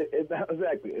 It's not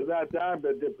exactly. It's not time,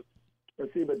 but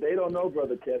see, but they don't know,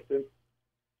 Brother Keston.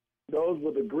 Those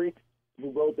were the Greeks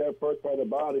who wrote that first part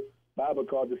about it, Bible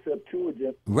called the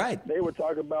Septuagint. Right. They were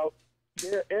talking about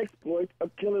their exploits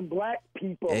of killing black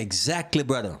people. Exactly,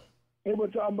 brother. They were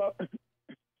talking about.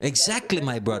 Exactly,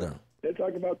 my brother. They're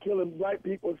talking about killing black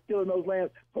people, stealing those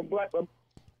lands from black people.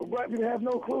 Black people have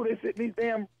no clue. They sit in these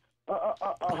damn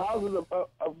houses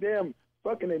of damn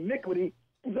fucking iniquity.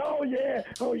 Oh yeah,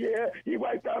 he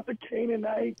wiped out the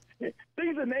Canaanites.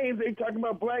 These are names they talking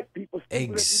about black people.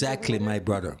 Exactly, my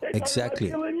brother. Exactly.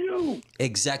 Killing you.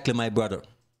 Exactly, my brother.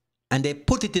 And they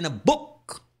put it in a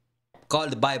book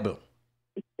called the Bible.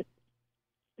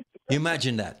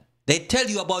 Imagine that. They tell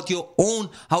you about your own,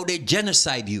 how they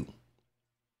genocide you.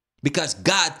 Because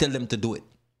God tell them to do it.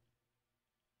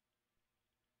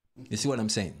 You see what I'm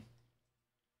saying?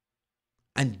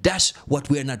 And that's what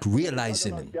we're not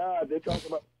realizing. God, they're talking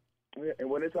about, and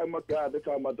when they're talking about God, they're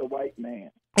talking about the white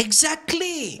man.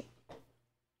 Exactly.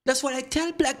 That's what I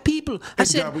tell black people. I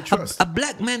said, a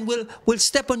black man will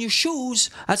step on your shoes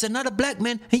as another black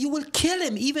man, and you will kill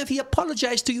him, even if he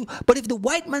apologized to you. But if the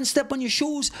white man step on your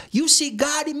shoes, you see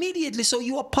God immediately, so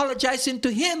you apologizing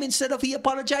to him instead of he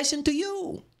apologizing to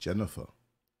you. Jennifer,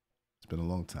 it's been a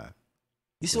long time.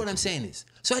 You see what I'm saying is?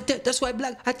 So that's why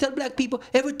I tell black people,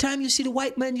 every time you see the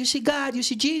white man, you see God, you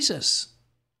see Jesus.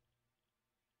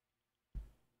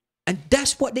 And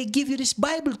that's what they give you this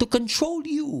Bible, to control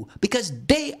you, because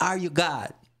they are your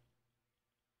God.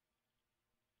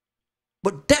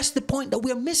 But that's the point that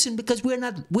we're missing, because we're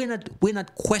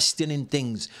not questioning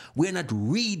things. We're not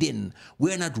reading.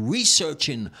 We're not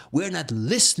researching. We're not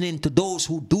listening to those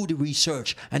who do the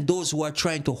research and those who are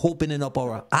trying to open up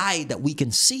our eye that we can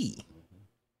see.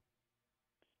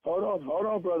 Hold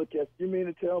on, Brother Kess. You mean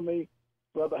to tell me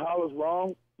Brother Holler's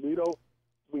wrong? We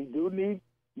do need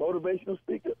motivational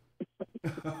speakers.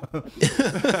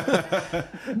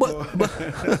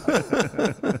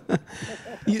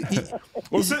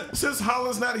 Well, since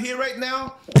Holler's not here right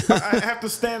now, I have to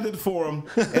stand in for him,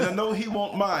 and I know he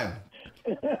won't mind.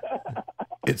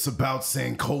 It's about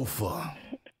Sankofa.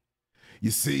 You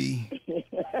see,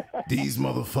 these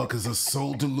motherfuckers are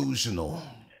so delusional,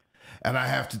 and I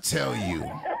have to tell you,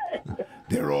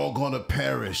 they're all gonna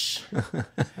perish,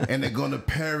 and they're gonna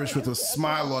perish with a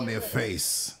smile on their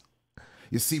face.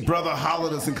 You see, Brother Holler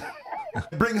doesn't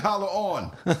bring Holler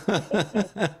on.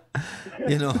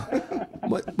 You know,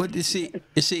 but you see,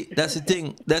 that's the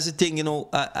thing. That's the thing. You know,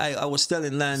 I was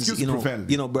telling Lance, you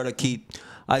know, Brother Keith,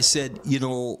 I said, you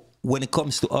know, when it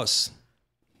comes to us,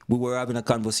 we were having a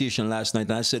conversation last night,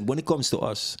 and I said, when it comes to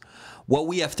us, what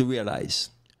we have to realize,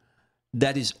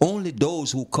 that is only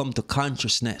those who come to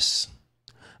consciousness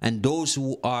and those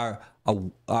who are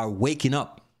waking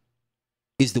up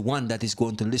is the one that is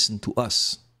going to listen to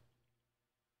us.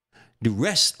 The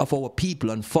rest of our people,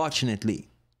 unfortunately,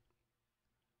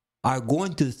 are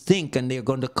going to think, and they're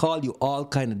going to call you all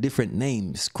kind of different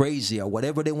names, crazy or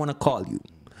whatever they want to call you.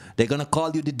 They're going to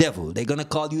call you the devil. They're going to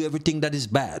call you everything that is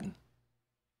bad.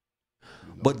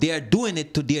 But they are doing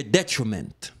it to their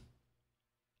detriment.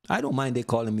 I don't mind they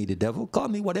calling me the devil. Call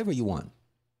me whatever you want.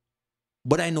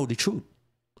 But I know the truth.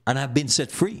 And I've been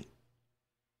set free.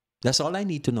 That's all I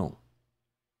need to know.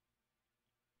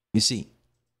 You see.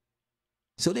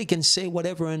 So they can say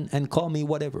whatever and call me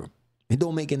whatever. It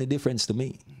don't make any difference to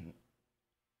me.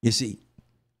 You see.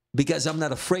 Because I'm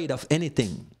not afraid of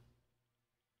anything.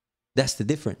 That's the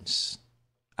difference.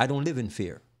 I don't live in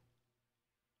fear.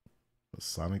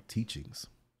 Masonic teachings.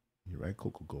 You're right,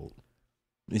 Coco Gold.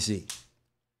 You see.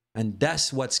 And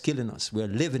that's what's killing us. We're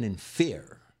living in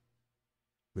fear.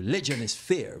 Religion is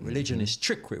fear. Religion is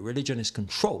trickery. Religion is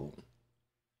control.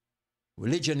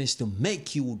 Religion is to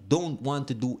make you don't want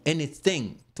to do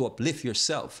anything to uplift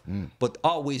yourself, but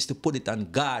always to put it on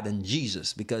God and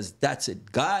Jesus, because that's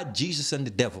it. God, Jesus, and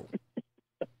the devil.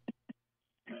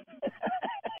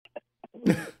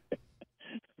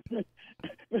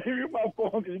 Maybe my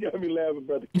phone because you got me laughing,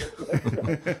 brother.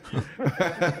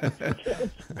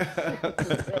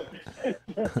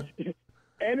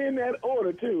 And in that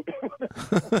order, too.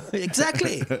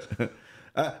 Exactly.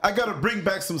 I got to bring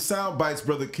back some sound bites,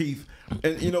 Brother Keith.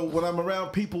 And, you know, when I'm around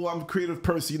people, I'm a creative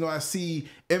person. You know, I see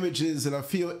images and I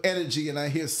feel energy and I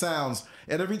hear sounds.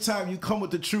 And every time you come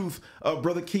with the truth,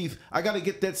 Brother Keith, I got to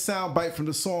get that sound bite from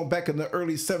the song back in the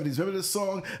early 70s. Remember this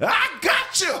song? I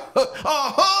got you!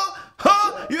 Uh-huh!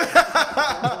 Huh?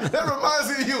 Yeah. That reminds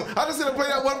me of you. I'm just going to play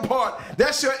that one part.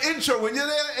 That's your intro. When you're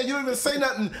there and you don't even say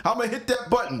nothing, I'm going to hit that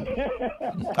button.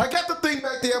 I got the thing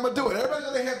back there. I'm going to do it. Everybody's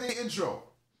going to have their intro.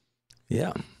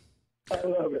 Yeah. I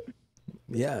love it.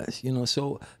 Yes, you know,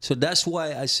 so that's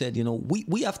why I said, you know,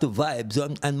 we have to vibe.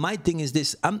 So, and my thing is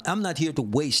this: I'm not here to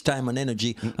waste time and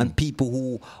energy on people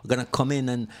who are gonna come in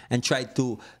and try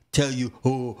to tell you,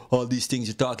 oh, all these things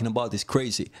you're talking about is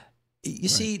crazy. You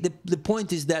see, the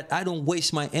point is that I don't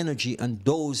waste my energy on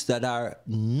those that are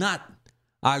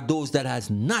those that has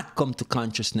not come to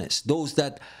consciousness, those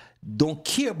that don't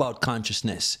care about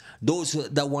consciousness, those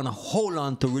that want to hold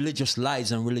on to religious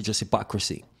lies and religious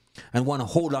hypocrisy and want to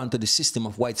hold on to the system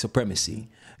of white supremacy.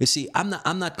 You see, I'm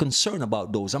not concerned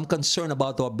about those. I'm concerned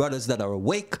about our brothers that are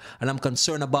awake, and I'm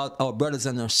concerned about our brothers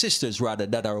and our sisters, rather,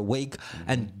 that are awake,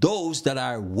 and those that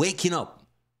are waking up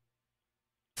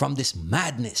from this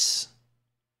madness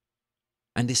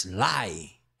and this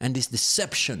lie and this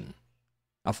deception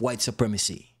of white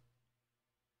supremacy.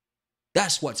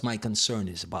 That's what my concern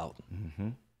is about.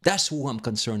 That's who I'm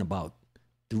concerned about.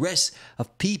 The rest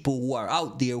of people who are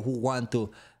out there who want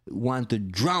to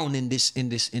drown in this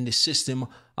system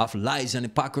of lies and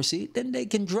hypocrisy, then they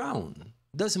can drown.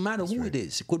 Doesn't matter who it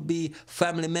is. It could be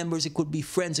family members, it could be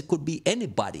friends, it could be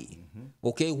anybody.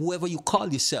 Okay, whoever you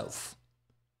call yourself.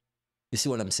 You see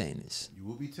what I'm saying is? You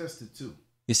will be tested too.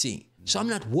 You see, so I'm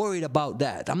not worried about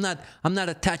that. I'm not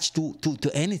attached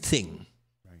to anything.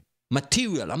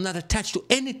 Material. I'm not attached to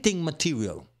anything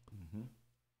material.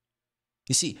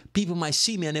 You see, people might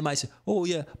see me and they might say, oh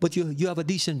yeah, but you have a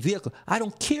decent vehicle. I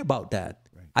don't care about that.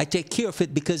 I take care of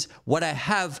it because what I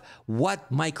have,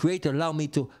 what my Creator allowed me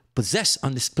to possess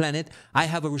on this planet, I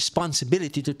have a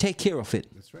responsibility to take care of it.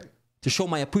 That's right. To show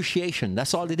my appreciation.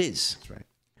 That's all it is. That's right.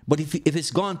 But if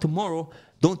it's gone tomorrow,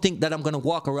 don't think that I'm going to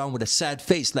walk around with a sad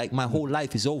face like my whole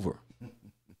life is over.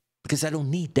 Because I don't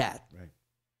need that.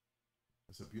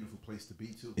 It's a beautiful place to be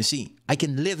too. You see, I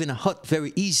can live in a hut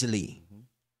very easily.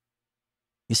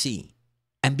 You see,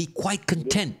 and be quite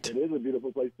content. It is a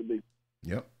beautiful place to be.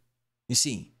 Yep. You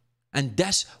see, and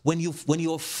that's when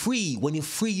you're free, when you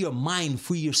free your mind,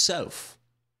 free yourself.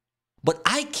 But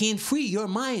I can't free your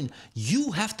mind.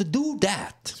 You have to do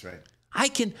that. That's right. I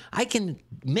can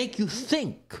make you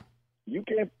think. You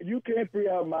can't free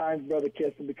our minds, Brother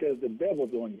Kessler, because the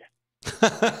devil's on you.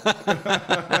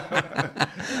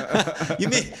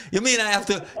 you mean I have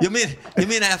to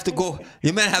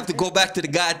go back to the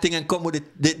God thing and come with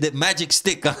the magic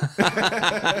stick, huh?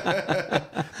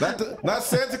 not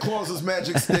Santa Claus's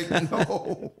magic stick,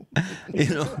 no.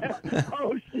 You know.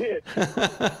 Oh shit.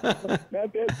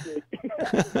 Not that stick.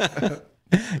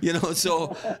 You know,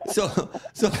 so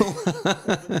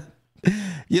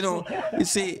you know, you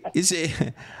see,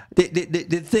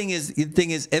 the thing is,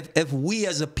 if we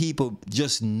as a people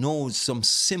just know some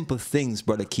simple things,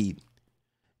 Brother Keith,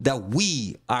 that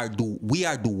we are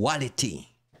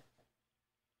duality.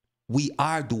 We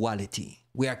are duality.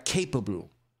 We are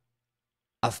capable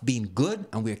of being good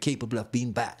and we are capable of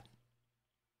being bad.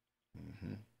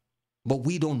 But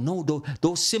we don't know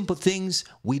those simple things.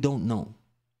 We don't know.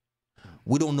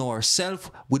 We don't know ourselves.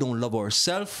 We don't love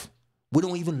ourselves. We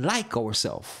don't even like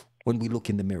ourselves when we look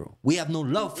in the mirror. We have no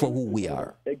love for who we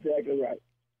are. Exactly right.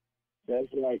 That's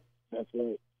right. That's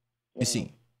right. You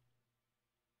see?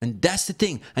 And that's the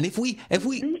thing. And if we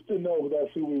used to know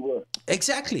that's who we were.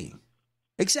 Exactly.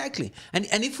 And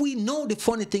if we know, the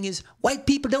funny thing is, white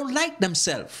people don't like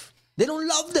themselves. They don't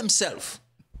love themselves.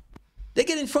 They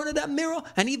get in front of that mirror,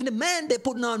 and even the man, they're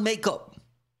putting on makeup.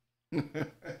 They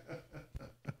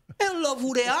don't love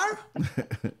who they are.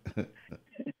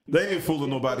 They ain't fooling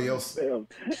nobody else.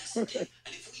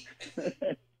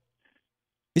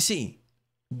 You see,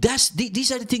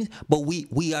 these are the things, but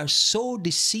we are so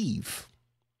deceived.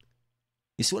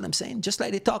 You see what I'm saying? Just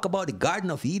like they talk about the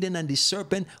Garden of Eden and the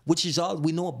serpent, which is all,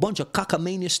 we know a bunch of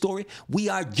cockamania story. We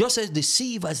are just as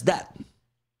deceived as that.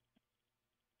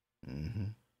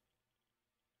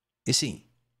 You see,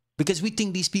 because we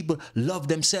think these people love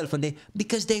themselves, and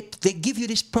because they give you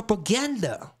this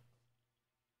propaganda.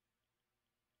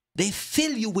 They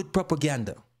fill you with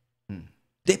propaganda.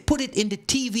 They put it in the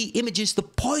TV images to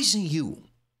poison you.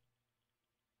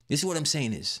 You see what I'm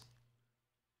saying is,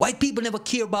 white people never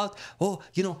care about,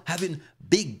 having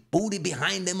big booty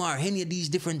behind them or any of these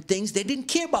different things. They didn't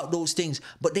care about those things,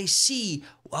 but they see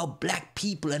how black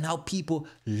people and how people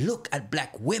look at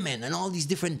black women and all these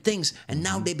different things, and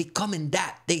now they're becoming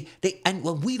that. And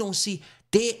when we don't see,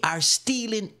 they are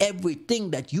stealing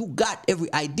everything that you got,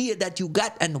 every idea that you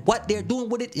got, and what they're doing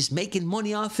with it is making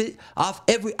money off it, off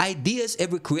every ideas,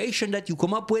 every creation that you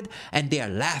come up with, and they are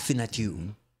laughing at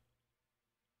you.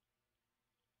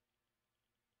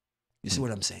 You see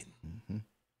what I'm saying?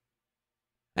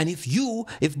 And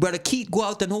if Brother Keith go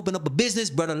out and open up a business,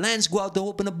 Brother Lance go out to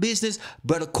open a business,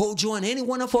 Brother Kojo and any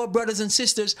one of our brothers and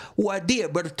sisters who are there,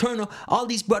 Brother Turner, all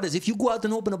these brothers, if you go out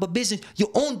and open up a business, your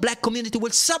own black community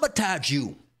will sabotage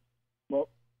you. Well,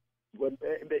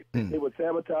 they will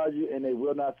sabotage you, and they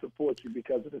will not support you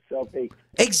because of the self-hate.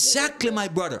 Exactly, my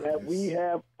brother. That we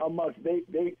have amongst,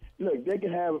 look, they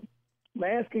can have,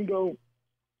 Lance can go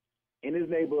in his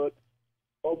neighborhood,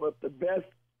 open up the best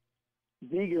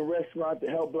vegan restaurant to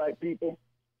help black people,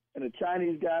 and a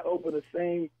Chinese guy open the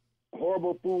same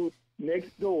horrible food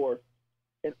next door,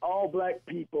 and all black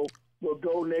people will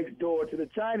go next door to the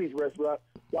Chinese restaurant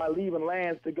while leaving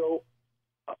Lance to go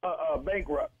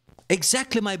bankrupt.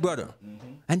 Exactly, my brother.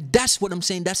 And that's what I'm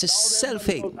saying. That's a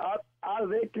self-hate. Out of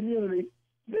their community,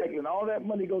 and all that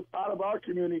money goes out of our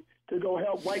community to go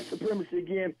help white supremacy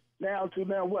again. Now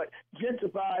what?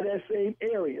 Gentrify that same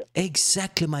area.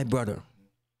 Exactly, my brother.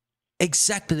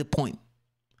 Exactly the point.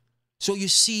 So you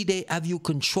see, they have you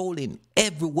controlling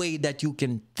every way that you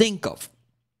can think of.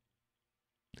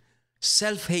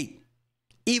 Self-hate.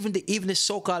 Even the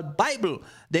so-called Bible,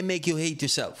 they make you hate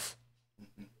yourself.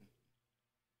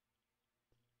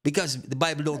 Because the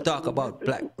Bible don't talk about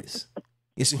blackness.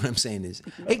 You see what I'm saying is?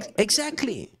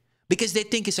 Exactly. Because they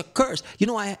think it's a curse. You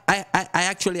know, I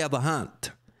actually have a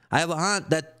aunt. I have a aunt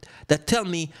that tell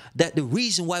me that the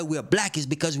reason why we are black is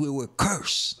because we were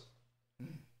cursed.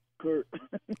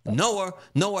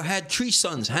 Noah had 3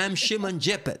 sons, Ham, Shem, and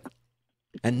Japheth.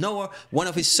 And Noah, one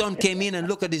of his sons came in and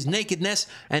looked at his nakedness,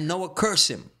 and Noah cursed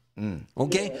him.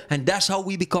 Okay? Yeah. And that's how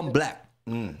we become black.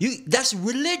 That's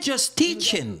religious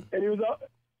teaching. And he was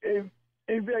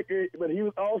exactly, but he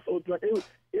was also drunk. It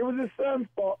was his son's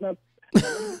fault. Now,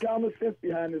 there's common sense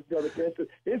behind this, brother.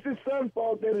 It's his son's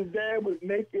fault that his dad was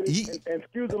naked and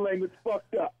excuse the language,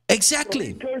 fucked up. Exactly.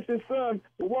 So he cursed his son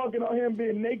for walking on him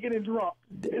being naked and drunk.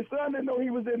 His son didn't know he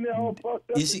was in there all fucked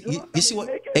up. You see what?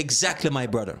 Naked. Exactly, my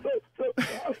brother. So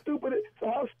how stupid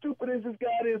is this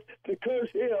guy is to curse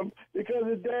him because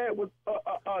his dad was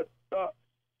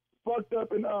fucked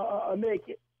up and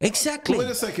naked? Exactly. Wait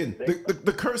a second.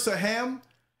 The curse of Ham,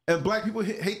 and black people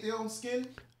hate their own skin?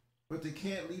 But they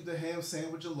can't leave the ham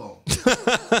sandwich alone.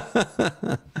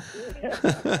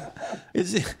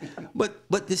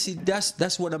 But you see,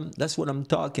 that's what I'm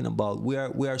talking about. We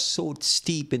are so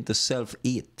steep into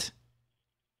self-hate.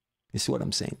 You see what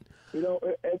I'm saying? You know,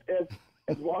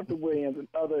 as Walter Williams and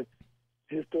other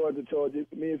historians told you,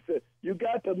 you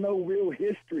got to know real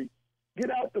history.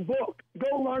 Get out the book.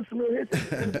 Go learn some real history.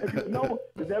 If you know,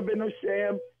 there's never been no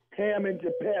sham, Ham, and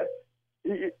Japheth.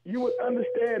 You would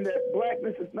understand that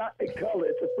blackness is not a color,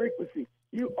 it's a frequency.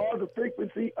 You are the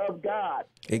frequency of God.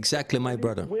 Exactly, my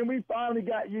brother. When we finally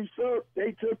got usurped,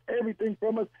 they took everything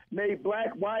from us, made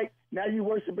black, white. Now you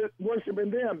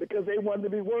worshiping them because they wanted to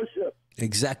be worshipped.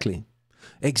 Exactly.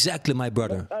 Exactly, my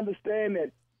brother. Understand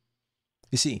that.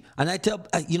 You see, and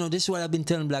this is what I've been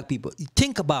telling black people.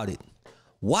 Think about it.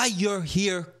 Why your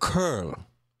hair curl?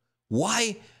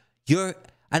 Why your...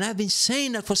 And I've been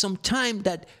saying that for some time,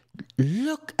 that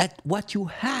look at what you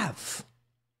have.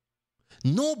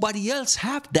 Nobody else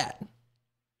have that.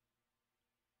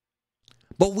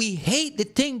 But we hate the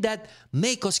thing that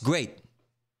make us great.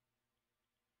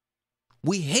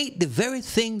 We hate the very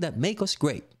thing that make us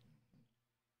great.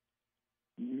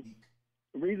 The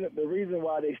reason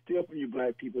why they steal from you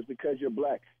black people is because you're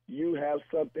black. You have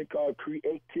something called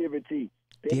creativity.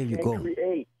 There you go.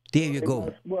 Create. There you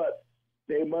go. What?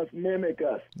 They must mimic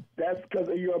us. That's because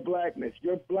of your blackness.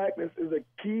 Your blackness is a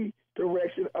key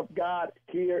direction of God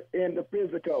here in the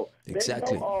physical.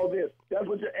 Exactly. They know all this. That's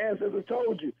what your ancestors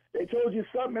told you. They told you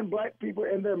something in black people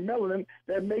and their melanin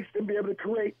that makes them be able to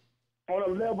create on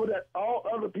a level that all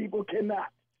other people cannot.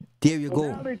 There you go.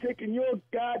 Now they're taking your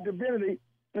God divinity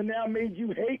and now made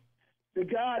you hate the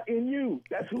God in you.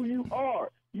 That's who you are.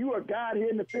 You are God here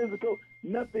in the physical.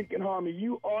 Nothing can harm you.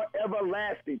 You are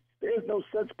everlasting. There's no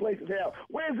such place as hell.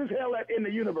 Where's this hell at in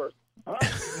the universe? Huh?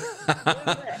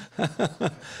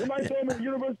 Somebody told me the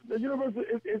universe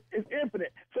is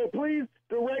infinite. So please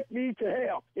direct me to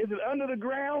hell. Is it under the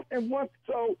ground?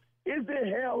 So is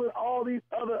there hell in all these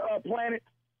other planets?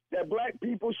 that black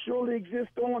people surely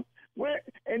exist on? Where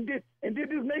and did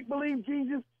this make believe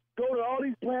Jesus go to all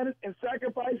these planets and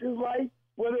sacrifice his life?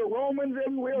 Were there Romans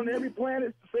everywhere on every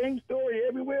planet? Same story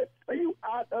everywhere. Are you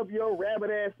out of your rabbit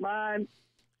ass mind?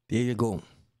 There you go.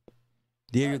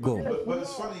 There you go. But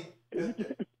it's funny.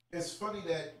 It's funny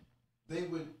that they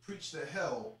would preach the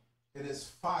hell in this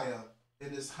fire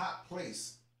in this hot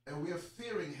place, and we are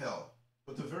fearing hell.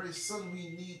 But the very sun we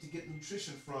need to get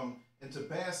nutrition from and to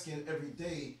bask in every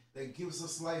day that gives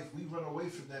us life, we run away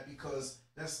from that because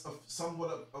that's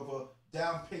somewhat of a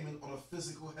down payment on a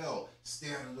physical hell.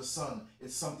 Staring at the sun,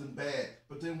 it's something bad.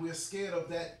 But then we're scared of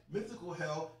that mythical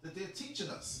hell that they're teaching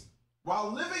us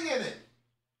while living in it.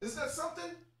 Isn't that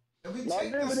something? And we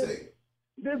take this thing.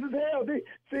 This is hell.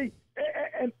 See,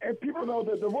 and people know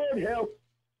that the word hell,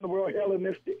 the word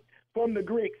Hellenistic, from the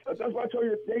Greeks. That's why I told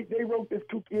you they wrote this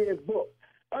kooky-ass book.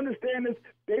 Understand this?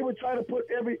 They were trying to put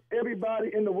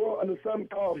everybody in the world under something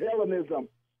called Hellenism.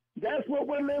 That's what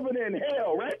we're living in,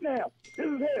 hell, right now. This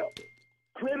is hell,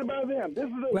 created by them. This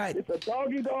is it's a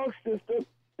dog-eat-dog system.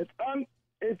 It's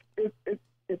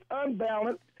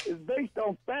unbalanced. It's based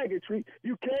on faggotry.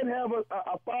 You can't have a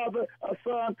father, a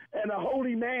son, and a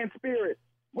holy man spirit.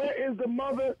 Where is the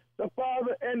mother, the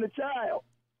father, and the child?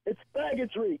 It's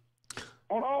faggotry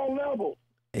on all levels.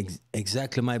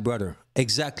 Exactly, my brother.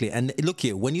 Exactly. And look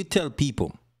here, when you tell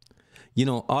people, you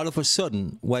know, all of a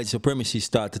sudden, white supremacists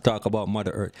start to talk about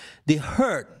Mother Earth. The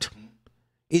hurt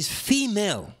is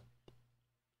female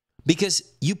because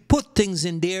you put things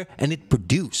in there and it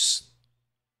produce.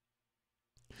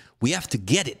 We have to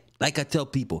get it. Like I tell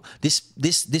people,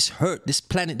 this hurt, this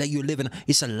planet that you're living on,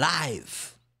 is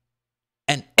alive.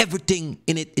 And everything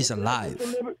in it is alive. It's a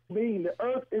living being. The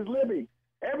earth is living.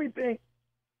 Everything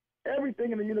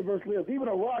in the universe lives. Even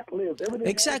a rock lives. Everything.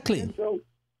 Exactly. So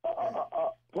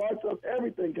parts of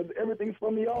everything, because everything's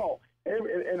from the all.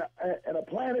 And a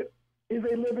planet is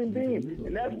a living being,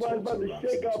 and that's why it's about to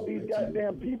shake off these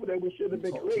goddamn people that we should have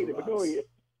been created. But go ahead.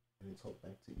 And they talk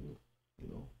back to you, you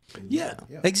know. Yeah,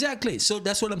 exactly. So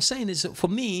that's what I'm saying is, for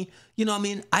me, you know, I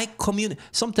mean, I communicate.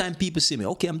 Sometimes people see me,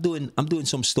 okay, I'm doing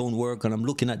some stone work and I'm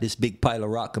looking at this big pile of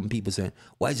rock and people saying,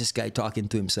 why is this guy talking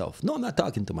to himself? No, I'm not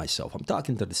talking to myself. I'm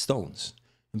talking to the stones.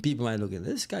 And people might look at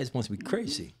this guy must be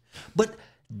crazy. But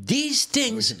these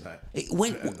things,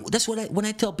 when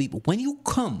I tell people, when you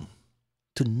come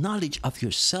to knowledge of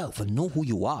yourself and know who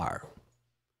you are,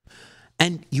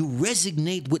 and you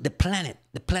resonate with the planet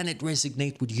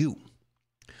resonates with you.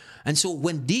 And so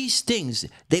when these things,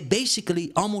 they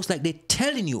basically almost like they're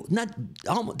telling you,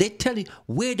 they're telling you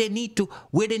where they need to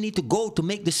go to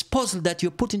make this puzzle that you're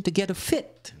putting together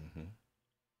fit. Mm-hmm.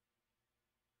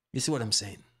 You see what I'm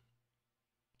saying?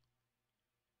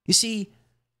 You see,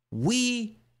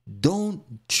 we don't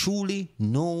truly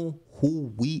know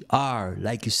who we are,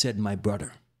 like you said, my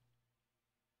brother.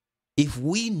 If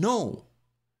we know,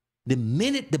 the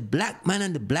minute the black man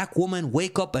and the black woman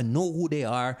wake up and know who they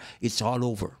are, it's all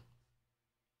over.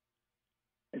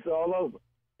 It's all over.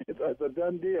 It's a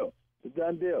done deal. It's a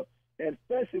done deal. And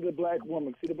especially the black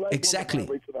woman. See, the black woman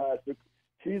operates at the highest.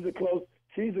 She's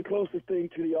the closest thing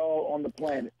to the all on the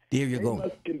planet. There you go. She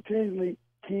must continually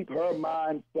keep her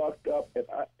mind fucked up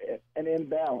and in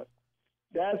balance.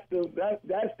 That's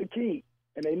the key,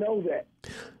 and they know that.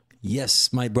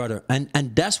 Yes, my brother.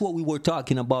 And that's what we were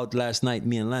talking about last night,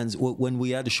 me and Lance. When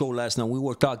we had the show last night, we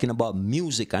were talking about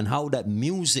music and how that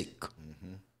music,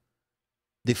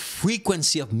 the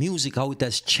frequency of music, how it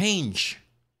has changed.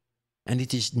 And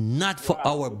it is not for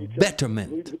our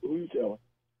betterment. Who you telling?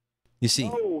 You see?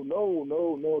 No.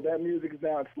 That music is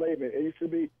now enslavement. It used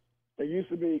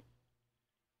to be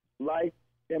life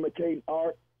imitating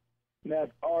art. Now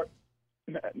it's art.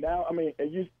 Now, I mean,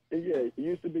 it used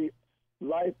to be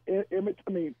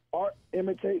art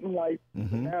imitating life.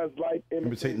 Mm-hmm. Now it's life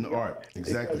imitating art.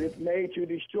 Exactly. Because it's made to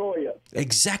destroy us.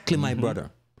 Exactly, my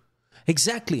brother.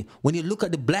 Exactly. When you look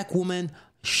at the black woman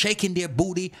shaking their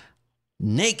booty,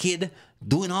 naked,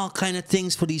 doing all kind of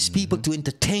things for these people to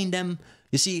entertain them,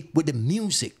 you see, with the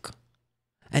music.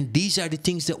 And these are the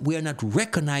things that we are not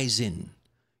recognizing.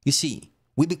 You see,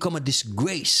 we become a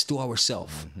disgrace to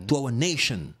ourselves, to our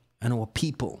nation and our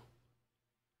people.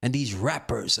 And these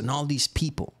rappers and all these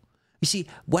people. You see,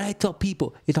 what I tell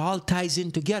people, it all ties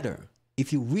in together.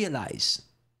 If you realize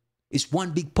it's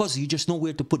one big puzzle, you just know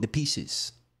where to put the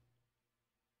pieces.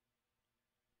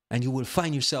 And you will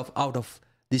find yourself out of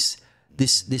this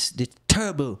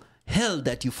terrible hell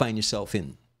that you find yourself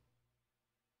in.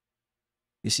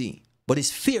 You see, but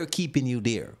it's fear keeping you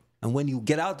there. And when you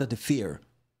get out of the fear,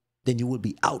 then you will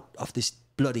be out of this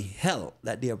bloody hell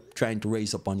that they are trying to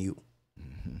raise upon you.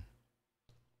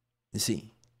 You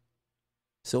see.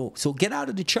 So get out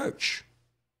of the church.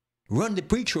 Run the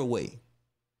preacher away.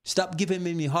 Stop giving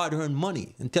him hard-earned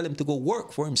money and tell him to go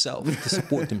work for himself to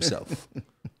support himself.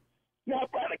 Now,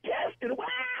 Brother Caston, wow,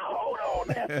 hold on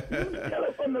now. You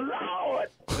stealing from the Lord.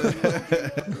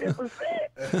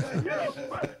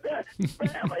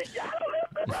 Family, y'all don't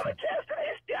listen, Brother Caston.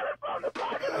 He's stealing from the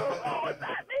pocket of the Lord,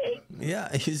 not me.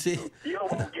 Yeah, you see. You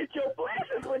won't get your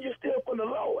blessings when you steal from the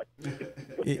Lord.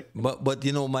 But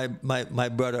you know, my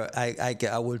brother,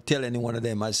 I will tell any one of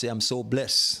them, I say, I'm so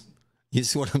blessed. You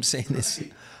see what I'm saying?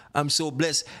 I'm so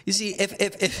blessed. You see,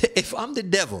 if I'm the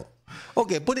devil,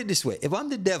 okay, put it this way: if I'm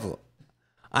the devil,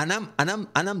 and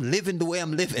I'm living the way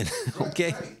I'm living,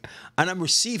 okay, and I'm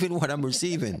receiving what I'm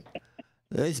receiving,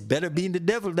 it's better being the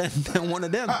devil than one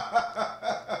of them.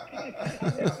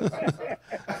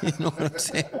 You know what I'm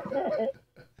saying?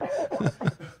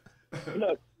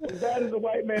 Look, as bad as the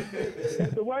white man says,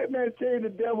 if the white man says the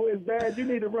devil is bad, you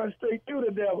need to run straight through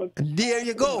the devil. There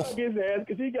you go. His ass,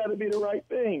 because he got to be the right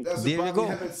thing. That's There what you Bobby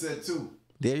go. Hemmett said too.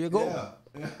 There you go.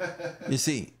 Yeah. You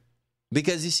see,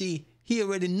 because you see, he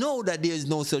already know that there's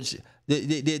no such,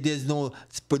 there's no,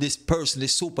 for this person,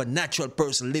 this supernatural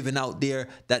person living out there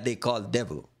that they call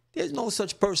devil. There's no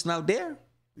such person out there.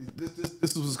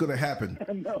 This is what's going to happen.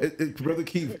 Brother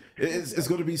Keith, it's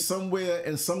going to be somewhere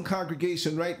in some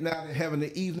congregation right now. They're having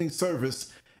the evening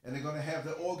service, and they're going to have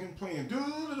the organ playing. And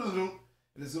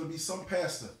there's going to be some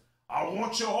pastor. I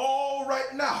want you all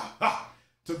right now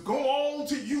to go on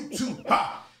to YouTube,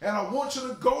 and I want you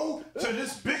to go to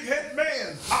this big head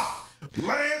man,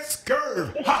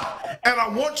 LanceScurv, and I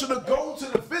want you to go to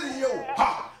the video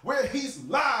where he's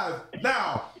live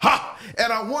now,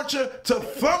 and I want you to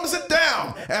thumbs it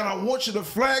down, and I want you to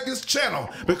flag his channel,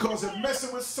 because they're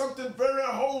messing with something very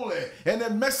holy, and they're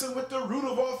messing with the root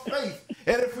of our faith.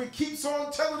 And if we keeps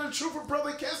on telling the truth of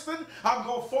Brother Keston, I'm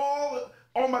gonna fall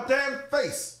on my damn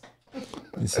face.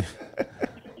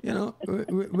 You know,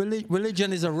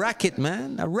 religion is a racket,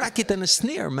 man. A racket and a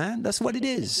snare, man. That's what it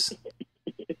is.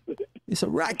 It's a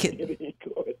racket.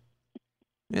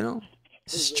 You know,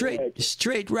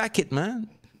 straight racket, man.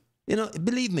 You know,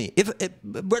 believe me, if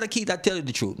Brother Keith, I tell you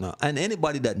the truth now, and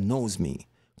anybody that knows me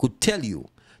could tell you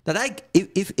that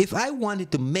if I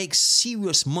wanted to make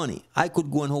serious money, I could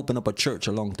go and open up a church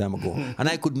a long time ago, and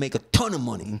I could make a ton of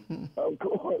money. Of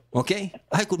course. Okay?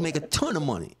 I could make a ton of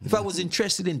money. If I was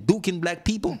interested in duking black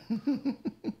people,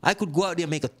 I could go out there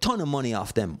and make a ton of money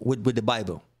off them with the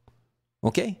Bible.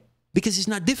 Okay? Because it's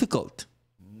not difficult.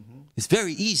 It's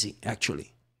very easy,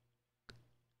 actually.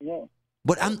 Yeah.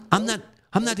 But I'm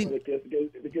not in.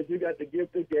 Because you got the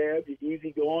gift of gab, you're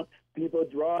easy going, people are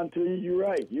drawn to you, you're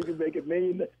right. You can make $1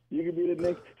 million, you can be the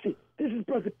next. See, this is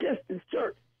Brother Keston's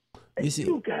church. And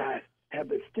you guys have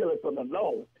been stealing from the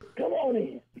Lord. Come on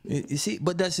in. You see,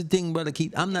 but that's the thing, Brother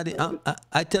Keith. I'm not.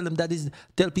 I tell them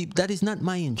tell people that is not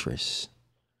my interest.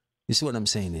 You see what I'm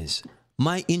saying is,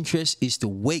 my interest is to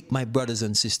wake my brothers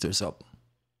and sisters up.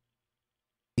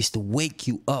 Is to wake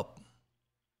you up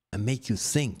and make you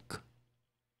think,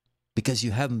 because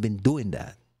you haven't been doing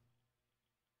that.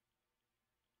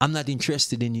 I'm not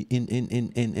interested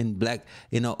in black,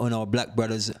 in our black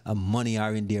brothers' money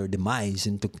or in their demise,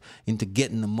 into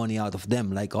getting the money out of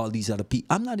them like all these other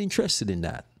people. I'm not interested in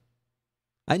that.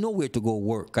 I know where to go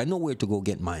work. I know where to go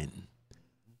get mine.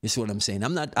 You see what I'm saying?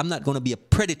 I'm not going to be a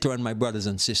predator on my brothers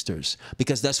and sisters,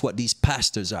 because that's what these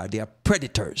pastors are. They are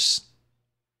predators.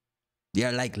 They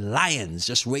are like lions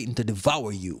just waiting to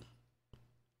devour you.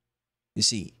 You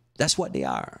see, that's what they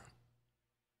are.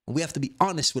 And we have to be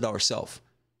honest with ourselves.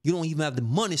 You don't even have the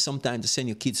money sometimes to send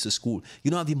your kids to school.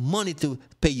 You don't have the money to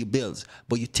pay your bills,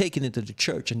 but you're taking it to the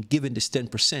church and giving this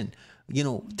 10%,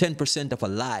 10% of a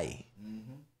lie.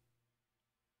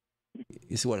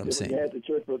 You see what I'm saying? You had the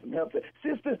church for some help.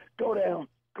 Sister, go down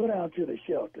to the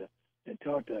shelter and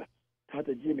talk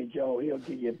to Jimmy Joe. He'll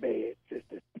give you a bed,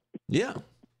 sister. Yeah,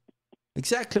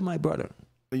 exactly, my brother.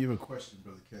 You have a question,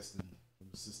 Brother Keston, from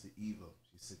Sister Eva.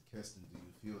 She said, Keston, do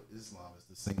you feel Islam is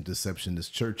the same deception as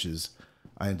churches?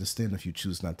 I understand if you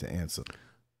choose not to answer.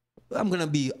 I'm going to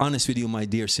be honest with you, my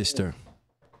dear sister.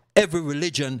 Every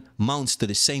religion mounts to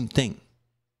the same thing.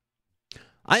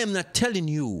 I am not telling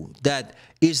you that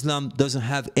Islam doesn't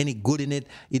have any good in it.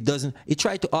 It doesn't. It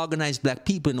tried to organize black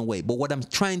people in a way. But what I'm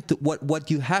trying to, what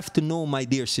you have to know, my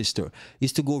dear sister,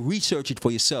 is to go research it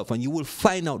for yourself, and you will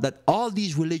find out that all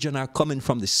these religions are coming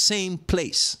from the same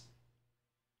place.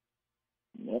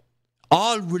 Yep.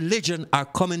 All religions are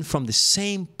coming from the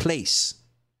same place.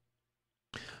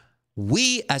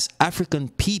 We as African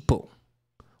people,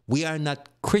 we are not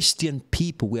Christian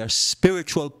people. We are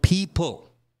spiritual people.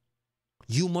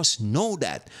 You must know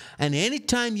that. And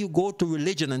anytime you go to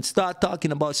religion and start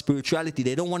talking about spirituality,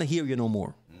 they don't want to hear you no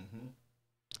more. Mm-hmm.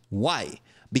 Why?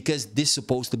 Because this is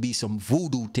supposed to be some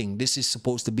voodoo thing. This is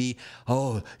supposed to be,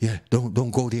 oh, yeah,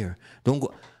 don't go there. Don't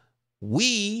go.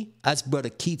 We, as Brother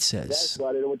Keith says, that's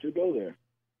why they don't want you to go there.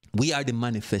 We are the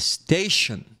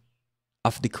manifestation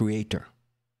of the Creator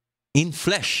in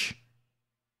flesh.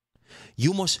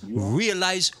 You must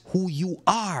realize who you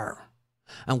are.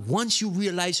 And once you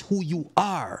realize who you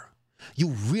are, you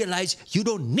realize you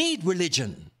don't need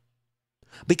religion.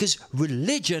 Because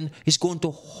religion is going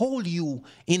to hold you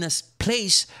in a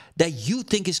place that you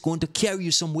think is going to carry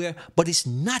you somewhere, but it's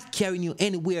not carrying you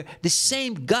anywhere. The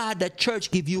same God that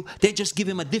church give you, they just give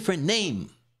him a different name.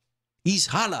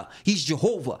 He's Allah, he's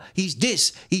Jehovah, he's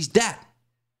this, he's that.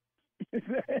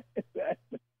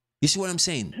 You see what I'm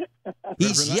saying?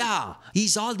 He's Yah,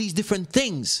 he's all these different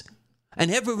things. And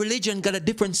every religion got a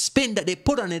different spin that they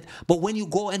put on it, but when you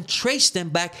go and trace them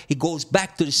back, it goes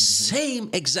back to the same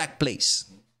exact place.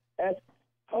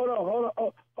 Hold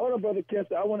on, Brother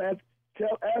Kester. I want to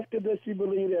ask her, does she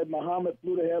believe that Muhammad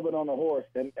flew to heaven on a horse?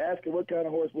 And ask her, what kind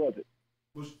of horse was it?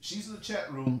 Well, she's in the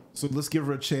chat room, so let's give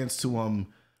her a chance to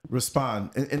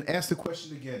respond and ask the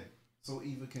question again, so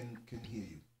Eva can hear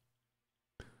you.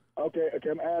 Okay.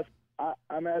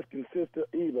 I'm asking Sister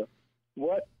Eva,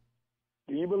 what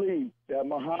do you believe that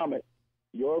Muhammad,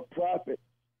 your prophet,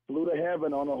 flew to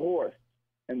heaven on a horse?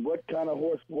 And what kind of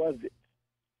horse was it?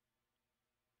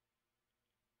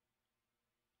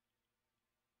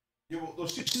 Yeah, well,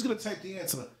 she's going to type the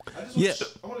answer.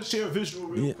 I want to share a visual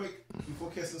real quick before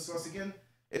Keston starts again.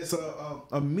 It's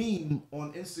a meme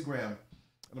on Instagram.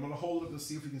 And I'm going to hold it up and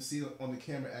see if we can see it on the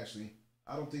camera, actually.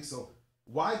 I don't think so.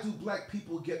 Why do black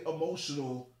people get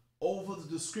emotional over the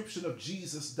description of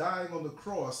Jesus dying on the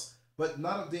cross, but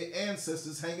not of their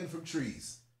ancestors hanging from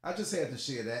trees? I just had to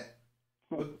share that.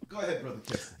 But go ahead, Brother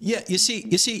Keston. Yeah, you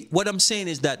see, what I'm saying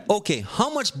is that, okay,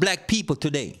 how much black people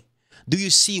today do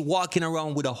you see walking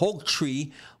around with a oak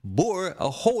tree, bore a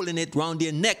hole in it around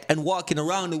their neck and walking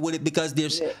around with it because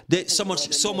there's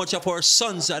so much of our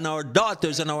sons and our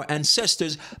daughters and our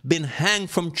ancestors been hanged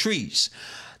from trees.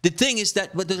 The thing is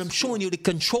that, but I'm showing you the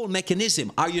control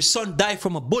mechanism. Or your son died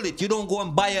from a bullet. You don't go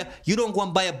and buy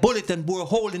a bullet and bore a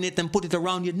hole in it and put it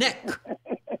around your neck.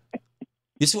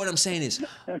 You see what I'm saying is,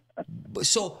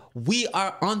 so we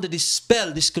are under this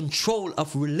spell, this control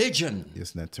of religion.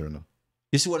 Yes, Nat Turner.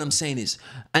 You see what I'm saying is,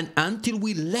 and until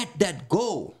we let that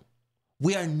go,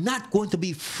 we are not going to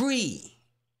be free.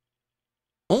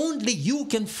 Only you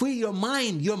can free your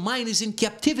mind. Your mind is in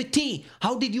captivity.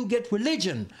 How did you get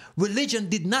religion? Religion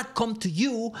did not come to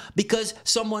you because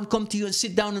someone come to you and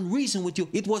sit down and reason with you.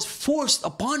 It was forced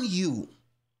upon you.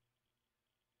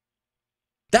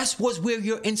 That was where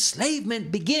your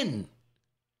enslavement began.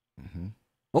 Mm-hmm.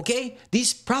 Okay?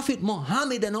 These Prophet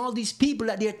Muhammad and all these people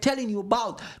that they're telling you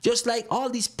about, just like all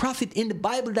these prophets in the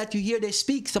Bible that you hear they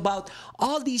speaks about,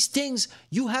 all these things,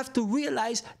 you have to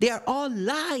realize they are all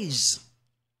lies.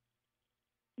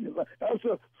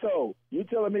 So you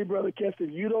telling me, Brother Kester,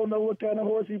 you don't know what kind of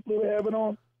horse he flew to heaven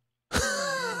on?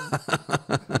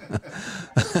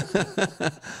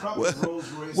 Probably Rolls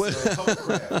Royce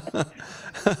hovercraft.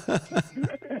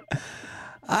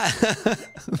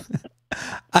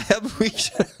 I have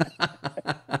reached. That's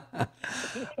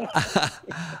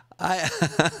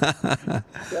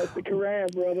the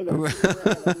Quran, brother. That's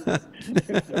the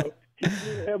Quran. So, he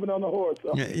flew to heaven on the horse.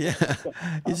 So, yeah.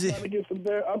 I'm trying to get some.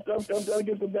 I'm trying to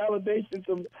get some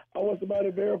validation. I want somebody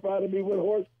to verify to me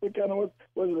what kind of horse.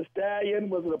 Was it a stallion?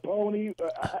 Was it a pony?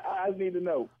 I need to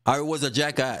know. Or it was a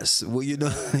jackass. Well, you're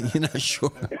not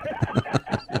sure.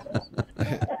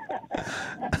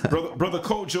 Brother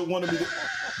Kojo wanted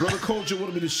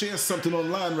me to share something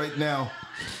online right now.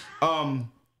 I'm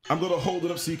gonna hold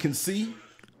it up so you can see.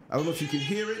 I don't know if you can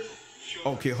hear it.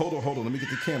 Okay, hold on. Let me get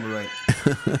the camera right.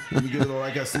 Let me get it all.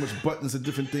 I got so much buttons and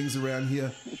different things around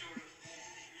here.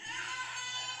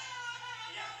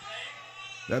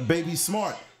 That baby's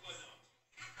smart.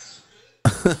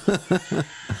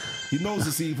 He knows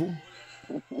it's evil.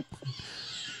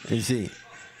 You see.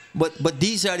 But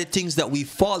these are the things that we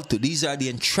fall to. These are the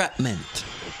entrapment.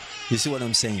 You see what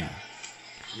I'm saying?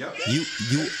 Yep.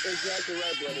 Exactly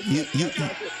right, brother.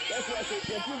 That's why I said, if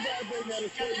you're vibrating at a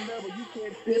certain level, you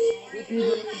can't sit with these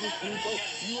religious people.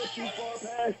 You are too far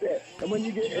past that. And when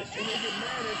you get mad at you,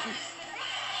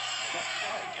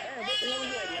 man, what the hell is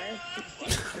that, man?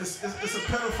 It's a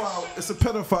pedophile. It's a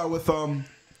pedophile with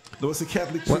No, it's a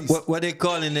Catholic priest. What they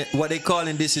calling it? What they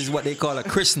calling this is what they call a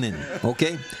christening.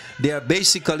 Okay, they are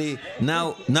basically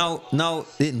now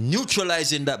they're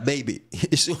neutralizing that baby.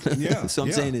 So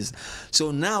I'm saying is,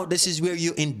 so now this is where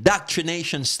your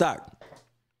indoctrination start.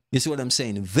 You see what I'm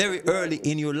saying? Very early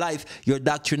in your life, your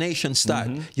indoctrination start.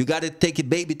 You got to take a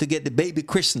baby to get the baby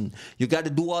christened. You got to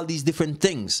do all these different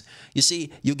things. You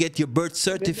see, you get your birth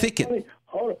certificate.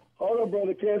 Hold on,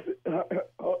 brother Cass.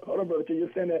 Hold on, brother. You're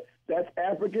saying that's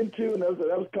African too, and that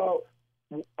was called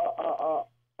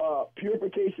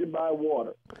purification by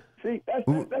water. See, that's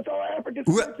all African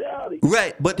spirituality.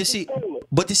 Right, but you see,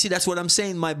 that's what I'm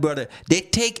saying, my brother. They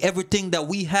take everything that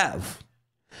we have,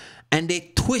 and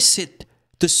they twist it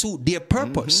to suit their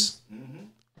purpose.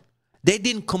 They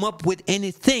didn't come up with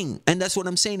anything, and that's what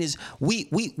I'm saying is we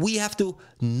have to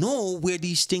know where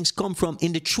these things come from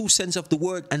in the true sense of the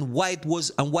word and why it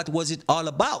was and what was it all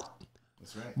about.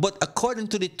 That's right. But according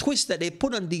to the twist that they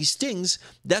put on these things,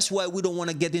 that's why we don't want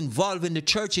to get involved in the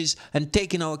churches and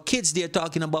taking our kids there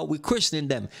talking about we christening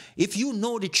them. If you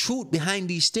know the truth behind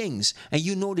these things and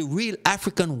you know the real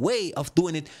African way of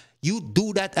doing it, you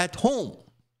do that at home.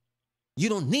 You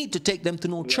don't need to take them to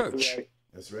no church.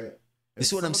 That's right. You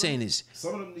see what I'm saying is,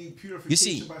 some of them need purification. You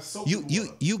see, by soap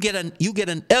you get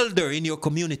an elder in your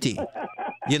community.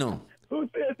 You know. Who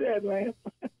said that, man?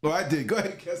 No, I did. Go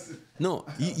ahead, Keston. No,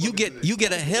 you get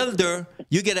an elder.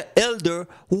 You get an elder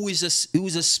who is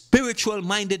a spiritual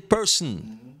minded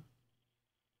person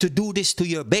to do this to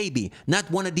your baby, not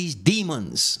one of these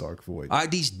demons. Dark void. Are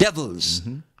these devils?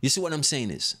 You see what I'm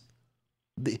saying is.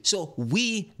 So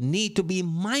we need to be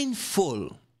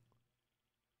mindful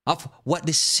of what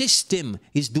the system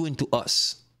is doing to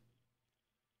us.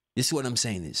 You see what I'm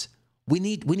saying is, we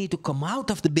need to come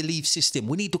out of the belief system.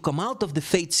 We need to come out of the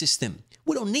faith system.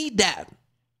 We don't need that.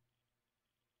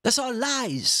 That's all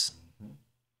lies.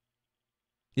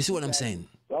 You see what I'm saying?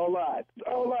 It's all lies. It's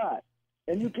all lies.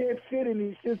 And you can't fit in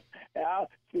these systems.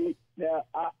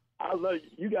 I love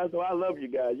you guys. Know I love you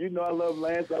guys. You know I love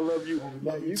Lance. I love you.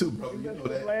 Love you too, bro. You know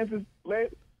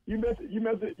that. You mess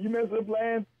up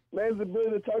Lance's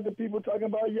ability to talk to people talking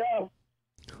about y'all.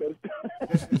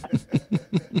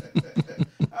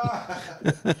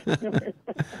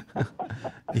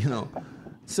 You know,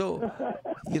 so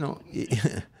you know,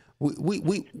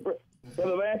 we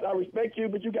Brother Lance, I respect you,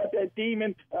 but you got that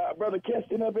demon, Brother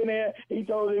Keston up in there. He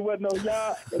told you it wasn't no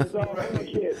y'all. It's all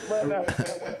bullshit. What's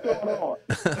going on?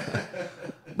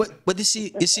 But you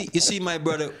see, my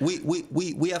brother,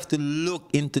 we have to look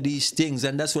into these things,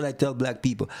 and that's what I tell black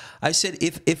people. I said,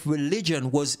 if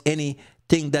religion was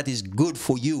anything that is good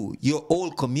for you, your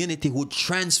whole community would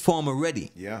transform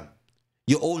already. Yeah.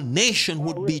 Your whole nation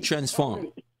would be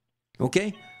transformed.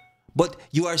 Okay? But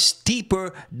you are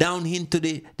steeper down into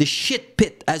the shit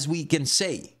pit, as we can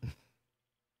say.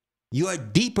 You are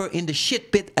deeper in the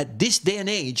shit pit at this day and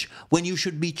age when you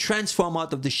should be transformed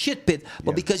out of the shit pit.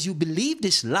 But because you believe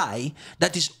this lie,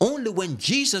 that is only when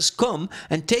Jesus come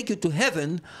and take you to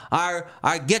heaven or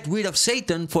get rid of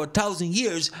Satan for 1,000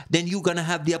 years, then you're going to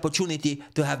have the opportunity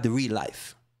to have the real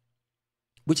life.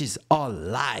 Which is all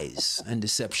lies and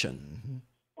deception.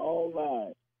 All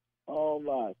lies. All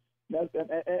lies.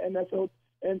 And that's so,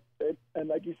 and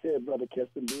like you said, Brother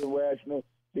Keston, being irrational,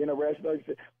 you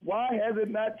said, why has it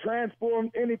not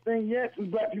transformed anything yet since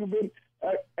black people been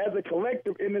as a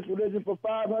collective in this religion for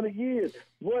 500 years?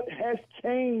 What has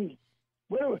changed?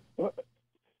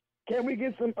 Can we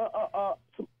get some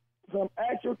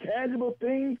actual tangible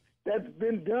things that's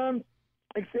been done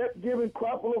except giving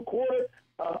Cropper Quarter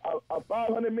a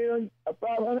 $500 million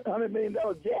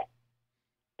jack?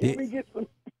 Can we get some?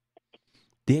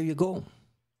 There you go.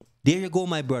 There you go,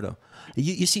 my brother.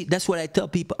 You see, that's what I tell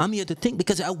people. I'm here to think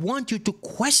because I want you to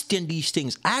question these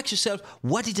things. Ask yourself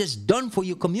what it has done for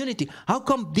your community. How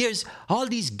come there's all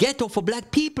these ghetto for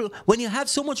black people when you have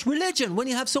so much religion, when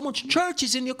you have so much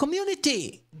churches in your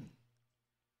community?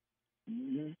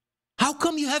 How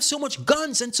come you have so much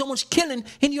guns and so much killing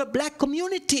in your black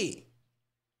community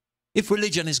if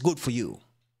religion is good for you?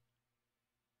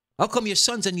 How come your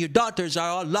sons and your daughters are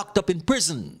all locked up in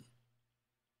prison?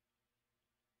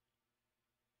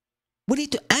 We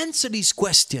need to answer these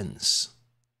questions.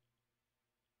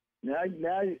 Now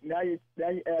you're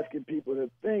asking people to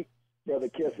think, Brother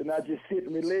Kessler, not just sit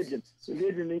in religion.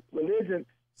 Religion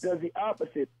does the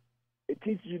opposite. It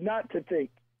teaches you not to think.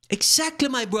 Exactly,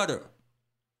 my brother.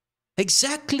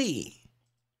 Exactly.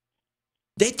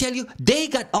 They tell you they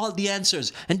got all the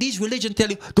answers. And these religions tell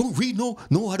you, don't read no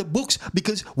other books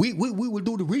because we will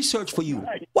do the research for you.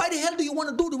 Right. Why the hell do you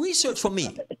want to do the research for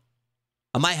me?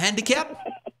 Am I handicapped?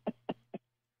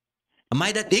 Am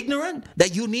I that ignorant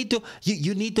that you need to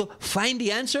you need to find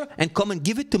the answer and come and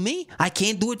give it to me? I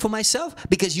can't do it for myself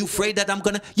because you're afraid that I'm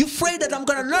gonna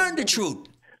learn the truth.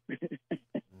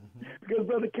 Because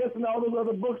Brother Kiss and all those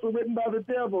other books were written by the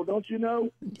devil, don't you know?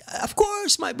 Of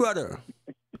course, my brother.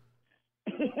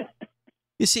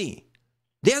 You see,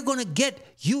 they're going to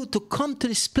get you to come to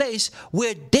this place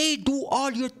where they do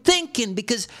all your thinking,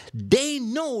 because they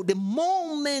know the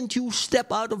moment you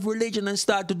step out of religion and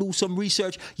start to do some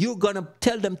research, you're going to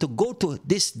tell them to go to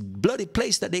this bloody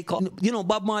place that they call, you know,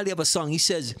 Bob Marley have a song. He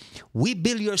says, we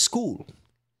build your school.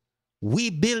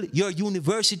 We build your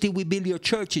university, we build your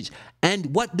churches.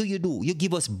 And what do? You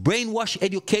give us brainwash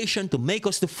education to make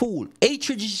us the fool.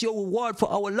 Hatred is your reward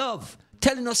for our love,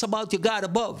 telling us about your God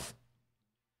above.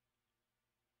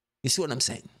 You see what I'm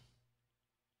saying?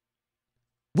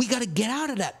 We got to get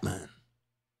out of that, man.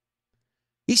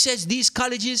 He says these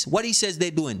colleges, what he says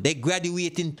they're doing, they're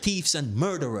graduating thieves and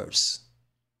murderers.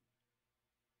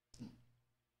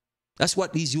 That's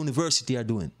what these universities are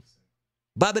doing.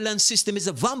 Babylon's system is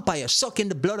a vampire sucking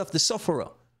the blood of the sufferer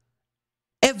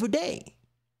every day.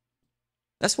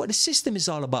 That's what the system is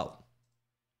all about.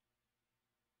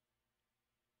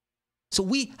 So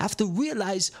we have to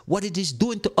realize what it is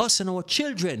doing to us and our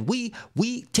children. We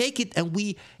take it and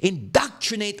we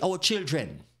indoctrinate our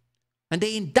children. And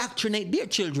they indoctrinate their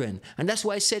children. And that's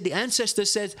why I said the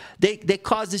ancestors said they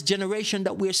caused this generation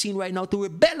that we're seeing right now to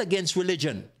rebel against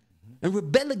religion and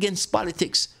rebel against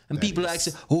politics. And people like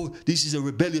say, oh, this is a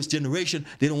rebellious generation.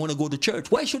 They don't want to go to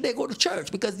church. Why should they go to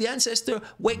church? Because the ancestor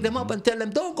wake them up and tell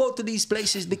them, don't go to these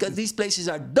places because these places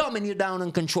are dumbing you down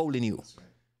and controlling you.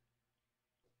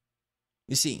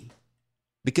 You see,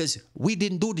 because we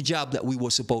didn't do the job that we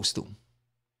were supposed to.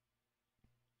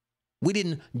 We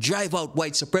didn't drive out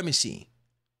white supremacy.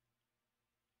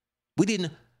 We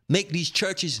didn't make these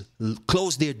churches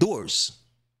close their doors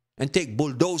and take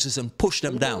bulldozers and push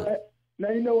them down. Now,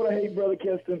 you know what I hate, Brother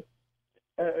Keston?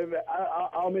 I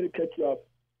don't mean to cut you off.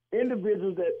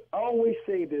 Individuals that always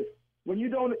say this, when you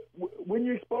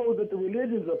expose that the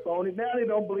religions are phony, now they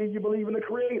don't believe you believe in the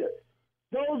Creator.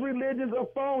 Those religions are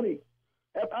phony.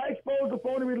 If I expose the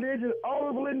phony religion, all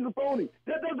the religions are phony.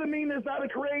 That doesn't mean there's not a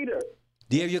Creator.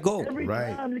 There you go. Every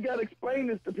time you got to explain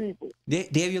this to people. There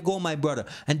you go, my brother.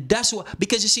 And that's what,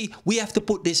 because you see, we have to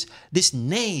put this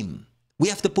name. We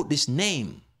have to put this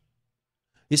name.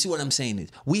 You see what I'm saying?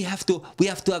 We have to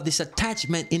have this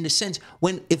attachment in the sense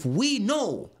if we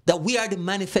know that we are the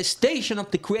manifestation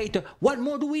of the Creator, what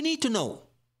more do we need to know?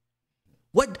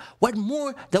 What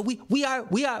more that we are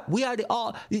the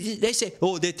all. They say,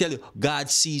 oh, they tell you God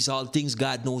sees all things,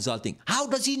 God knows all things. How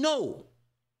does He know?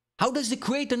 How does the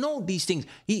Creator know these things?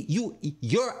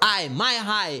 Your eye, my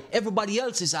eye, everybody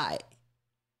else's eye.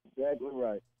 Exactly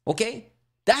right. Okay?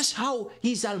 That's how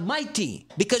He's almighty,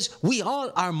 because we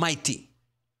all are mighty.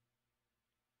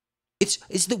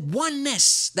 It's the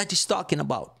oneness that He's talking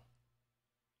about.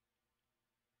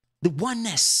 The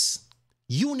oneness.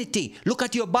 Unity. Look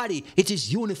at your body. It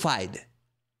is unified.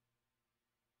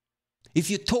 If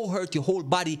your toe hurt, your whole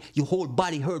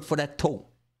body hurt for that toe.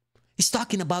 He's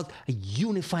talking about a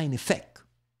unifying effect.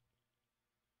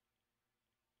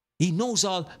 He knows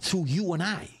all through you and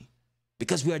I,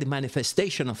 because we are the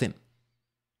manifestation of Him.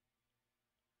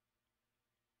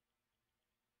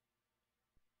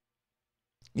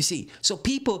 You see, so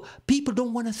people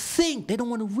don't want to think. They don't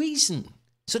want to reason.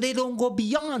 So they don't go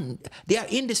beyond. They are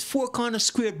in this four-corner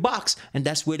squared box, and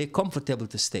that's where they're comfortable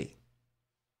to stay.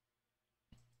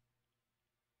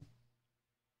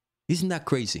 Isn't that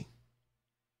crazy?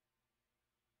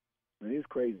 It is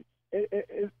crazy.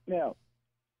 Now,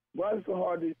 why is it so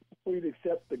hard for you to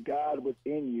accept the God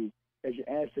within you, as your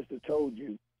ancestors told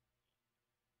you,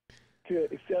 to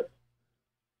accept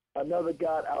another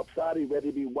God outside of you, whether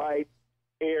it be white,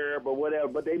 Arab, or whatever,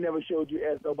 but they never showed you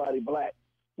as nobody black?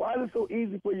 Why is it so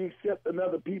easy for you to accept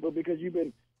another people? Because you've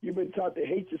been taught to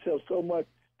hate yourself so much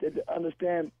that to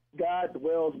understand God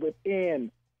dwells within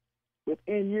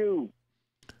you.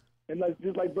 And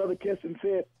just like Brother Keston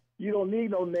said, you don't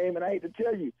need no name. And I hate to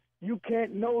tell you, you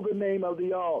can't know the name of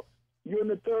the all. You're in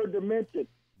the third dimension.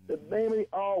 The name of the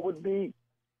all would be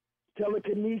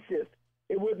telekinesis.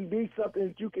 It wouldn't be something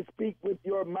that you can speak with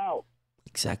your mouth.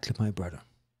 Exactly, my brother.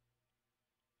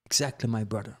 Exactly, my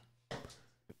brother.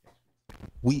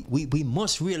 We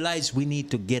must realize we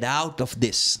need to get out of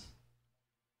this.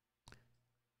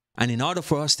 And in order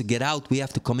for us to get out, we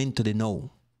have to come into the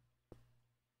know.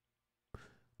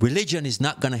 Religion is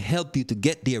not going to help you to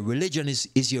get there. Religion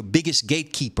is your biggest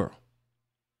gatekeeper.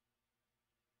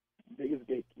 Biggest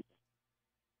gatekeeper.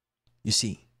 You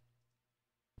see.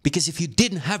 Because if you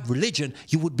didn't have religion,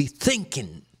 you would be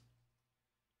thinking.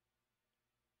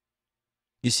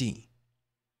 You see?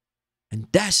 And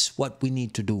that's what we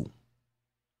need to do.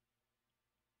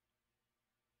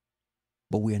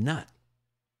 But we are not.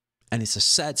 And it's a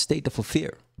sad state of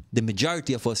affair. The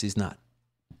majority of us is not,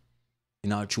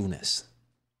 in our trueness.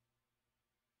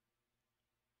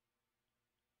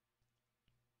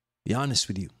 Be honest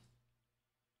with you.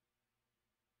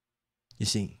 You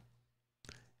see?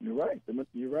 You're right.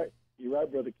 You're right. You're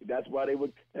right, brother. That's why they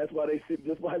would. That's why they said.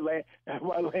 That's why Lance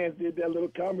did that little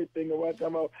comment thing one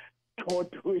time about going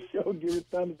to his show, giving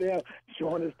thumbs down,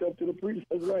 showing his stuff to the priest.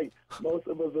 That's right. Most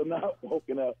of us are not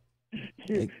woken up.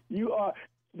 You are,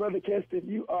 Brother Keston.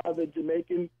 You are the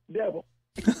Jamaican devil.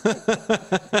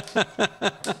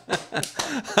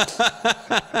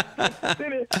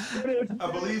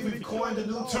 I believe we've coined a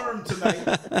new term tonight.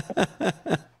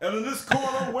 And in this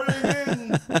corner, weighing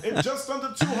in at just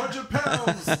under 200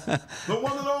 pounds, the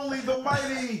one and only, the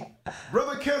mighty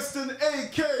Brother Keston,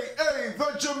 a.k.a.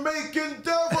 the Jamaican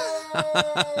Devil.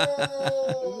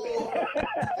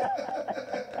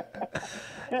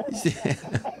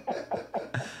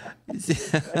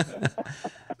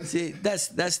 See, that's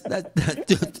the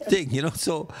thing, you know.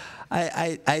 So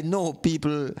I know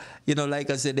people, you know,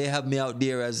 like I said, they have me out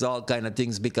there as all kind of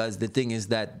things, because the thing is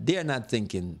that they're not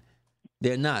thinking.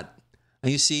 They're not.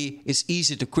 And you see, it's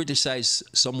easy to criticize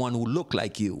someone who look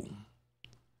like you.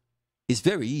 It's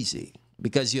very easy,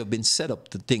 because you have been set up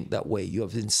to think that way. You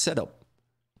have been set up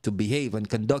to behave and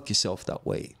conduct yourself that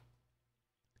way.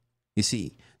 You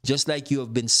see, just like you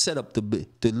have been set up to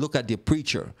look at the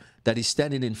preacher that is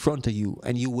standing in front of you,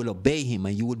 and you will obey him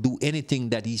and you will do anything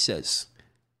that he says.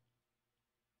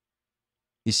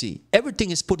 You see,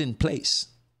 everything is put in place.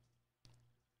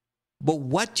 But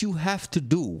what you have to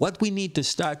do, what we need to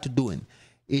start to doing,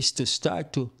 is to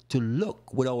start to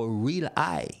look with our real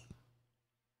eye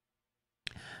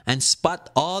and spot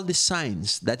all the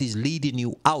signs that is leading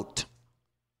you out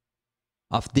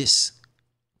of this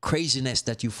craziness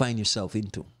that you find yourself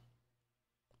into.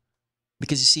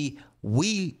 Because you see,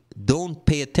 we don't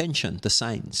pay attention to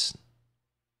signs.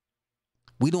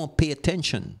 We don't pay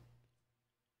attention.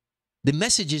 The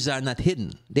messages are not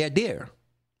hidden. They are there,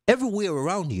 everywhere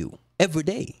around you, every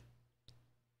day.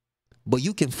 But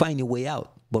you can find your way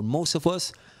out. But most of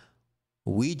us,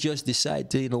 we just decide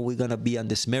to, you know, we're going to be on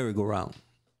this merry-go-round.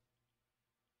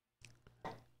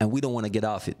 And we don't want to get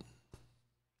off it.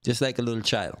 Just like a little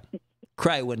child.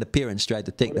 Cry when the parents try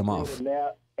to take them off.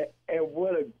 And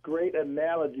what a great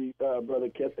analogy, Brother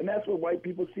Kess. And that's what white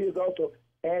people see us also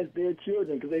as their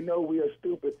children, because they know we are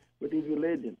stupid with these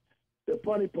religions. The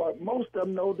funny part, most of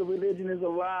them know the religion is a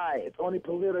lie. It's only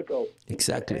political.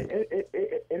 Exactly.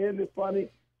 And isn't it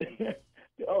funny?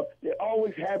 They're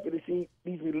always happy to see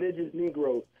these religious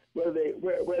Negroes, whether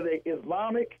they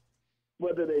Islamic,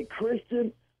 whether they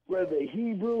Christian, whether they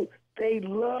Hebrew. They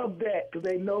love that because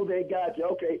they know they got you.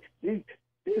 Okay, this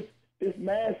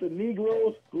mass of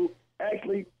Negroes who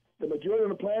actually the majority of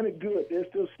the planet good, they're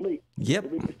still asleep. Yep.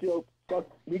 We can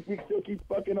still keep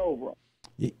fucking over them.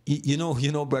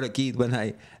 You know, Brother Keith,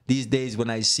 these days when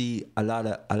I see a lot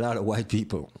of white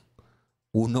people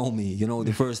who know me, you know,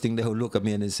 the first thing they will look at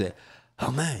me and they say, "Oh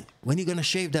man, when you gonna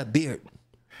shave that beard?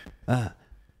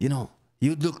 You know,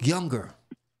 you look younger.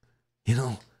 You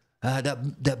know,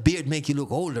 that beard make you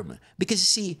look older, man." Because you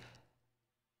see,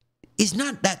 it's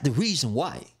not that the reason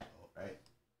why.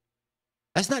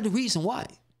 That's not the reason why.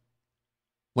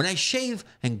 When I shave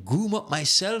and groom up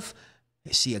myself,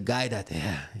 I see a guy that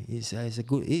he's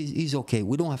okay.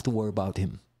 We don't have to worry about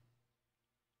him.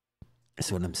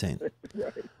 That's what I'm saying.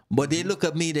 Right. But they look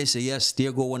at me, they say, "Yes,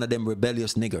 there go one of them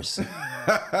rebellious niggers."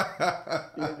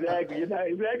 Exactly. You're not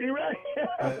exactly right.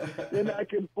 They're not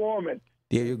conforming.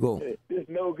 There you go. There's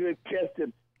no good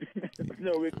Keston.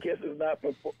 No good Keston's not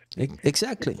conforming.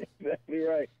 Exactly. Exactly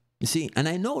right. You see, and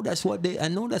I know that's what they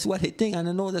think, and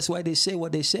I know that's why they say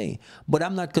what they say. But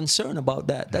I'm not concerned about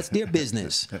that. That's their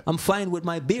business. I'm fine with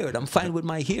my beard. I'm fine with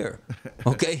my hair.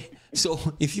 Okay? So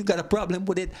if you got a problem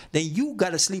with it, then you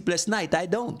got a sleepless night. I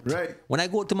don't. Right. When I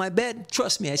go to my bed,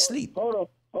 trust me, I sleep. Hold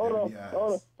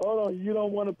on. You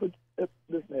don't want to put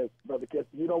listen, Brother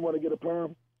Keston, you don't want to get a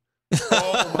perm?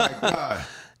 Oh my God.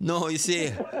 No, you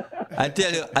see, I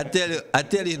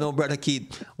tell you, no, Brother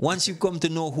Keith, once you come to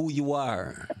know who you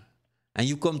are, and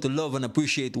you come to love and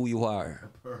appreciate who you are,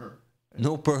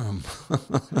 no perm.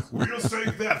 We'll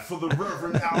save that for the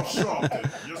Reverend Al Sharpton.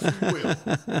 Yes, we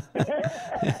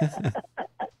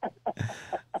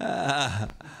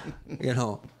will. You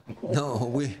know,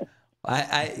 no,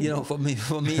 I, you know, for me,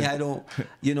 I don't,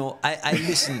 you know,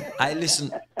 I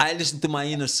I listen to my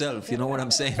inner self. You know what I'm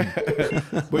saying?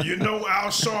 But you know, Al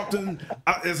Sharpton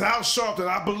is Al Sharpton.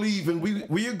 I believe, and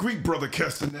we agree, Brother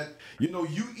Keston, that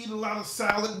you eat a lot of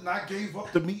salad, and I gave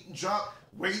up the meat and dropped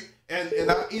weight,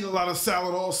 and I eat a lot of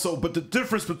salad also. But the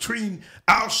difference between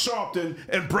Al Sharpton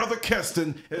and Brother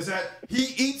Keston is that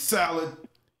he eats salad,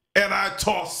 and I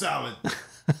toss salad.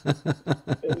 You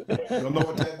don't know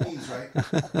what that means, right?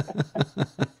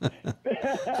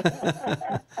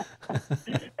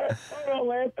 Hold on,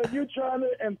 Lance. Are you trying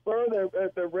to infer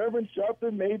that the Reverend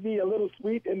Sharpton may be a little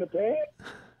sweet in the pan?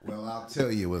 Well, I'll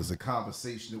tell you, it was a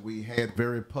conversation that we had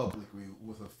very publicly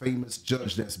with a famous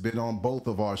judge that's been on both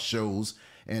of our shows,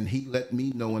 and he let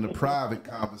me know in a private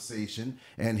conversation,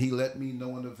 and he let me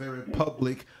know in a very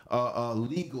public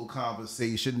legal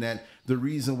conversation that the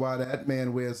reason why that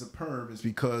man wears a perm is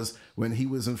because when he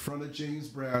was in front of James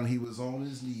Brown, he was on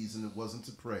his knees, and it wasn't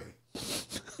to pray.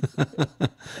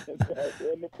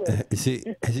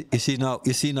 You see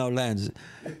now, Lance,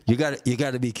 you got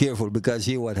to be careful, because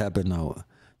here what happened now.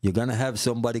 You're gonna have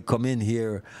somebody come in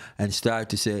here and start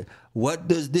to say, "What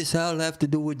does this all have to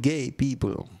do with gay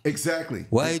people?" Exactly.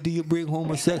 Why do you bring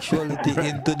homosexuality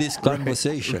into this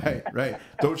conversation? Right.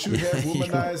 Don't you have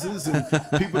womanizers and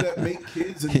people that make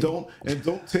kids and don't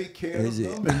take care of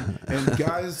them, and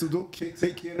guys who don't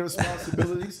take care of their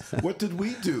responsibilities? What did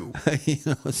we do?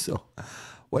 So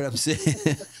what I'm saying,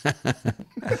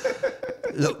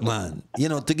 look, man,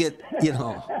 to get,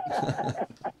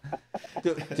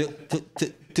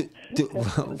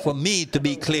 for me to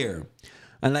be clear,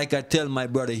 and like I tell my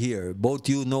brother here, both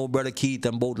you know Brother Keith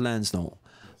and both Lance know,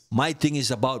 my thing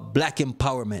is about black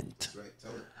empowerment.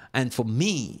 And for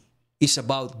me, it's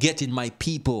about getting my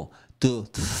people to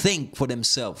think for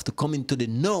themselves, to come into the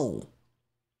know.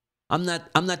 I'm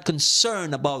not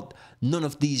concerned about none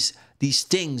of these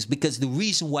things, because the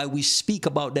reason why we speak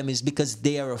about them is because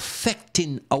they are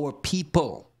affecting our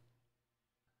people.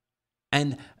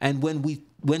 And when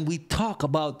we talk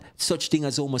about such thing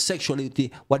as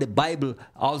homosexuality, what the Bible,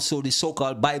 also the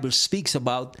so-called Bible, speaks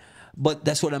about, but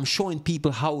that's what I'm showing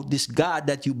people, how this God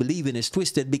that you believe in is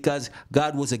twisted, because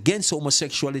God was against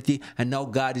homosexuality and now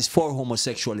God is for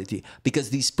homosexuality, because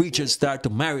these preachers start to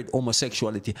marry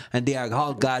homosexuality and they are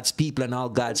all God's people and all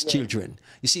God's children.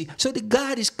 You see, so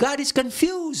God is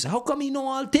confused. How come he know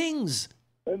all things?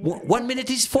 One minute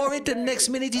he's for it and the next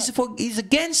minute he's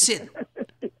against it.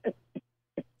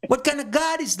 What kind of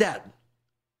God is that?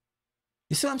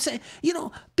 You see what I'm saying?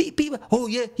 People, oh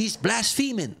yeah, he's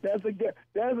blaspheming. That's a God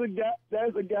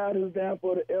who's down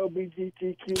for the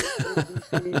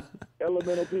LGBTQ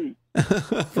elemental P.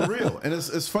 For real. And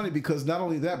it's funny, because not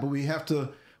only that, but we have to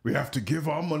give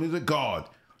our money to God.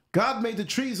 God made the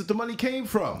trees that the money came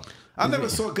from. I never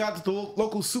saw God at the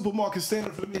local supermarket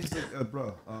standing for me and said,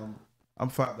 bro, I'm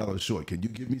 $5 short. Can you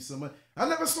give me some money? I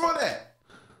never saw that.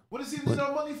 What does he need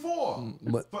our money for?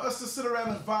 For us to sit around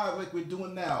and vibe like we're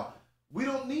doing now. We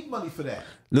don't need money for that.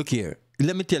 Look here.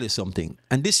 Let me tell you something.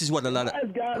 And this is what a lot of... Why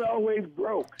is God always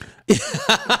broke?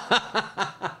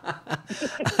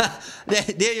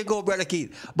 There you go, Brother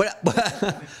Keith. But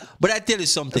I tell you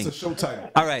something. That's a show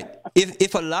title. All right.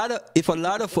 If a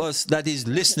lot of us that is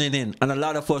listening in, and a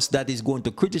lot of us that is going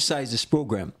to criticize this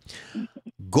program,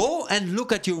 go and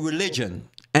look at your religion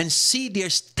and see their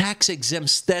tax-exempt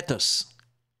status.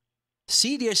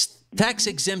 See their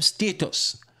tax-exempt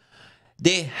status.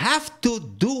 They have to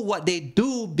do what they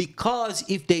do, because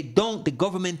if they don't, the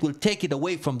government will take it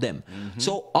away from them.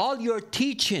 So all your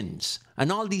teachings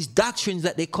and all these doctrines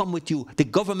that they come with you, the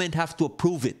government have to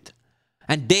approve it.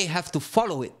 And they have to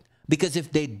follow it. Because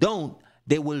if they don't,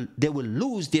 they will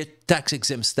lose their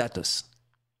tax-exempt status.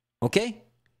 Okay?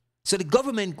 So the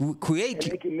government create...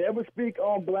 And they can never speak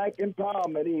on black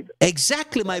empowerment either.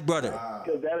 Exactly, my brother.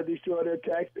 Because that'll destroy their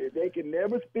taxes. They can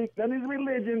never speak none of these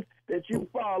religions that you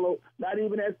follow, not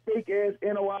even that fake-ass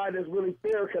NOI that's really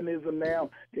Farrakhanism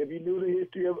now. If you knew the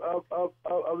history of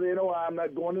the NOI, I'm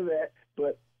not going to that.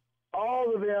 But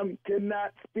all of them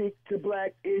cannot speak to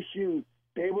black issues.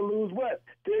 They will lose what?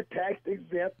 Their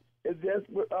tax-exempt, as that's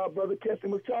what Brother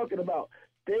Keston was talking about.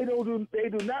 They do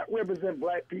not represent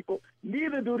black people.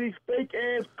 Neither do these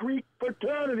fake-ass Greek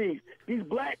fraternities, these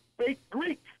black fake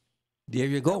Greeks. There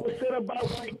you go. That was said about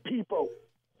white people,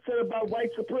 said about white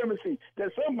supremacy,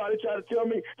 that somebody tried to tell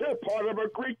me they're part of a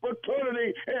Greek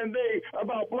fraternity and they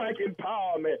about black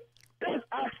empowerment. That's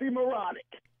oxymoronic.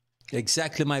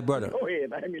 Exactly, my brother. Go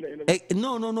ahead.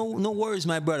 No worries,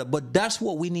 my brother. But that's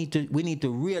what we need to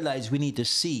realize, we need to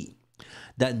see.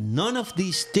 That none of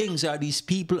these things or these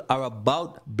people are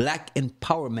about black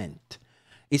empowerment.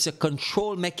 It's a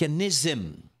control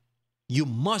mechanism. You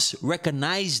must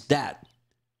recognize that.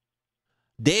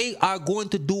 They are going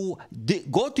to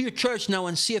go to your church now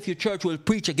and see if your church will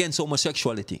preach against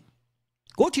homosexuality.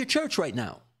 Go to your church right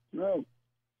now. No.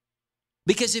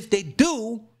 Because if they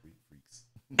do,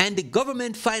 and the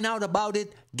government find out about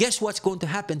it, guess what's going to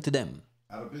happen to them?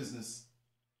 Out of business.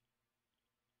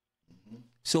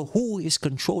 So who is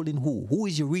controlling who? Who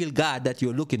is your real God that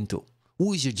you're looking to?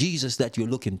 Who is your Jesus that you're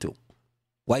looking to?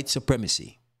 White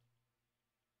supremacy.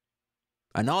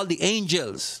 And all the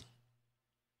angels,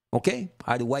 okay,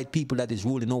 are the white people that is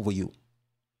ruling over you.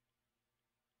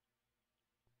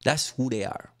 That's who they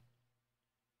are.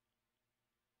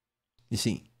 You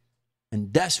see?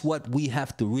 And that's what we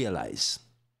have to realize.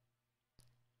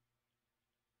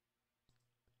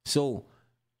 So,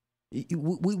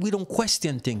 we don't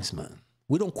question things, man.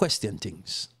 We don't question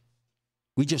things.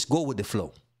 We just go with the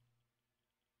flow.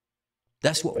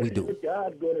 That's what we do. What is your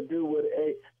God going to do with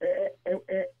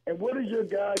and what is your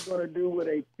God going to do with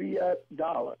a fiat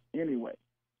dollar anyway?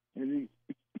 You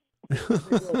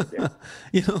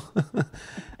know,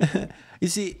 you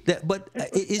see that, but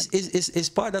it's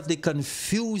part of the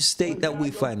confused state that we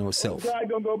find ourselves. God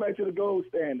gonna go back to the gold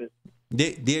standard.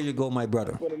 There you go, my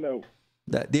brother. I want to know.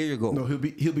 There you go. No,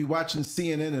 he'll be watching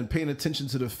CNN and paying attention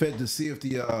to the Fed to see if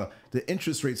the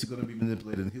interest rates are going to be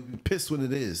manipulated. And he'll be pissed when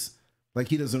it is. Like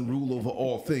he doesn't rule over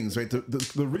all things, right?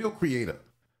 The real creator.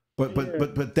 But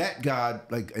that God,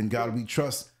 like, and God we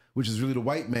trust, which is really the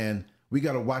white man, we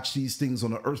got to watch these things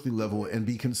on an earthly level and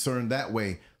be concerned that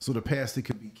way, so the pastor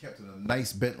can be kept in a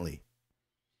nice Bentley.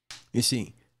 You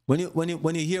see, when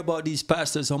you hear about these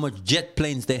pastors, how much jet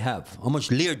planes they have, how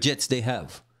much Lear jets they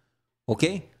have,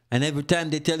 okay? And every time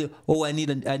they tell you, oh, I need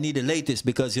the latest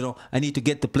because, you know, I need to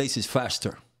get to places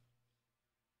faster.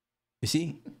 You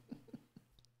see?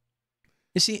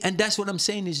 You see, and that's what I'm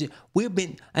saying is we've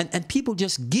been, and people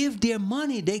just give their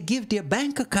money. They give their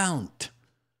bank account.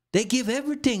 They give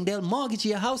everything. They'll mortgage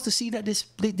your house to see that this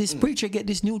preacher get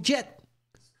this new jet.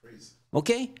 That's crazy.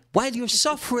 Okay? While you're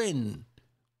suffering.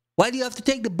 Why do you have to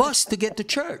take the bus to get to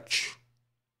church?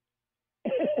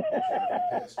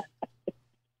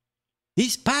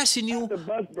 He's passing you. The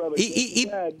bus, brother.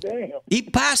 God damn. He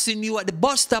passing you at the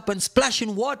bus stop and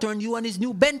splashing water on you on his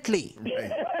new Bentley.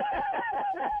 Right.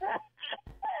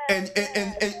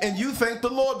 And you thank the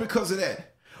Lord because of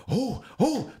that.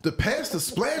 Oh, the pastor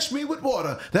splashed me with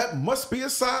water. That must be a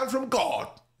sign from God.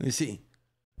 You see,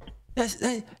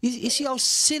 you see how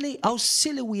silly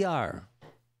we are.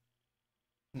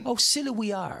 How silly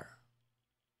we are.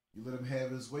 You let him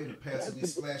have his way. The pastor be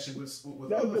splashing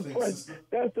with other things.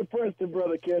 That's the person,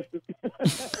 brother Kester.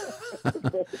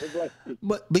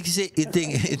 But because the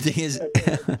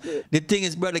thing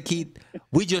is, brother Keith,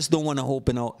 we just don't want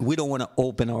to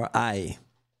open our eye.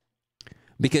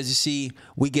 Because you see,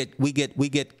 we get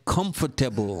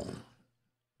comfortable.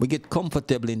 We get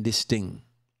comfortable in this thing.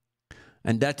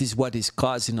 And that is what is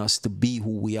causing us to be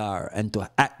who we are and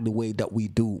to act the way that we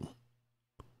do.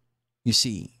 You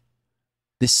see,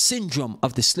 the syndrome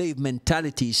of the slave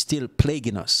mentality is still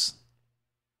plaguing us.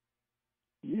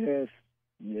 Yes.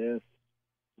 You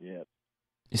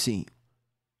see,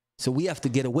 so we have to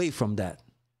get away from that.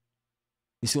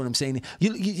 You see what I'm saying?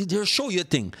 They'll show you a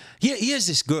thing. Here's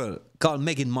this girl called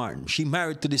Megan Martin. She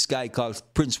married to this guy called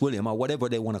Prince William or whatever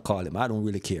they want to call him. I don't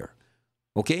really care.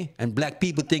 Okay? And black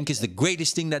people think it's the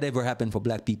greatest thing that ever happened for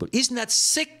black people. Isn't that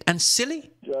sick and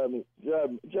silly?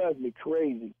 Drives me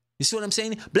crazy. You see what I'm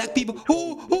saying? Black people,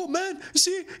 oh man, you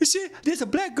see, there's a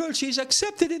black girl, she's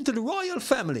accepted into the royal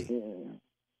family. Yeah.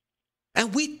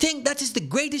 And we think that is the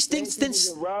greatest thing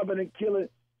since... robbing and killing.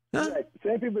 Huh? Right.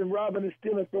 Same people been robbing and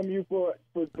stealing from you for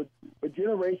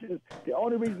generations. The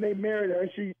only reason they married her,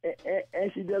 she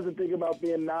doesn't think about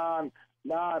being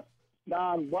non-white,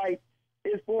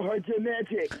 is for her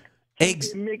genetics.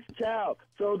 She's a mixed child,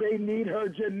 so they need her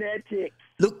genetics.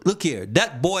 Look here,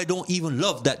 that boy don't even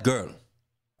love that girl.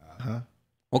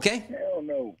 Okay? Hell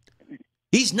no.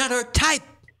 He's not her type.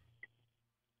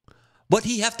 But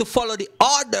he have to follow the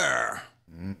order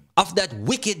of that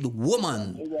wicked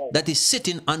woman that is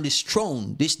sitting on this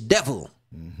throne, this devil.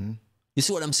 You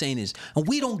see what I'm saying is, and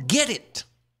we don't get it.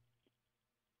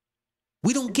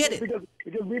 We don't get it because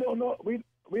we don't know. We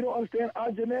don't understand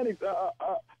our genetics,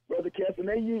 Brother Cass, and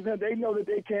they know that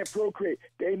they can't procreate.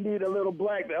 They need a little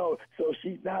black. Oh, so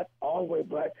she's not always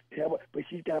black, but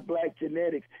she's got black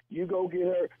genetics. You go get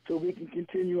her so we can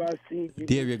continue our seed.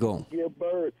 There you go. Give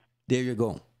birth. There you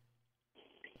go.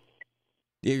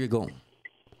 There you go.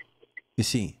 You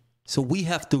see, so we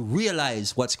have to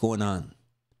realize what's going on.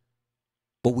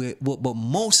 But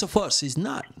most of us is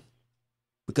not,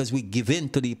 because we give in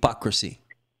to the hypocrisy.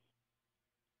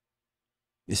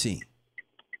 You see,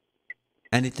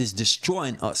 and it is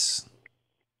destroying us.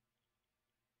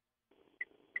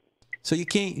 So you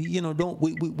can't, don't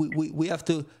we have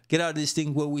to get out of this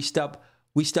thing where we stop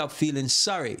feeling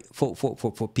sorry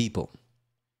for people.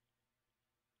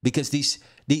 Because these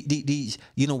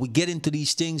we get into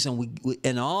these things and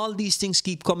and all these things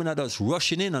keep coming at us,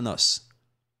 rushing in on us.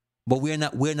 But we're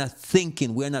not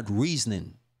thinking, we're not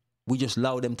reasoning. We just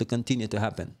allow them to continue to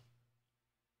happen.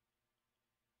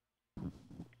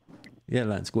 Yeah,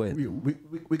 Lance, go ahead.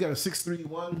 We got a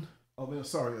 631. Oh, man,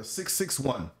 sorry, a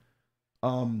 661.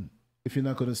 If you're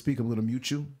not going to speak, I'm going to mute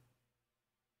you.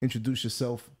 Introduce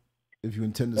yourself if you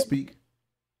intend to speak.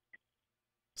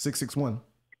 661.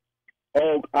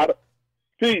 Oh,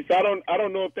 peace. I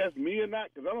don't know if that's me or not,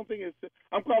 because I don't think it's.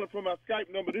 I'm calling from my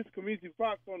Skype number. This is Kamisi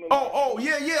Fox on the line. Oh,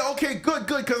 yeah. Okay, good.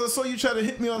 Because I saw you try to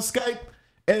hit me on Skype,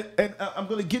 and I'm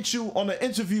going to get you on an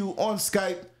interview on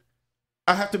Skype.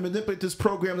 I have to manipulate this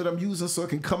program that I'm using so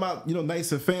it can come out,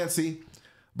 nice and fancy.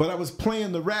 But I was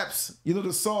playing the raps,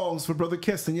 the songs for Brother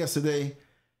Keston yesterday,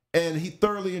 and he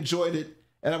thoroughly enjoyed it.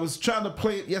 And I was trying to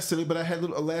play it yesterday, but I had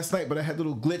last night, but I had a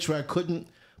little glitch where I couldn't.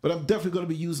 But I'm definitely going to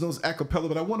be using those a cappella.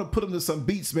 But I want to put them to some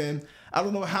beats, man. I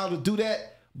don't know how to do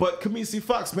that, but Kamisi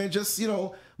Fox, man, just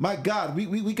my God,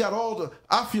 we got all the.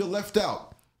 I feel left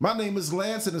out. My name is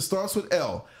Lance, and it starts with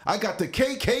L. I got the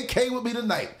KKK with me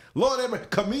tonight. Lord ever,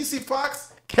 Kamisi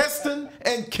Fox, Keston,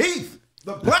 and Keith,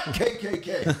 the Black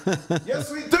KKK.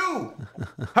 Yes, we do.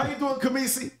 How you doing,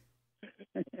 Kamisi?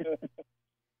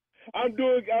 I'm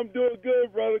doing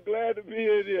good, brother. Glad to be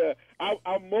in here.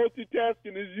 I'm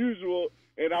multitasking as usual,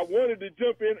 and I wanted to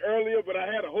jump in earlier, but I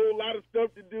had a whole lot of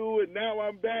stuff to do, and now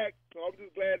I'm back. So I'm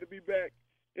just glad to be back.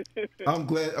 I'm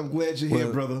glad you're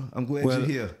here, brother. I'm glad you're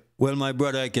here. Well, my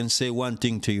brother, I can say one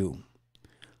thing to you.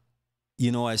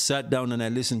 I sat down and I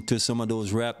listened to some of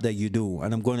those rap that you do,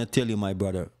 and I'm going to tell you, my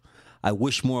brother, I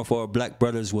wish more of our black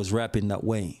brothers was rapping that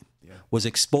way, was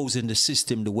exposing the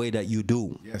system the way that you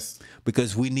do. Yes.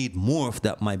 Because we need more of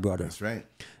that, my brother. That's right.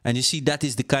 And you see, that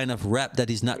is the kind of rap that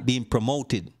is not being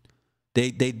promoted. They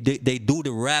do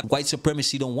the rap. White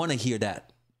supremacy don't want to hear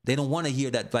that. They don't want to hear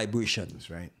that vibration.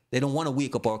 That's right. They don't want to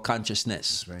wake up our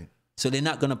consciousness. That's right. So they're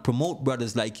not going to promote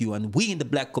brothers like you. And we in the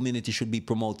black community should be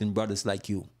promoting brothers like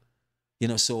you.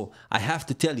 So I have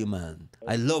to tell you, man,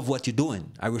 I love what you're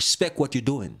doing. I respect what you're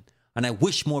doing. And I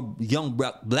wish more young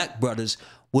black brothers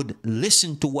would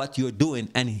listen to what you're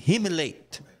doing and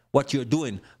emulate what you're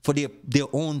doing for their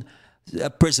own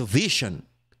preservation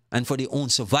and for their own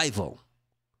survival.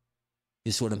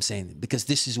 You see what I'm saying? Because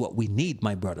this is what we need,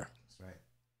 my brother. That's right.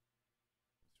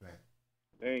 That's right.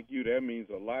 Thank you. That means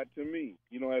a lot to me.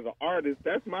 As an artist,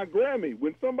 that's my Grammy.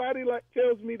 When somebody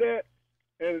tells me that,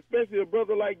 and especially a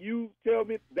brother like you tell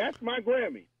me, that's my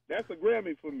Grammy. That's a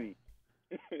Grammy for me.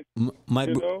 My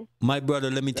brother,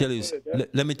 let me tell you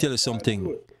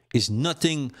something. It's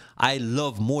nothing I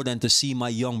love more than to see my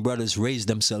young brothers raise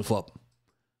themselves up.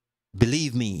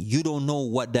 Believe me, you don't know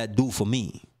what that do for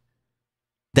me.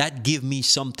 That give me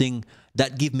something,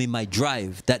 that give me my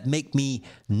drive, that make me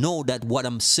know that what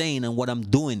I'm saying and what I'm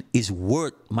doing is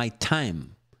worth my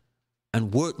time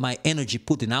and worth my energy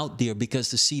putting out there, because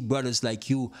to see brothers like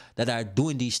you that are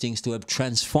doing these things to help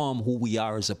transform who we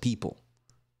are as a people,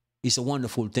 it's a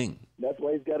wonderful thing. That's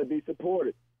why he's got to be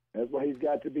supported. That's why he's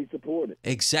got to be supported.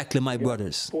 Exactly, my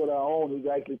brothers. Support our own who's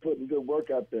actually putting good work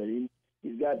out there. He's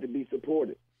got to be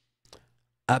supported.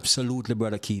 Absolutely,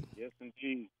 Brother Keith. Yes,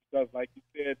 indeed. Because, like you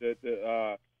said,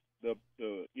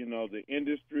 the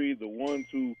industry, the ones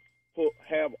who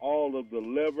have all of the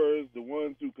levers, the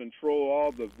ones who control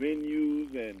all the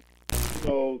venues, and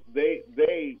they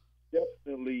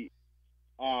definitely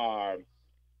are.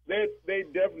 They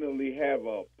definitely have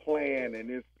a plan,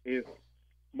 and it's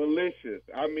malicious.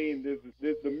 I mean,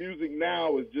 the music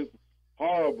now is just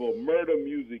horrible. Murder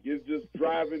music is just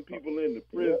driving people into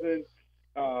prison.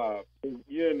 Like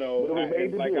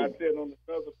I said on the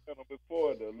other panel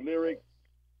before, the lyrics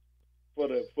for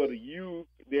the youth,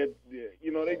 they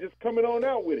just coming on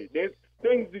out with it. There's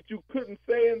things that you couldn't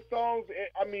say in songs.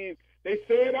 I mean, they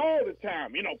say it all the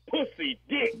time. Pussy,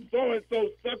 dick, so-and-so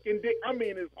sucking dick. I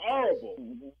mean, it's horrible.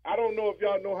 I don't know if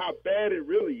y'all know how bad it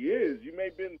really is. You may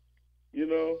have been,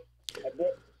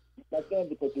 My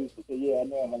son's a producer, so yeah, I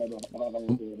know.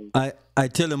 I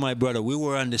tell you, my brother, we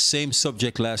were on the same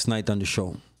subject last night on the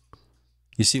show.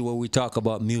 You see, where we talk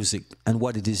about music and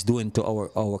what it is doing to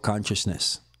our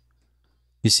consciousness.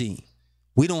 You see,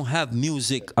 we don't have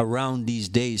music around these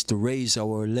days to raise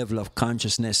our level of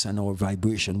consciousness and our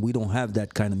vibration. We don't have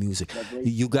that kind of music.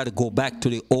 You got to go back to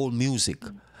the old music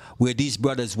where these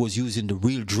brothers was using the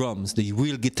real drums, the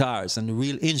real guitars, and the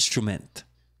real instrument.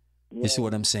 You see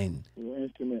what I'm saying?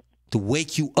 to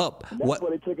wake you up. That's why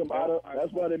they took them out of.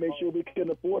 That's why they make sure we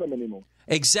couldn't afford them anymore.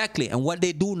 Exactly. And what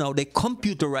they do now, they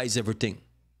computerize everything.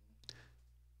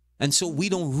 And so we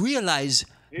don't realize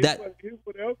that. Here's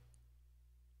what else.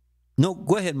 No,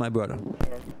 go ahead, my brother.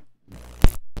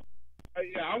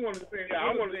 I want to say.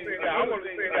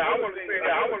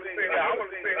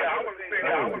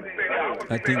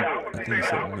 I think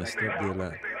something messed up there,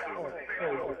 lad.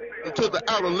 To the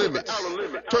outer limits,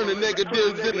 turning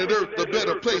negatives in the earth a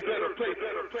better place. Okay.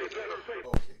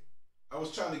 I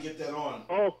was trying to get that on.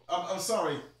 Oh. I'm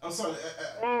sorry.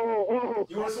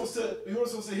 You weren't supposed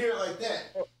to hear it like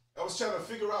that. I was trying to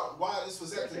figure out why this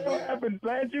was acting What weird. happened,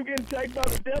 Lance? You getting checked by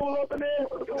the devil up in there?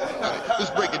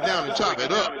 Let's break it down and chop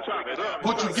it up.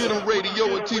 What you get on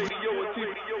radio and TV.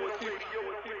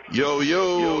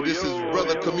 Yo, this is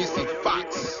Brother Kamisi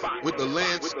Fox with the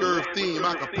LanceScurv theme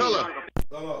acapella.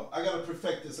 No, I gotta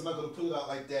perfect this. I'm not gonna put it out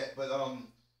like that, but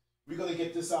we're gonna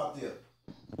get this out there.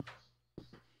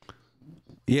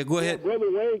 Yeah, go ahead. Brother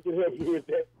Wayne can help you with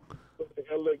that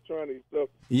electronic stuff.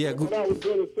 Yeah, What I was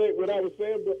saying, Brother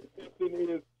Captain,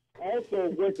 is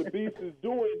also what the Beast is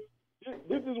doing.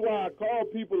 This is why I call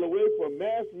people away from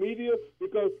mass media,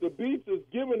 because the Beast is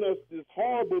giving us this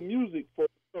horrible music for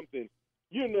something.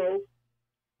 You know,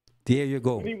 There you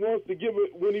go. when he wants to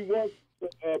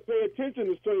pay attention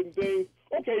to certain things,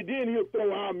 okay, then he'll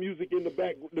throw our music in the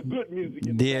back, the good music.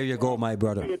 In There you go, my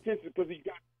brother. Pay attention because he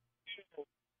got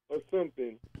or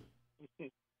something.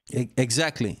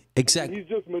 Exactly. He's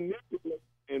just manipulating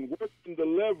and working the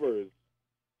levers.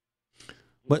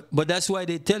 But that's why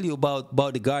they tell you about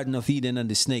the Garden of Eden and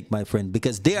the snake, my friend,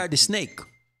 because they are the snake.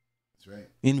 That's right.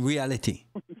 In reality.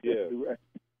 Yeah.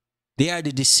 They are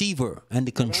the deceiver and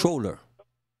the controller.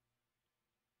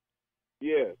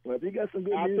 Yeah. Well, if he got some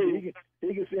good music,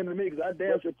 he can send it to me, because I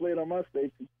damn sure play it on my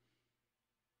station.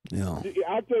 Yeah.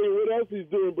 I'll tell you what else he's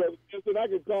doing, brother.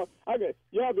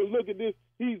 Y'all can look at this.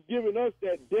 He's giving us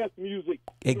that death music.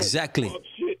 Exactly. Oh,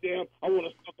 shit, damn. I want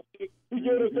to stop. He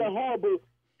gave us that horrible.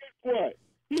 Guess what?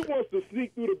 He wants to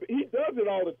sneak through he does it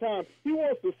all the time. He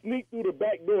wants to sneak through the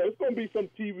back door. It's going to be some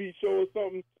TV show or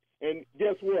something. And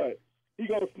guess what? He's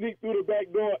going to sneak through the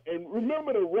back door. And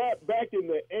remember the rap back in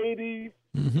the 80s?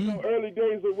 You know, early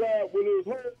days of rap when it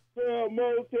was hotel,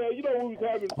 motel. You know, we was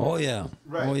having. Oh, yeah.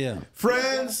 Right. Oh, yeah.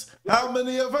 Friends, how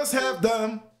many of us have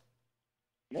them?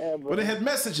 Yeah, But they had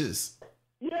messages.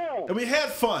 Yeah. And we had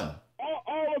fun.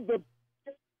 All of the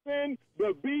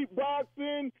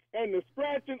beatboxing and the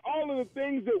scratching, all of the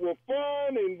things that were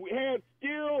fun and we had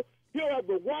skill. He'll have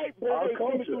the white boys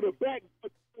coming through the back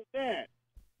door of that.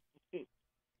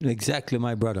 Exactly,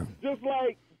 my brother. Just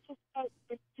like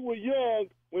when you were young,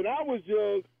 when I was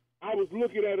young, I was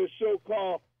looking at a show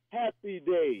called Happy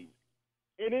Days.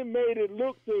 And it made it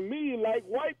look to me like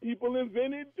white people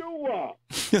invented doo-wop.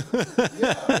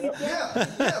 Yeah,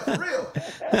 for real.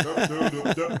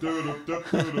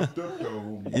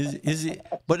 Is it?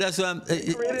 But that's what I'm.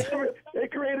 They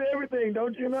created everything,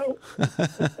 don't you know?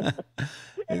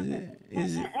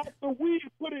 Is it? After we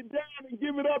put it down and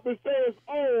give it up and say it's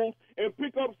old and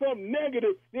pick up something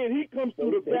negative, then he comes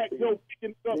through the back door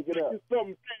picking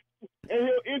something, and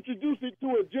he'll introduce it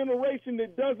to a generation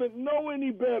that doesn't know any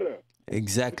better.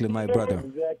 Exactly, my brother.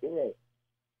 Exactly right.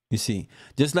 You see,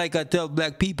 just like I tell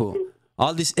black people,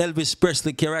 all this Elvis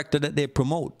Presley character that they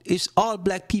promote, it's all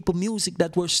black people music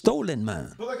that were stolen,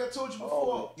 man. But like I told you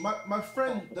before, my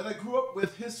friend that I grew up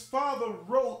with, his father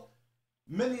wrote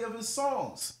many of his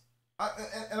songs.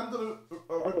 And I'm gonna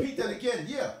repeat that again.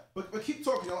 Yeah, but keep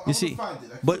talking. I'm see, gonna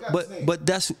find it. But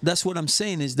that's what I'm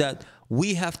saying is that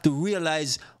we have to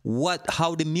realize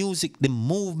how the music, the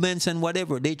movements and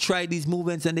whatever, they try these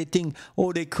movements and they think,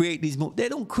 oh, they create these movements. They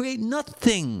don't create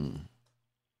nothing.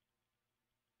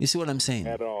 You see what I'm saying?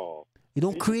 At all. You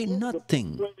don't create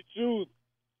nothing. Shoes.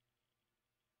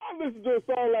 I listen to a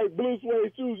song like Blue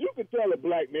Suede Shoes. You can tell a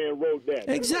black man wrote that.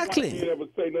 Exactly. He never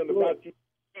say nothing about you.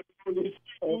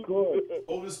 Of course.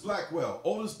 Otis Blackwell.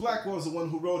 Otis Blackwell is the one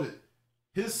who wrote it.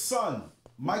 His son,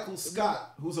 Michael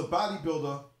Scott, who's a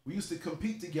bodybuilder, we used to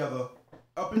compete together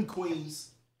up in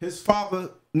Queens. His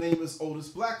father name is Otis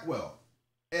Blackwell.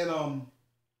 And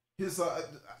his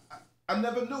I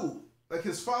never knew. Like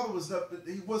his father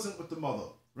he wasn't with the mother,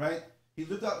 right? He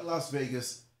lived out in Las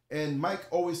Vegas. And Mike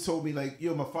always told me, like,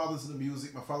 my father's in the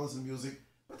music,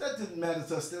 But that didn't matter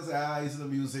to us. They was like, he's in the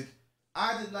music.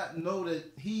 I did not know that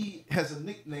he has a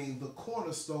nickname, the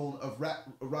cornerstone of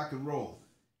rock and roll.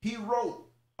 He wrote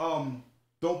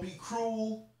Don't Be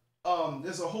Cruel.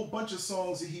 There's a whole bunch of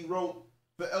songs that he wrote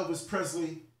for Elvis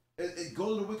Presley.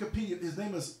 Go to the Wikipedia. His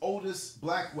name is Otis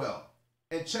Blackwell.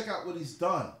 And check out what he's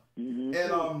done. Mm-hmm.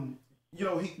 And you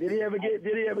know, Did he ever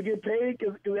get paid?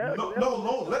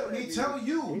 No. Let me tell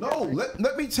you.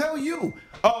 Let me tell you.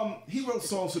 He wrote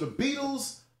songs for the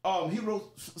Beatles. He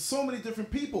wrote so many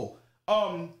different people.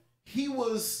 He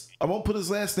was. I won't put his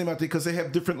last name out there because they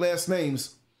have different last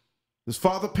names. His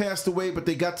father passed away, but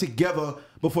they got together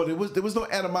before there was no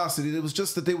animosity. It was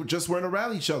just that they weren't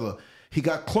around each other. He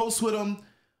got close with him.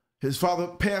 His father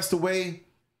passed away,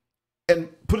 and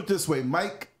put it this way,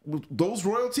 Mike, with those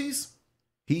royalties,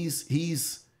 he's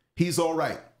all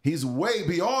right. He's way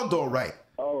beyond all right.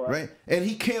 All right. And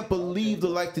he can't believe the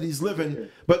life that he's living.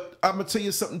 But I'm gonna tell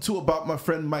you something too about my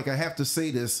friend Mike. I have to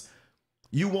say this.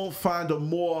 You won't find a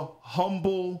more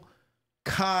humble,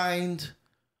 kind,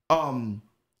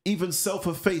 even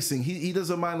self-effacing. He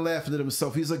doesn't mind laughing at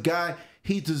himself. He's a guy,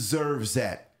 he deserves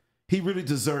that. He really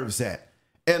deserves that.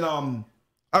 And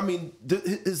I mean,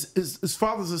 his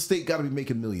father's estate got to be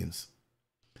making millions.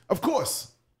 Of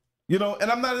course. You know, and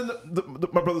I'm not in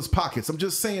my brother's pockets. I'm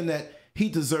just saying that he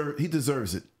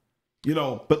deserves it. You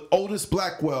know, but Otis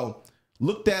Blackwell,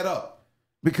 look that up.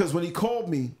 Because when he called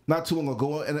me not too long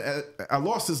ago, and I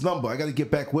lost his number. I got to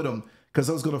get back with him because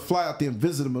I was going to fly out there and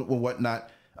visit him or whatnot.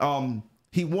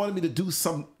 He wanted me to do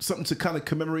something to kind of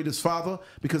commemorate his father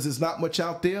because there's not much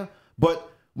out there. But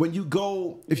when you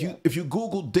go, if you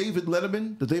Google David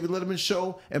Letterman, the David Letterman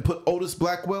show, and put Otis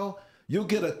Blackwell, you'll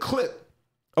get a clip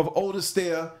of Otis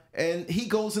there, and he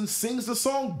goes and sings the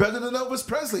song better than Elvis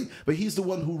Presley, but he's the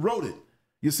one who wrote it.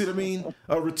 You see what I mean?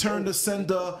 Return to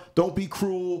Sender, Don't Be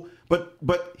Cruel.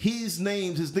 But his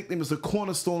nickname is the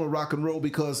cornerstone of rock and roll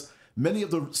because many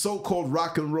of the so-called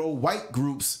rock and roll white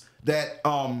groups that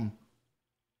up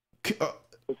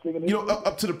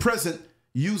to the present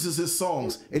uses his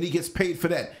songs, and he gets paid for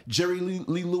that. Jerry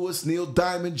Lee Lewis, Neil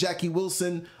Diamond, Jackie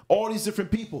Wilson, all these different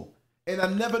people. And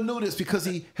I never knew this because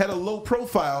he had a low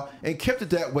profile and kept it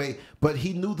that way, but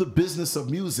he knew the business of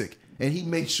music, and he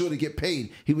made sure to get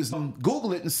paid. He was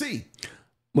Google it and see.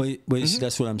 Well,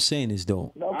 that's what I'm saying is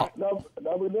though. We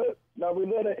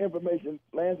know that information,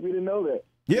 Lance. We didn't know that.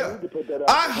 Yeah,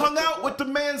 I hung out with the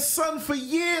man's son for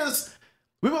years.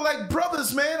 We were like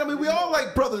brothers, man. I mean, we all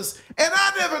like brothers, and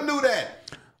I never knew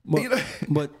that.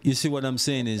 But you see, what I'm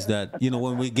saying is that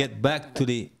when we get back to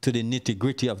the nitty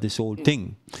gritty of this whole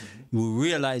thing, we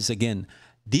realize again,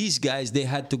 these guys, they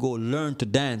had to go learn to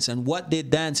dance, and what they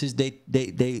dance is they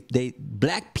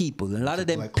black people. A lot of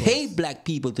them pay black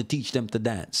people to teach them to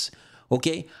dance,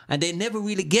 okay, and they never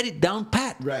really get it down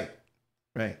pat. Right.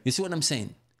 You see what I'm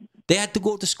saying? They had to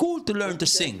go to school to learn to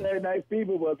sing. Saturday Night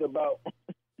Fever was about.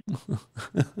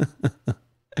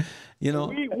 We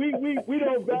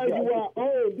don't value our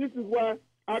own. This is why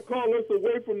I call us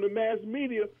away from the mass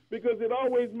media, because it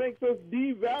always makes us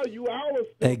devalue our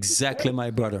stuff. Exactly, my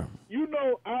brother.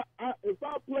 If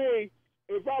I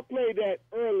play that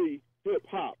early hip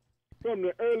hop from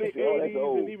the early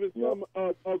 '80s and even some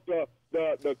of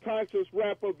the conscious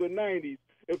rap of the '90s,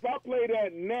 if I play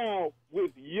that now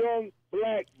with young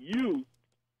black youth,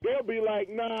 they'll be like,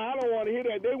 nah, I don't want to hear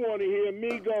that. They want to hear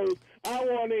Migos. I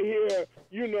want to hear,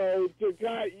 they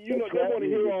want to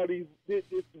hear all these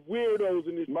weirdos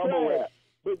and this mumble rap.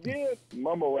 But then,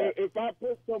 mumble rap. If I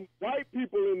put some white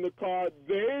people in the car,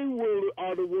 they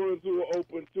are the ones who are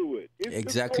open to it. It's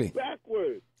exactly just so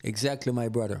backwards. Exactly, my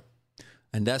brother.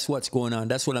 And that's what's going on.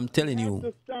 That's what I'm telling you. We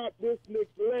have to stop this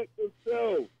neglect of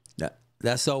self.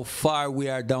 That's how far we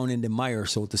are down in the mire,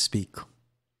 so to speak.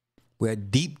 We're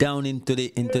deep down into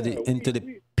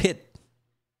the pit.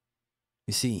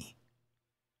 You see,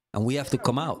 and we have to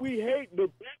come out. We hate the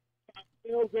best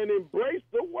in ourselves and embrace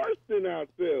the worst in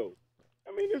ourselves.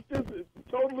 I mean, it's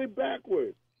totally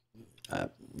backwards.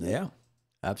 Yeah,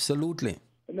 absolutely.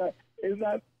 It's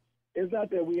not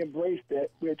that we embrace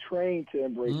that. We're trained to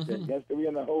embrace that. That's we're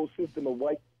in the whole system of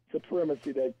white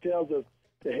supremacy that tells us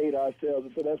to hate ourselves,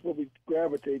 and so that's what we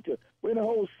gravitate to. We're in the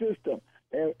whole system,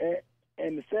 and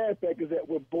the sad fact is that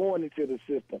we're born into the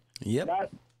system,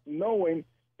 not knowing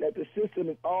that the system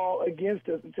is all against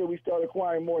us until we start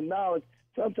acquiring more knowledge.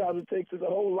 Sometimes it takes us a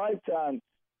whole lifetime,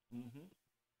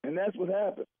 and that's what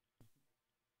happens.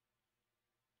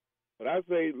 But I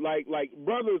say, like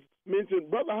Brother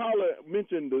Holler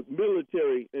mentioned the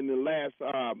military in the last,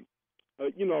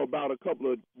 about a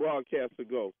couple of broadcasts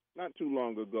ago, not too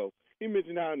long ago. He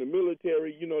mentioned how in the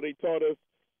military, they taught us,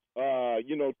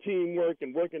 teamwork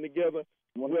and working together.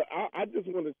 Well, I just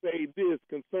want to say this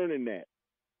concerning that.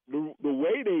 The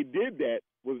way they did that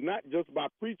was not just by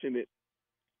preaching it.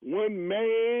 One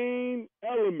main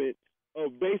element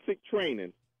of basic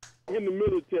training in the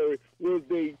military was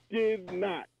they did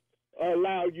not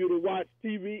allow you to watch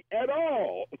TV at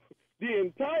all the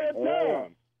entire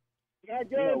time. And I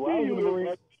guarantee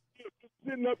you,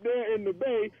 sitting up there in the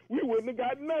Bay, we wouldn't have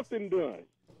got nothing done.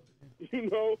 You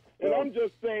know, and I'm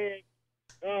just saying,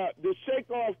 to shake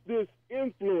off this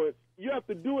influence, you have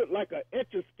to do it like a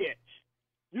Etch-a-Sketch.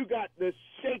 You got to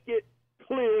shake it,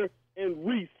 clear, and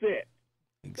reset.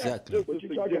 Exactly. What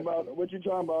you're talking about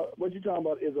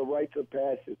is a rite of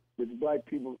passage, which black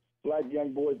people, black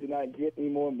young boys do not get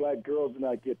anymore, and black girls do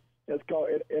not get. That's called,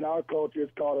 in our culture,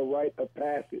 it's called a rite of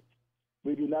passage.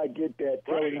 We do not get that.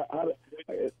 Right.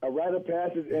 A rite of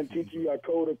passage and teaching you a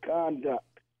code of conduct.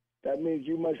 That means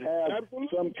you must have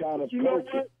some kind of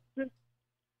culture.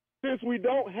 Since we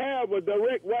don't have a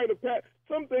direct rite of passage,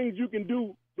 some things you can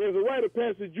do, there's a rite of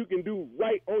passage you can do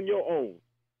right on your own.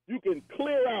 You can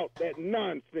clear out that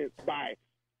nonsense by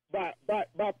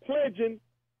pledging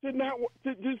to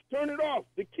just turn it off,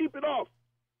 to keep it off.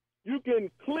 You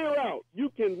can clear out. You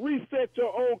can reset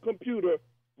your own computer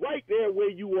right there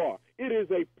where you are. It is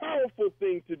a powerful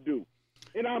thing to do.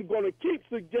 And I'm going to keep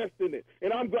suggesting it.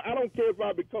 And I don't care if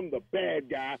I become the bad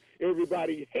guy.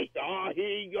 Everybody hates, here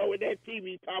you go with that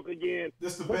TV talk again.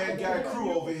 This the bad guy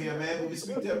crew over here, man. When you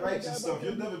speak that righteous stuff,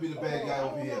 you'll never be the bad guy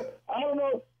over here. I don't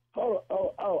know. I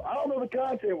don't know the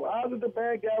content. How's it the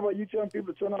bad guy about you telling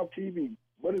people to turn off TV?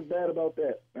 What is bad about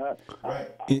that?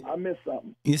 I missed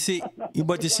something. You see,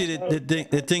 but you see,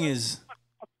 the thing is,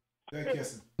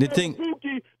 the thing. Stop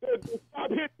hitting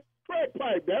the crack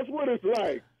pipe. That's what it's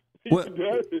like.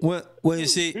 Well, you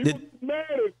see,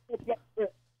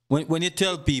 when you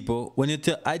tell people,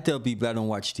 I tell people I don't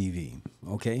watch TV,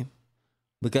 okay?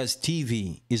 Because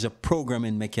TV is a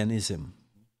programming mechanism,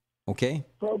 okay?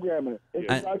 Programming,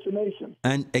 indoctrination.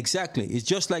 And exactly, it's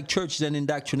just like church is an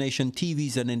indoctrination, TV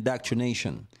is an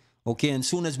indoctrination, okay? And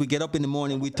soon as we get up in the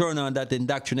morning, we turn on that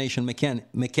indoctrination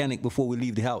mechanic before we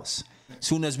leave the house.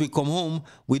 Soon as we come home,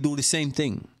 we do the same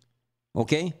thing,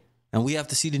 okay? And we have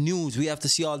to see the news. We have to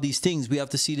see all these things. We have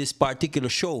to see this particular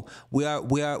show. We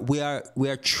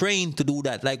are trained to do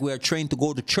that. Like we are trained to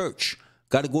go to church.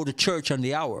 Got to go to church on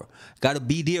the hour. Got to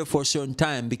be there for a certain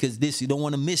time because you don't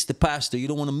want to miss the pastor. You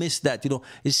don't want to miss that. It's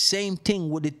the same thing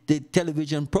with the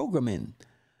television programming.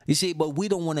 You see, but we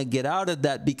don't want to get out of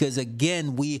that because,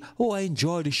 again, I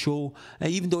enjoy the show.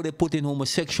 And even though they put in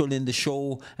homosexual in the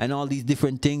show and all these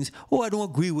different things, I don't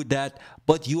agree with that.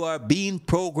 But you are being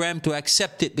programmed to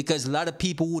accept it because a lot of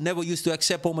people who never used to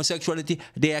accept homosexuality,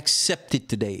 they accept it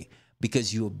today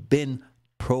because you've been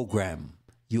programmed.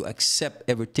 You accept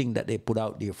everything that they put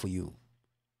out there for you.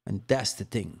 And that's the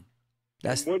thing.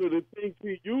 That's one of the things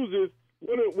he uses,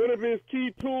 one of his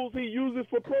key tools he uses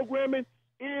for programming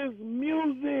is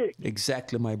music.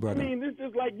 Exactly, my brother. I mean, this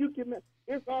is like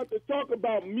it's hard to talk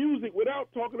about music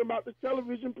without talking about the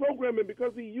television programming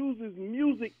because he uses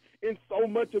music in so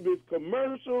much of his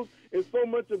commercials and so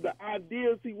much of the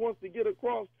ideas he wants to get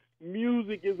across.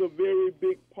 Music is a very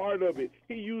big part of it.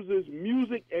 He uses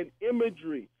music and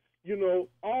imagery.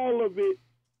 All of it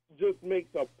just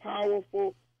makes a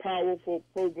powerful, powerful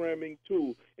programming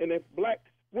tool. And if we're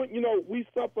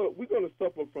going to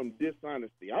suffer from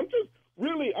dishonesty. I'm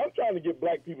trying to get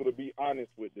black people to be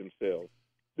honest with themselves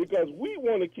because we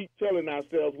want to keep telling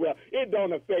ourselves, well, it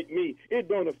don't affect me. It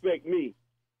don't affect me.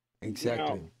 Exactly.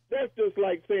 Now, that's just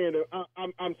like saying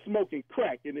I'm smoking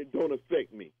crack and it don't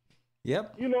affect me.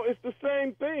 Yep. It's the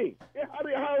same thing.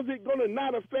 How is it going to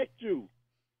not affect you?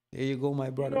 There you go, my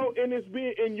brother. And it's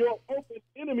being in your open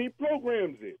enemy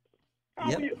programs it.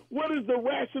 What is the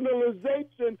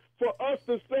rationalization for us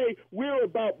to say we're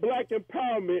about black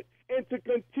empowerment and to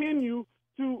continue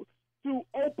to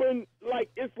open,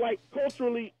 it's like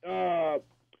culturally,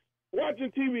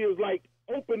 watching TV is like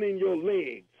opening your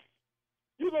legs.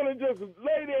 You're going to just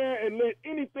lay there and let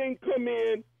anything come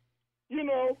in,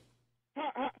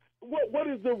 what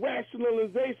is the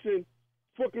rationalization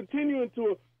for continuing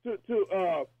to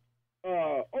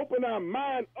open our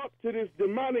mind up to this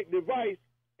demonic device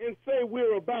and say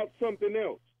we're about something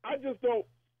else? I just don't.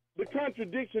 The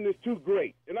contradiction is too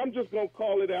great, and I'm just going to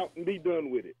call it out and be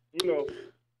done with it,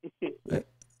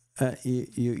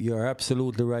 You're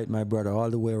absolutely right, my brother, all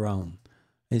the way around.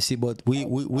 You see, but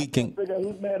we can.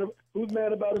 Who's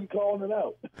mad about him calling it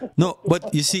out? No,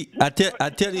 but you see, I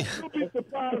tell you. You'll be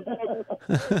surprised,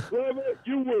 brother.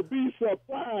 You will be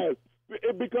surprised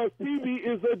because TV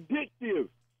is addictive.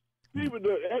 People,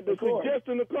 at the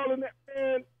suggestion of calling that,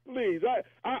 man, please,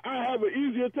 I have an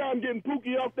easier time getting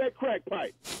Pookie off that crack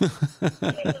pipe. Pookie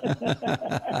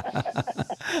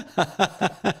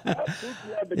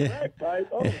off the crack pipe?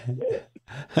 Oh, yeah.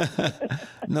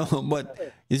 No,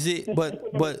 but you see, but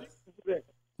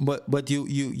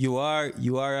you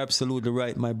are absolutely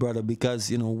right, my brother, because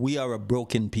we are a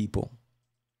broken people.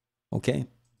 Okay,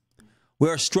 we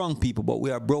are strong people, but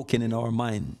we are broken in our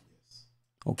mind.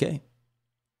 Okay?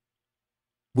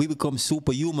 We become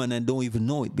superhuman and don't even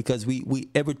know it, because we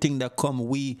everything that come,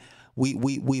 we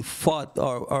fought,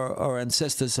 our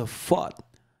ancestors have fought,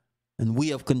 and we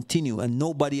have continued, and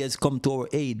nobody has come to our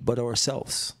aid but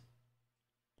ourselves.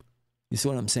 You see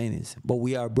what I'm saying is, but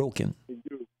we are broken.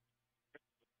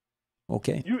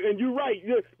 Okay? You're right.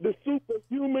 The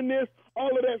superhumanness, all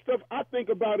of that stuff, I think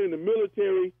about in the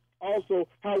military also,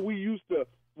 how we used to,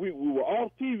 we were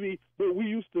off TV, but we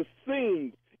used to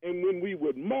sing. And when we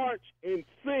would march and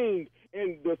sing,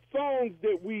 and the songs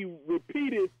that we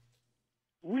repeated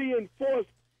reinforced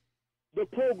the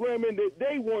programming that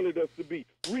they wanted us to be,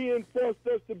 reinforced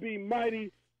us to be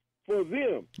mighty for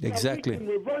them. Exactly. Now we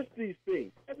can reverse these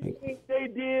things. Everything they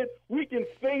did, we can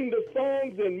sing the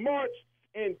songs and march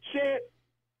and chant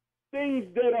things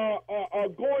that are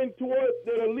going towards,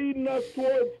 that are leading us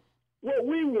towards what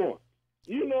we want.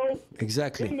 You know,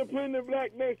 exactly. Independent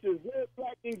black nations, red,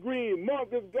 black, and green,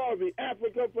 Marcus Garvey,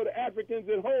 Africa for the Africans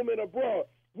at home and abroad.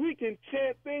 We can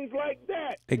chant things like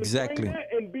that. Exactly. And bring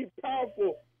that and be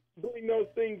powerful, bring those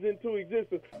things into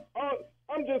existence.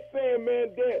 I'm just saying,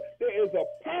 man, there is a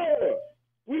power.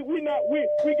 We got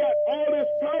all this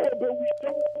power, but we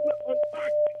don't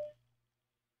unlock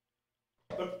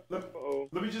it.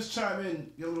 Let me just chime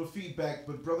in, get a little feedback.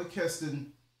 But Brother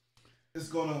Keston is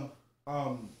gonna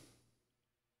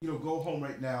go home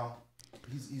right now.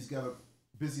 He's got a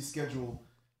busy schedule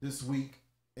this week,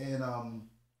 and I'm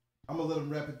gonna let him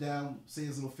wrap it down, say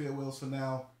his little farewells for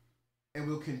now, and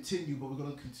we'll continue. But we're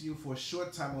gonna continue for a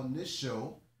short time on this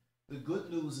show. The good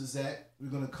news is that we're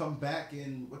gonna come back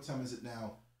in, what time is it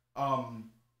now?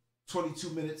 22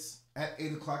 minutes at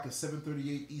 8 o'clock at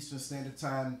 7:38 Eastern Standard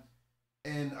Time.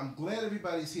 And I'm glad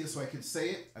everybody's here so I can say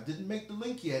it. I didn't make the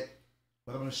link yet,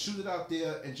 but I'm gonna shoot it out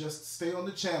there and just stay on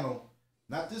the channel.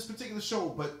 Not this particular show,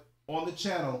 but on the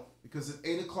channel, because at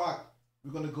 8 o'clock,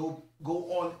 we're going to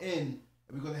go on in,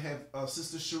 and we're going to have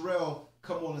Sister Sherelle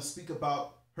come on and speak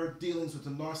about her dealings with a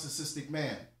narcissistic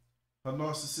man, her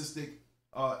narcissistic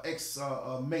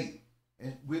ex-mate.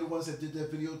 And we're the ones that did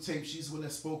that videotape. She's the one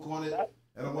that spoke on it.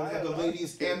 And I want to have the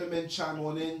ladies and the men chime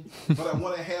on in, but I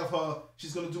want to have her,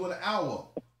 she's going to do an hour.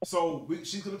 So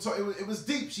she's going to talk, it was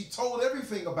deep. She told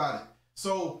everything about it.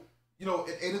 So,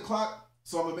 at 8 o'clock,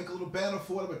 so I'm going to make a little banner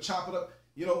for it. I'm going to chop it up,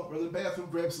 run to the bathroom,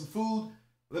 grab some food,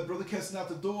 let Brother Keston out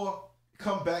the door,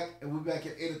 come back, and we'll be back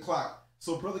at 8 o'clock.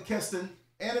 So Brother Keston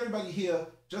and everybody here,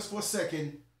 just for a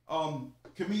second,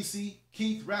 Kamisi,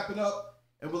 Keith, wrap it up,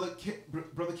 and we'll let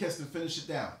Brother Keston finish it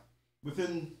down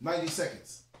within 90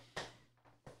 seconds.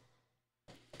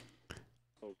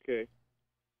 Okay.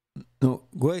 No,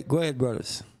 go ahead,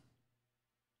 brothers.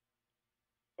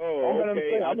 Oh,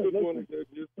 okay. I just wanted to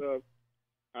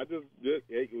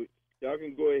y'all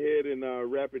can go ahead and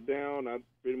wrap it down. I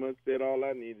pretty much said all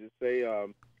I need to say.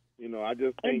 I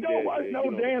just think and don't watch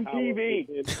no damn TV.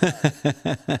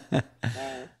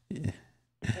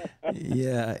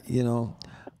 Yeah,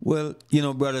 well,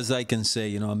 brothers, I can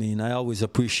say, I always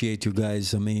appreciate you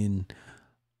guys.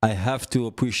 I have to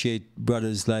appreciate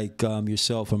brothers like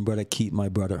yourself and Brother Keith, my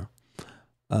brother.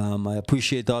 I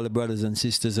appreciate all the brothers and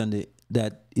sisters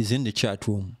that is in the chat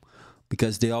room,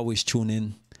 because they always tune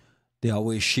in. They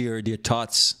always share their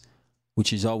thoughts,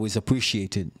 which is always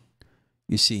appreciated,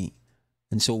 you see.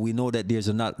 And so we know that there's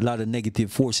a lot of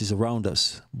negative forces around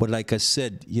us. But like I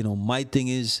said, my thing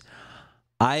is,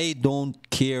 I don't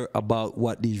care about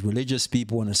what these religious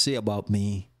people want to say about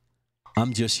me.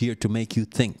 I'm just here to make you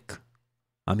think.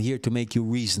 I'm here to make you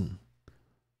reason,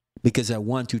 because I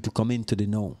want you to come into the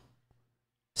know.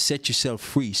 Set yourself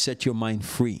free. Set your mind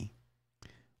free.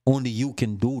 Only you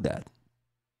can do that.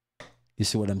 You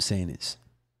see what I'm saying is,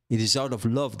 it is out of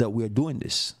love that we are doing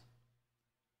this.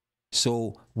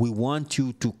 So we want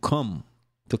you to come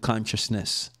to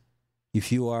consciousness.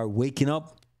 If you are waking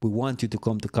up, we want you to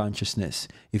come to consciousness.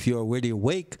 If you're already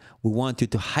awake, we want you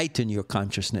to heighten your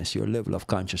consciousness, your level of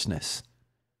consciousness.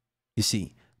 You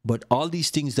see, but all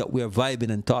these things that we are vibing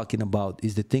and talking about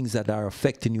is the things that are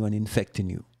affecting you and infecting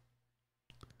you.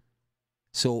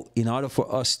 So in order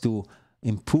for us to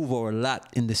improve our lot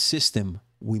in the system,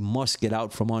 we must get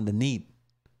out from underneath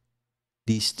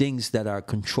these things that are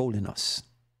controlling us.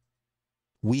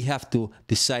 We have to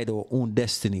decide our own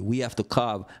destiny. We have to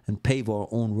carve and pave our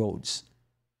own roads.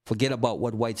 Forget about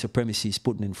what white supremacy is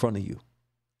putting in front of you.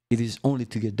 It is only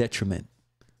to your detriment.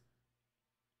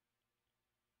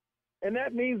 And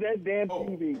that means that damn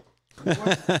TV.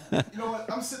 You know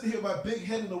what? I'm sitting here with my big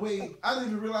head in the way. I didn't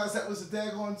even realize that was a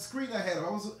daggone screen I had.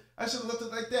 I should have left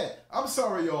it like that. I'm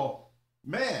sorry, y'all.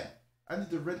 Man, I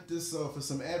need to rent this for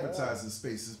some advertising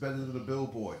space. It's better than a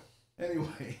billboard.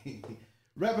 Anyway,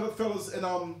 wrap it up, fellas. And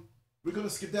we're gonna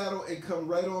skedaddle and come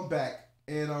right on back.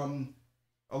 And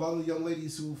a lot of the young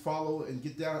ladies who follow and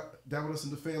get down with us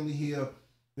in the family here,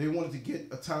 they wanted to get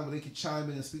a time where they could chime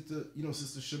in and speak to, you know,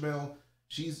 Sister Shamel.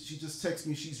 She just texted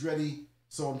me she's ready,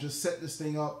 so I'm just setting this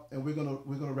thing up, and we're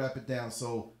gonna wrap it down.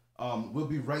 So we'll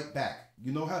be right back.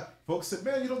 You know how folks said,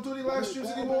 man, you don't do any live streams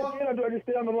anymore? Again, or do I just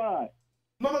stay on the line?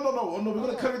 No. We're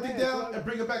gonna cut everything down and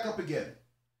bring it back up again.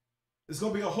 It's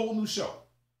gonna be a whole new show.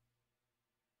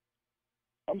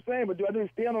 I'm saying, but do I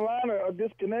just stay on the line or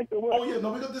disconnect or what? Oh yeah,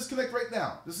 no, we're gonna disconnect right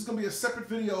now. This is gonna be a separate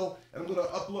video, and I'm gonna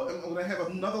upload. I'm gonna have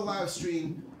another live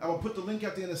stream. I'm gonna put the link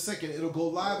out there in a second. It'll go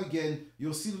live again.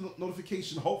 You'll see the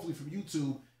notification, hopefully from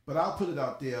YouTube, but I'll put it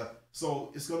out there.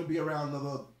 So it's gonna be around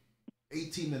another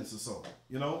 18 minutes or so.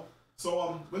 You know.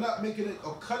 So we're not making it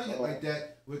or cutting it like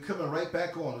that. We're coming right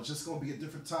back on. It's just gonna be a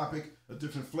different topic, a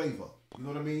different flavor. You know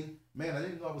what I mean? Man, I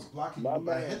didn't know I was blocking you with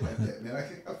my head like that, man.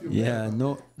 I feel bad.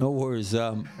 No worries.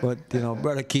 But you know,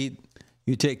 Brother Keith,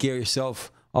 you take care of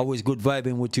yourself. Always good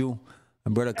vibing with you,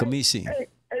 and Brother Kamisi. Hey,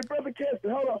 Brother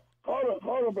Keston, hold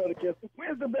on, Brother Keston.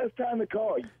 When's the best time to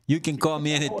call you? You can call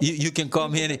me you can call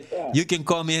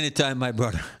me anytime, my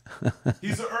brother.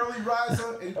 He's an early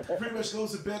riser and pretty much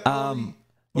goes to bed early.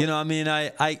 You know, I mean, I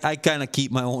kind of keep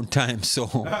my own time, so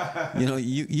you know,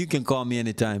 you can call me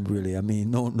anytime, really. I mean,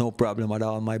 no problem at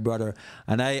all, my brother.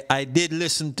 And I did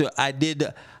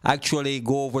actually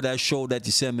go over that show that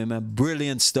you sent me, man.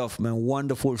 Brilliant stuff, man.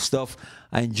 Wonderful stuff.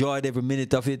 I enjoyed every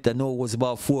minute of it. I know it was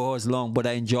about 4 hours long, but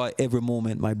I enjoy every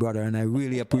moment, my brother. And I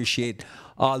really appreciate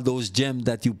all those gems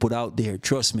that you put out there.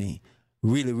 Trust me,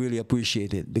 really, really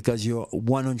appreciate it because you're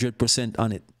 100%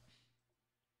 on it.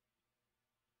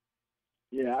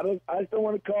 Yeah, I just don't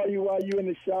want to call you while you're in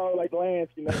the shower like Lance,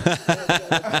 you know.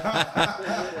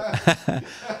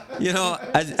 You know,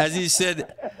 as he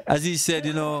said,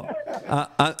 you know,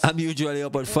 I'm usually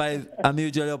up at 5. I'm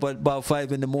usually up at about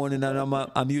 5 in the morning, and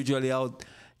I'm usually out,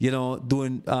 you know,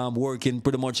 doing working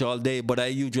pretty much all day. But I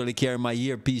usually carry my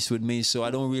earpiece with me, so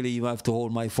I don't really even have to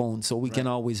hold my phone, so we can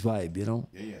always vibe, you know.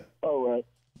 Yeah. All right.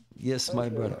 Yes, my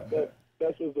brother.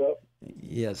 That's what's up.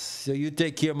 Yes. So you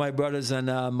take care, my brothers and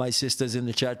my sisters in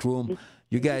the chat room.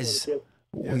 You guys,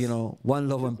 you know, one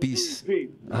love and peace.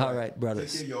 All right,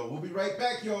 brothers. Take care, y'all. We'll be right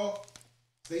back, y'all.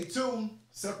 Stay tuned.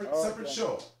 Separate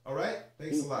show. All right?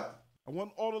 Thanks a lot. I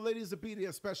want all the ladies to be there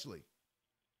especially.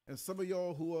 And some of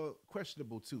y'all who are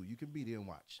questionable too. You can be there and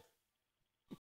watch.